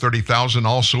 130,000,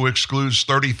 also excludes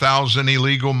 30,000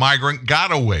 illegal migrant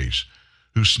gotaways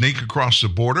who sneak across the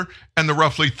border, and the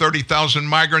roughly 30,000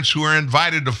 migrants who are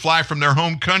invited to fly from their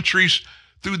home countries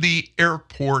through the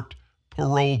airport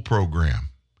parole program.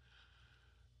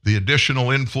 The additional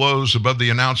inflows above the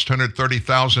announced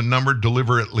 130,000 number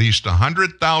deliver at least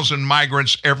 100,000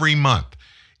 migrants every month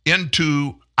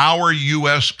into our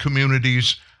U.S.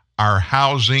 communities, our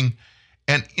housing,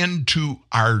 and into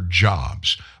our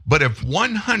jobs. But if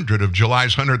 100 of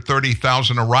July's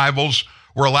 130,000 arrivals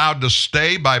were allowed to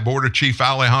stay by Border Chief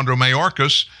Alejandro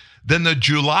Mayorkas, then the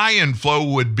July inflow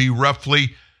would be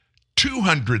roughly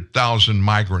 200,000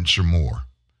 migrants or more.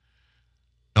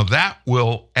 Now that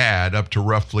will add up to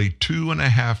roughly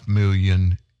 2.5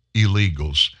 million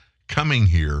illegals coming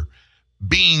here,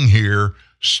 being here,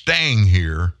 staying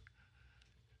here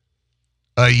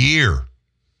a year.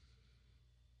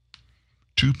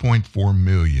 2.4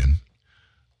 million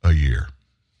a year.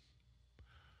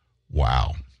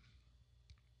 Wow.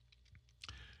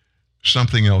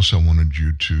 Something else I wanted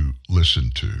you to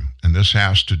listen to, and this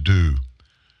has to do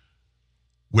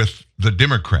with the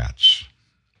Democrats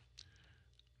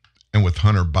and with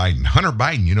Hunter Biden. Hunter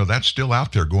Biden, that's still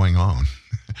out there going on.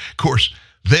 Of course,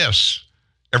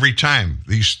 every time,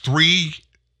 these 3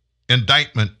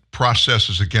 indictment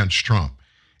processes against Trump,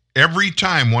 every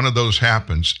time one of those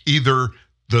happens, either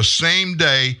the same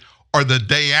day or the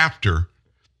day after,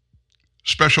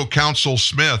 Special Counsel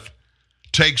Smith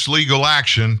takes legal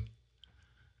action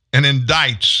and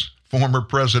indicts former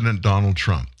President Donald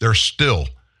Trump. There's still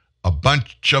a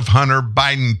bunch of Hunter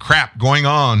Biden crap going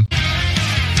on.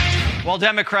 While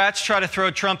Democrats try to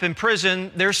throw Trump in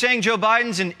prison, they're saying Joe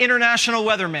Biden's an international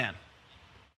weatherman.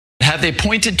 Have they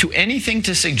pointed to anything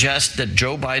to suggest that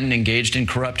Joe Biden engaged in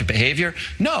corrupt behavior?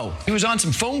 No. He was on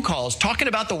some phone calls talking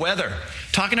about the weather,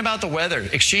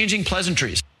 exchanging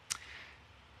pleasantries.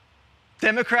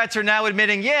 Democrats are now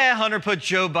admitting, Hunter put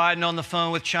Joe Biden on the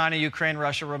phone with China, Ukraine,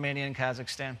 Russia, Romania, and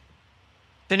Kazakhstan.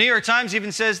 The New York Times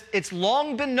even says it's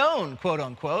long been known, quote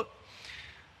unquote.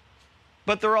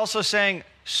 But they're also saying,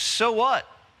 so what?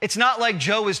 It's not like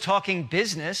Joe was talking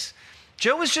business.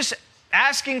 Joe was just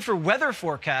asking for weather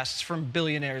forecasts from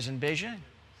billionaires in Beijing.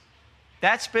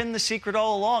 That's been the secret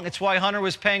all along. It's why Hunter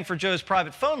was paying for Joe's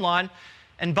private phone line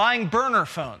and buying burner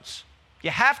phones. You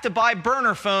have to buy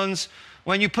burner phones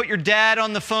when you put your dad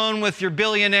on the phone with your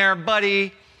billionaire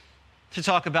buddy to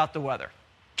talk about the weather.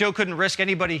 Joe couldn't risk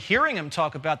anybody hearing him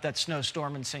talk about that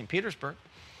snowstorm in St. Petersburg.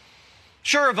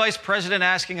 Sure, a vice president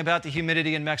asking about the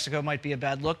humidity in Mexico might be a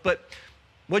bad look, but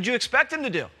what'd you expect him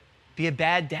to do? Be a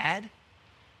bad dad?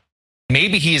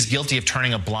 Maybe he is guilty of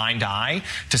turning a blind eye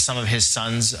to some of his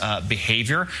son's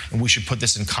behavior, and we should put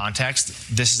this in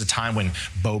context. This is a time when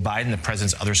Beau Biden, the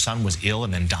president's other son, was ill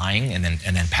and then dying and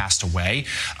then passed away.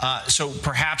 So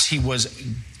perhaps he was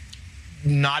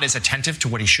not as attentive to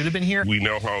what he should have been here. We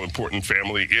know how important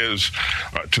family is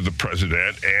to the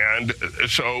president, and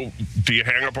so do you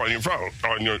hang up on your phone,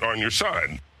 on your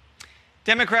son?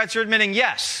 Democrats are admitting,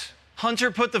 yes,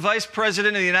 Hunter put the vice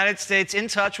president of the United States in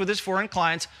touch with his foreign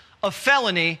clients, a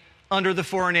felony under the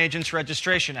Foreign Agents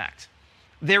Registration Act.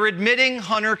 They're admitting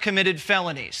Hunter committed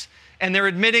felonies, and they're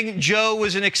admitting Joe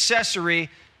was an accessory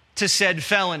to said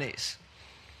felonies.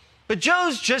 But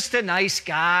Joe's just a nice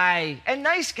guy, and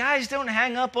nice guys don't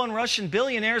hang up on Russian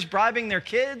billionaires bribing their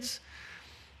kids.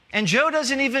 And Joe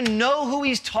doesn't even know who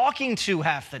he's talking to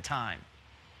half the time.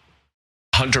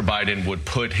 Hunter Biden would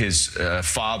put his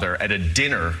father at a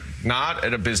dinner, not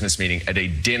at a business meeting, at a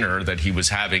dinner that he was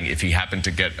having if he happened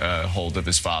to get a hold of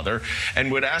his father,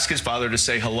 and would ask his father to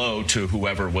say hello to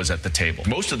whoever was at the table.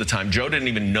 Most of the time, Joe didn't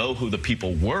even know who the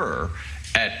people were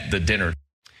at the dinner.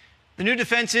 The new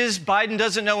defense is Biden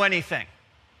doesn't know anything.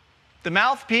 The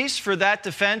mouthpiece for that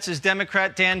defense is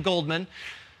Democrat Dan Goldman,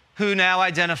 who now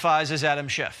identifies as Adam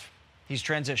Schiff. He's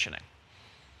transitioning.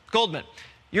 Goldman,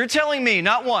 you're telling me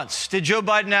not once did Joe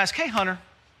Biden ask, hey, Hunter,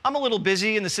 I'm a little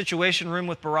busy in the Situation Room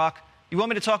with Barack. You want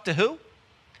me to talk to who?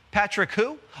 Patrick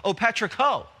who? Oh, Patrick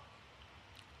Ho.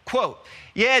 Quote,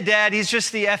 yeah, Dad, he's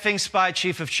just the effing spy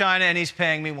chief of China, and he's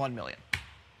paying me $1 million.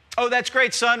 Oh, that's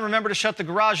great, son. Remember to shut the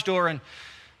garage door and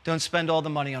don't spend all the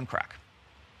money on crack.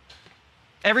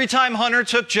 Every time Hunter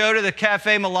took Joe to the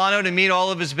Cafe Milano to meet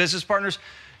all of his business partners,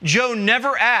 Joe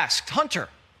never asked, Hunter,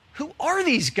 who are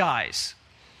these guys?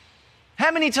 How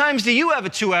many times do you have a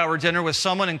 2-hour dinner with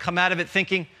someone and come out of it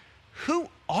thinking, who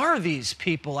are these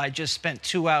people I just spent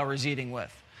 2 hours eating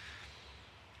with?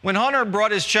 When Hunter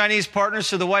brought his Chinese partners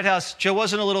to the White House, Joe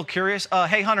wasn't a little curious?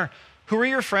 Hey, Hunter, who are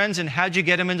your friends and how'd you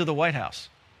get them into the White House?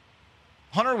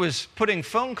 Hunter was putting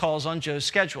phone calls on Joe's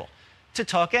schedule to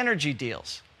talk energy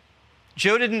deals.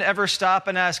 Joe didn't ever stop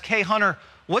and ask, hey, Hunter,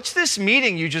 what's this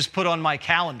meeting you just put on my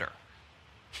calendar?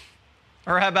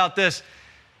 Or how about this?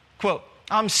 Quote,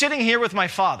 I'm sitting here with my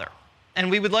father,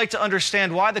 and we would like to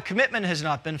understand why the commitment has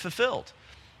not been fulfilled.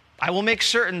 I will make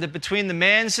certain that between the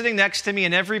man sitting next to me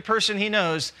and every person he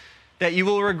knows, that you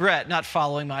will regret not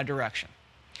following my direction.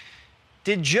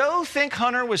 Did Joe think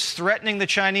Hunter was threatening the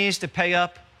Chinese to pay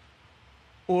up,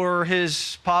 or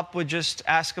his pop would just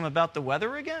ask him about the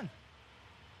weather again?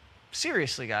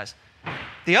 Seriously, guys.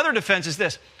 The other defense is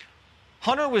this.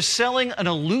 Hunter was selling an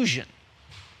illusion.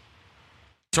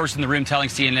 Sources in the room telling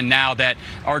CNN now that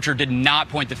Archer did not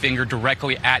point the finger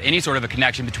directly at any sort of a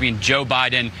connection between Joe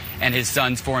Biden and his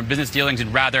son's foreign business dealings,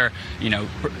 and rather,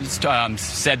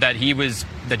 said that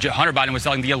Hunter Biden was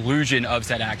selling the illusion of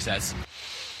said access.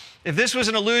 If this was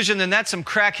an illusion, then that's some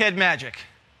crackhead magic.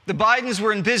 The Bidens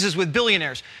were in business with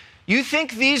billionaires. You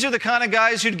think these are the kind of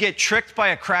guys who'd get tricked by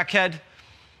a crackhead?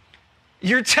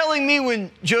 You're telling me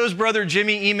when Joe's brother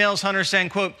Jimmy emails Hunter saying,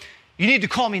 quote, you need to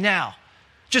call me now.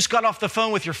 Just got off the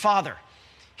phone with your father.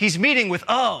 He's meeting with,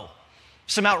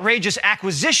 some outrageous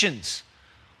acquisitions.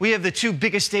 We have the 2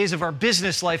 biggest days of our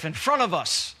business life in front of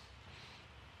us.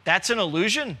 That's an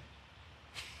illusion?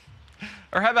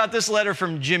 Or how about this letter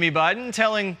from Jimmy Biden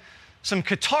telling some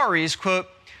Qataris, quote,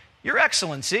 Your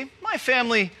Excellency, my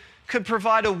family could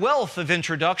provide a wealth of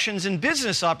introductions and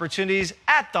business opportunities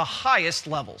at the highest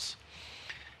levels.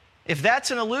 If that's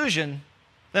an illusion,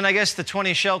 then I guess the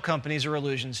 20 shell companies are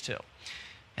illusions too.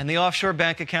 And the offshore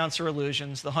bank accounts are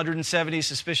illusions. The 170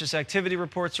 suspicious activity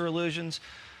reports are illusions.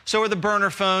 So are the burner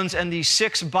phones and the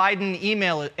 6 Biden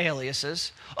email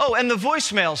aliases. Oh, and the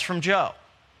voicemails from Joe.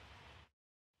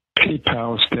 Hey,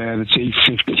 Palace Dad, it's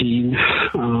 8:15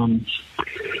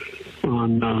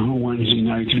 on Wednesday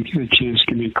night. If you get a chance,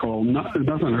 give me a call. Nothing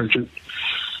urgent.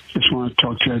 Just want to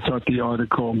talk to you. I thought the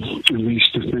article, at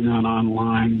least the thing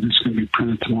online, that's going to be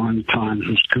printed tomorrow in the Times,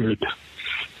 was good.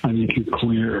 I think it's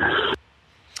clear.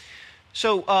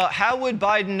 So how would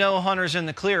Biden know Hunter's in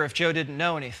the clear if Joe didn't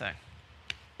know anything?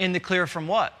 In the clear from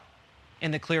what?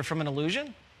 In the clear from an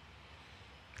illusion?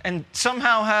 And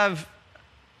somehow have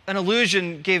an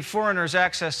illusion gave foreigners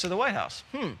access to the White House.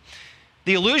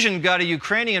 The illusion got a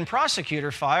Ukrainian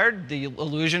prosecutor fired. The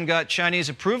illusion got Chinese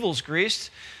approvals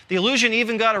greased. The illusion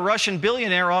even got a Russian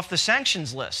billionaire off the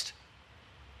sanctions list.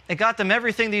 It got them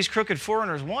everything these crooked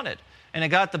foreigners wanted. And it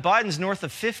got the Bidens north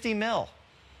of 50 mil.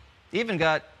 It even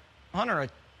got Hunter a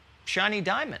shiny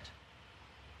diamond.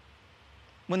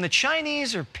 When the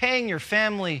Chinese are paying your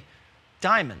family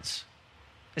diamonds,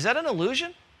 is that an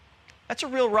illusion? That's a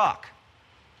real rock.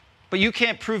 But you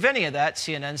can't prove any of that,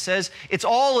 CNN says. It's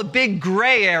all a big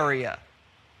gray area.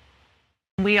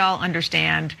 We all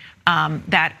understand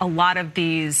that a lot of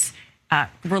these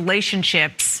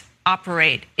relationships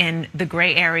operate in the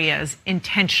gray areas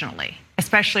intentionally,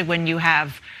 especially when you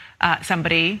have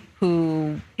somebody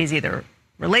who is either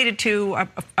related to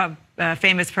a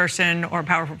famous person or a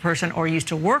powerful person or used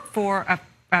to work for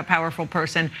a powerful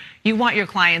person. You want your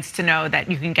clients to know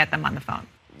that you can get them on the phone.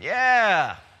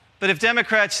 Yeah. But if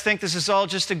Democrats think this is all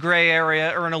just a gray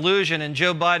area or an illusion and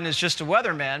Joe Biden is just a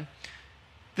weatherman,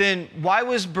 then why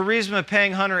was Burisma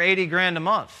paying Hunter $80,000 a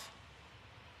month?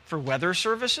 For weather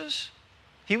services?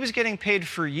 He was getting paid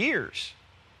for years.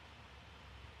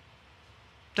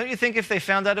 Don't you think if they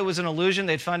found out it was an illusion,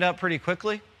 they'd find out pretty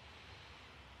quickly?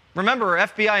 Remember, our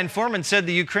FBI informant said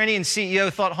the Ukrainian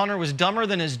CEO thought Hunter was dumber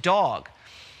than his dog.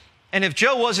 And if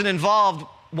Joe wasn't involved,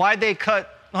 why'd they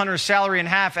cut Hunter's salary in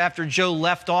half after Joe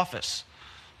left office?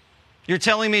 You're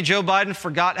telling me Joe Biden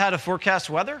forgot how to forecast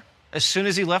weather as soon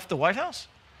as he left the White House?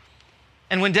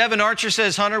 And when Devin Archer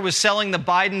says Hunter was selling the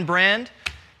Biden brand,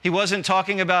 he wasn't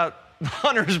talking about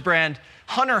Hunter's brand.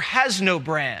 Hunter has no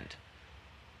brand.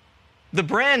 The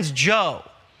brand's Joe.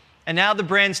 And now the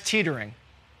brand's teetering.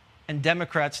 And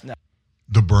Democrats know.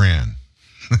 The brand.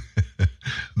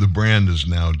 The brand is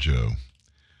now Joe.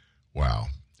 Wow.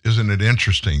 Isn't it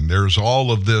interesting? There's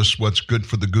all of this, what's good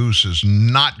for the goose is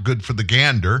not good for the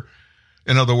gander.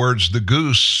 In other words, the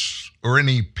goose or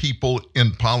any people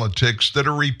in politics that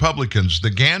are Republicans. The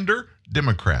gander,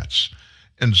 Democrats.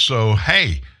 And so,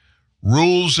 hey,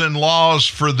 rules and laws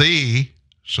for thee,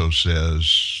 so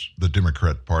says the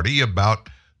Democrat Party about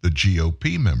the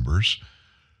GOP members.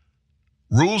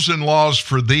 Rules and laws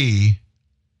for thee,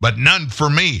 but none for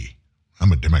me.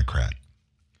 I'm a Democrat.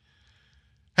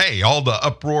 Hey, all the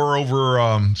uproar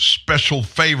over special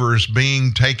favors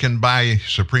being taken by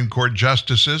Supreme Court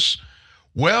justices.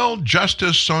 Well,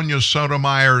 Justice Sonia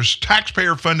Sotomayor's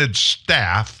taxpayer-funded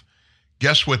staff,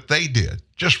 guess what they did?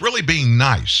 Just really being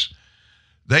nice.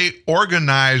 They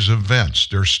organize events,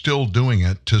 they're still doing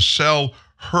it, to sell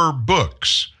her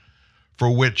books,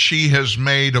 for which she has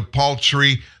made a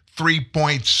paltry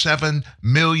 $3.7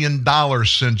 million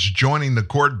since joining the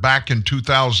court back in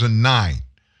 2009.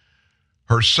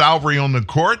 Her salary on the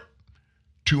court,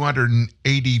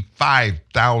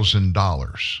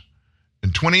 $285,000.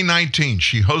 In 2019,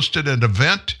 she hosted an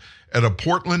event at a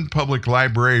Portland public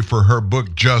library for her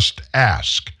book, Just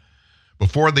Ask.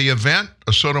 Before the event,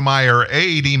 a Sotomayor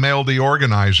aide emailed the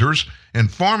organizers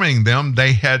informing them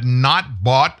they had not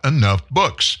bought enough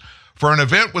books. For an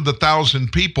event with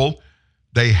 1,000 people,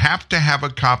 they have to have a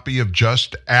copy of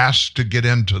Just Ask to get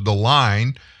into the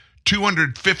line.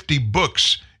 250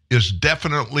 books is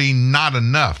definitely not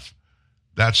enough.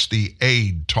 That's the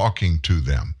aide talking to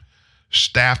them.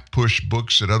 Staff push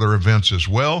books at other events as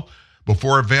well.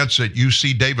 Before events at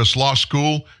UC Davis Law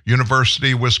School,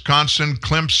 University of Wisconsin,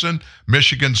 Clemson,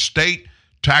 Michigan State,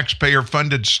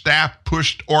 taxpayer-funded staff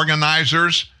pushed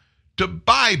organizers to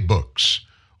buy books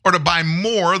or to buy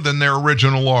more than their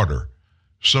original order.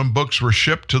 Some books were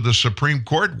shipped to the Supreme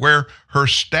Court, where her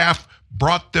staff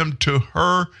brought them to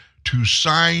her to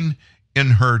sign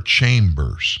in her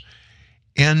chambers.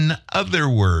 In other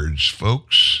words,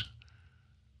 folks,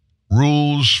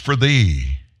 rules for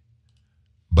thee,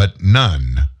 but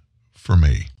none for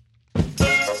me.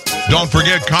 Don't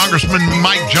forget Congressman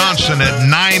Mike Johnson at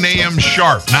 9 a.m.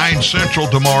 sharp, 9 Central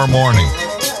tomorrow morning.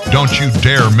 Don't you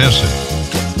dare miss it.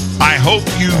 I hope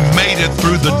you made it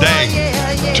through the day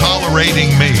tolerating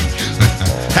me.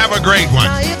 Have a great one.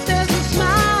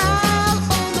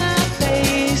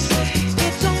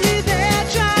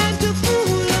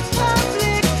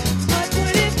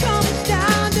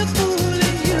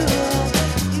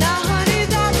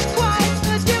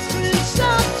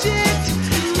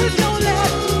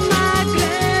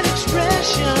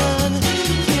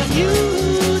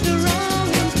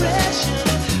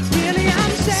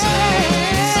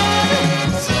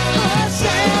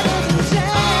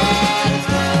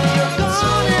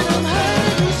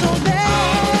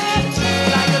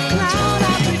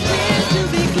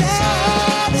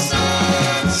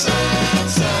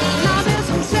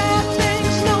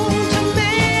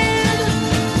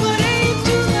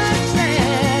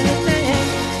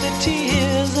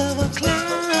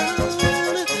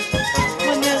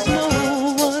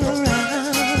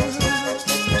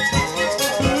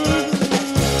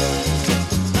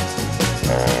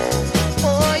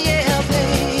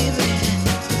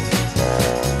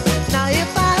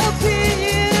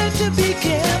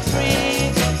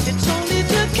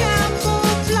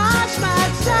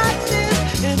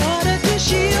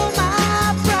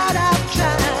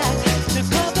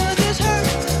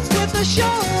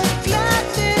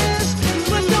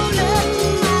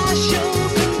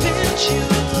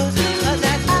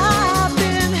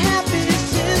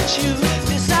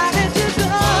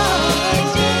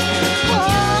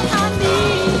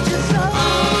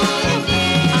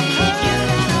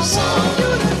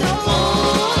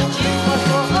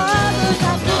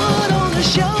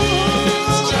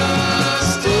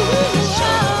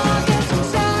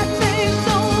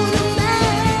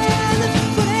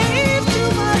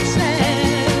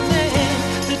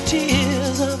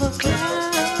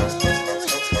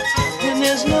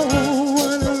 There's no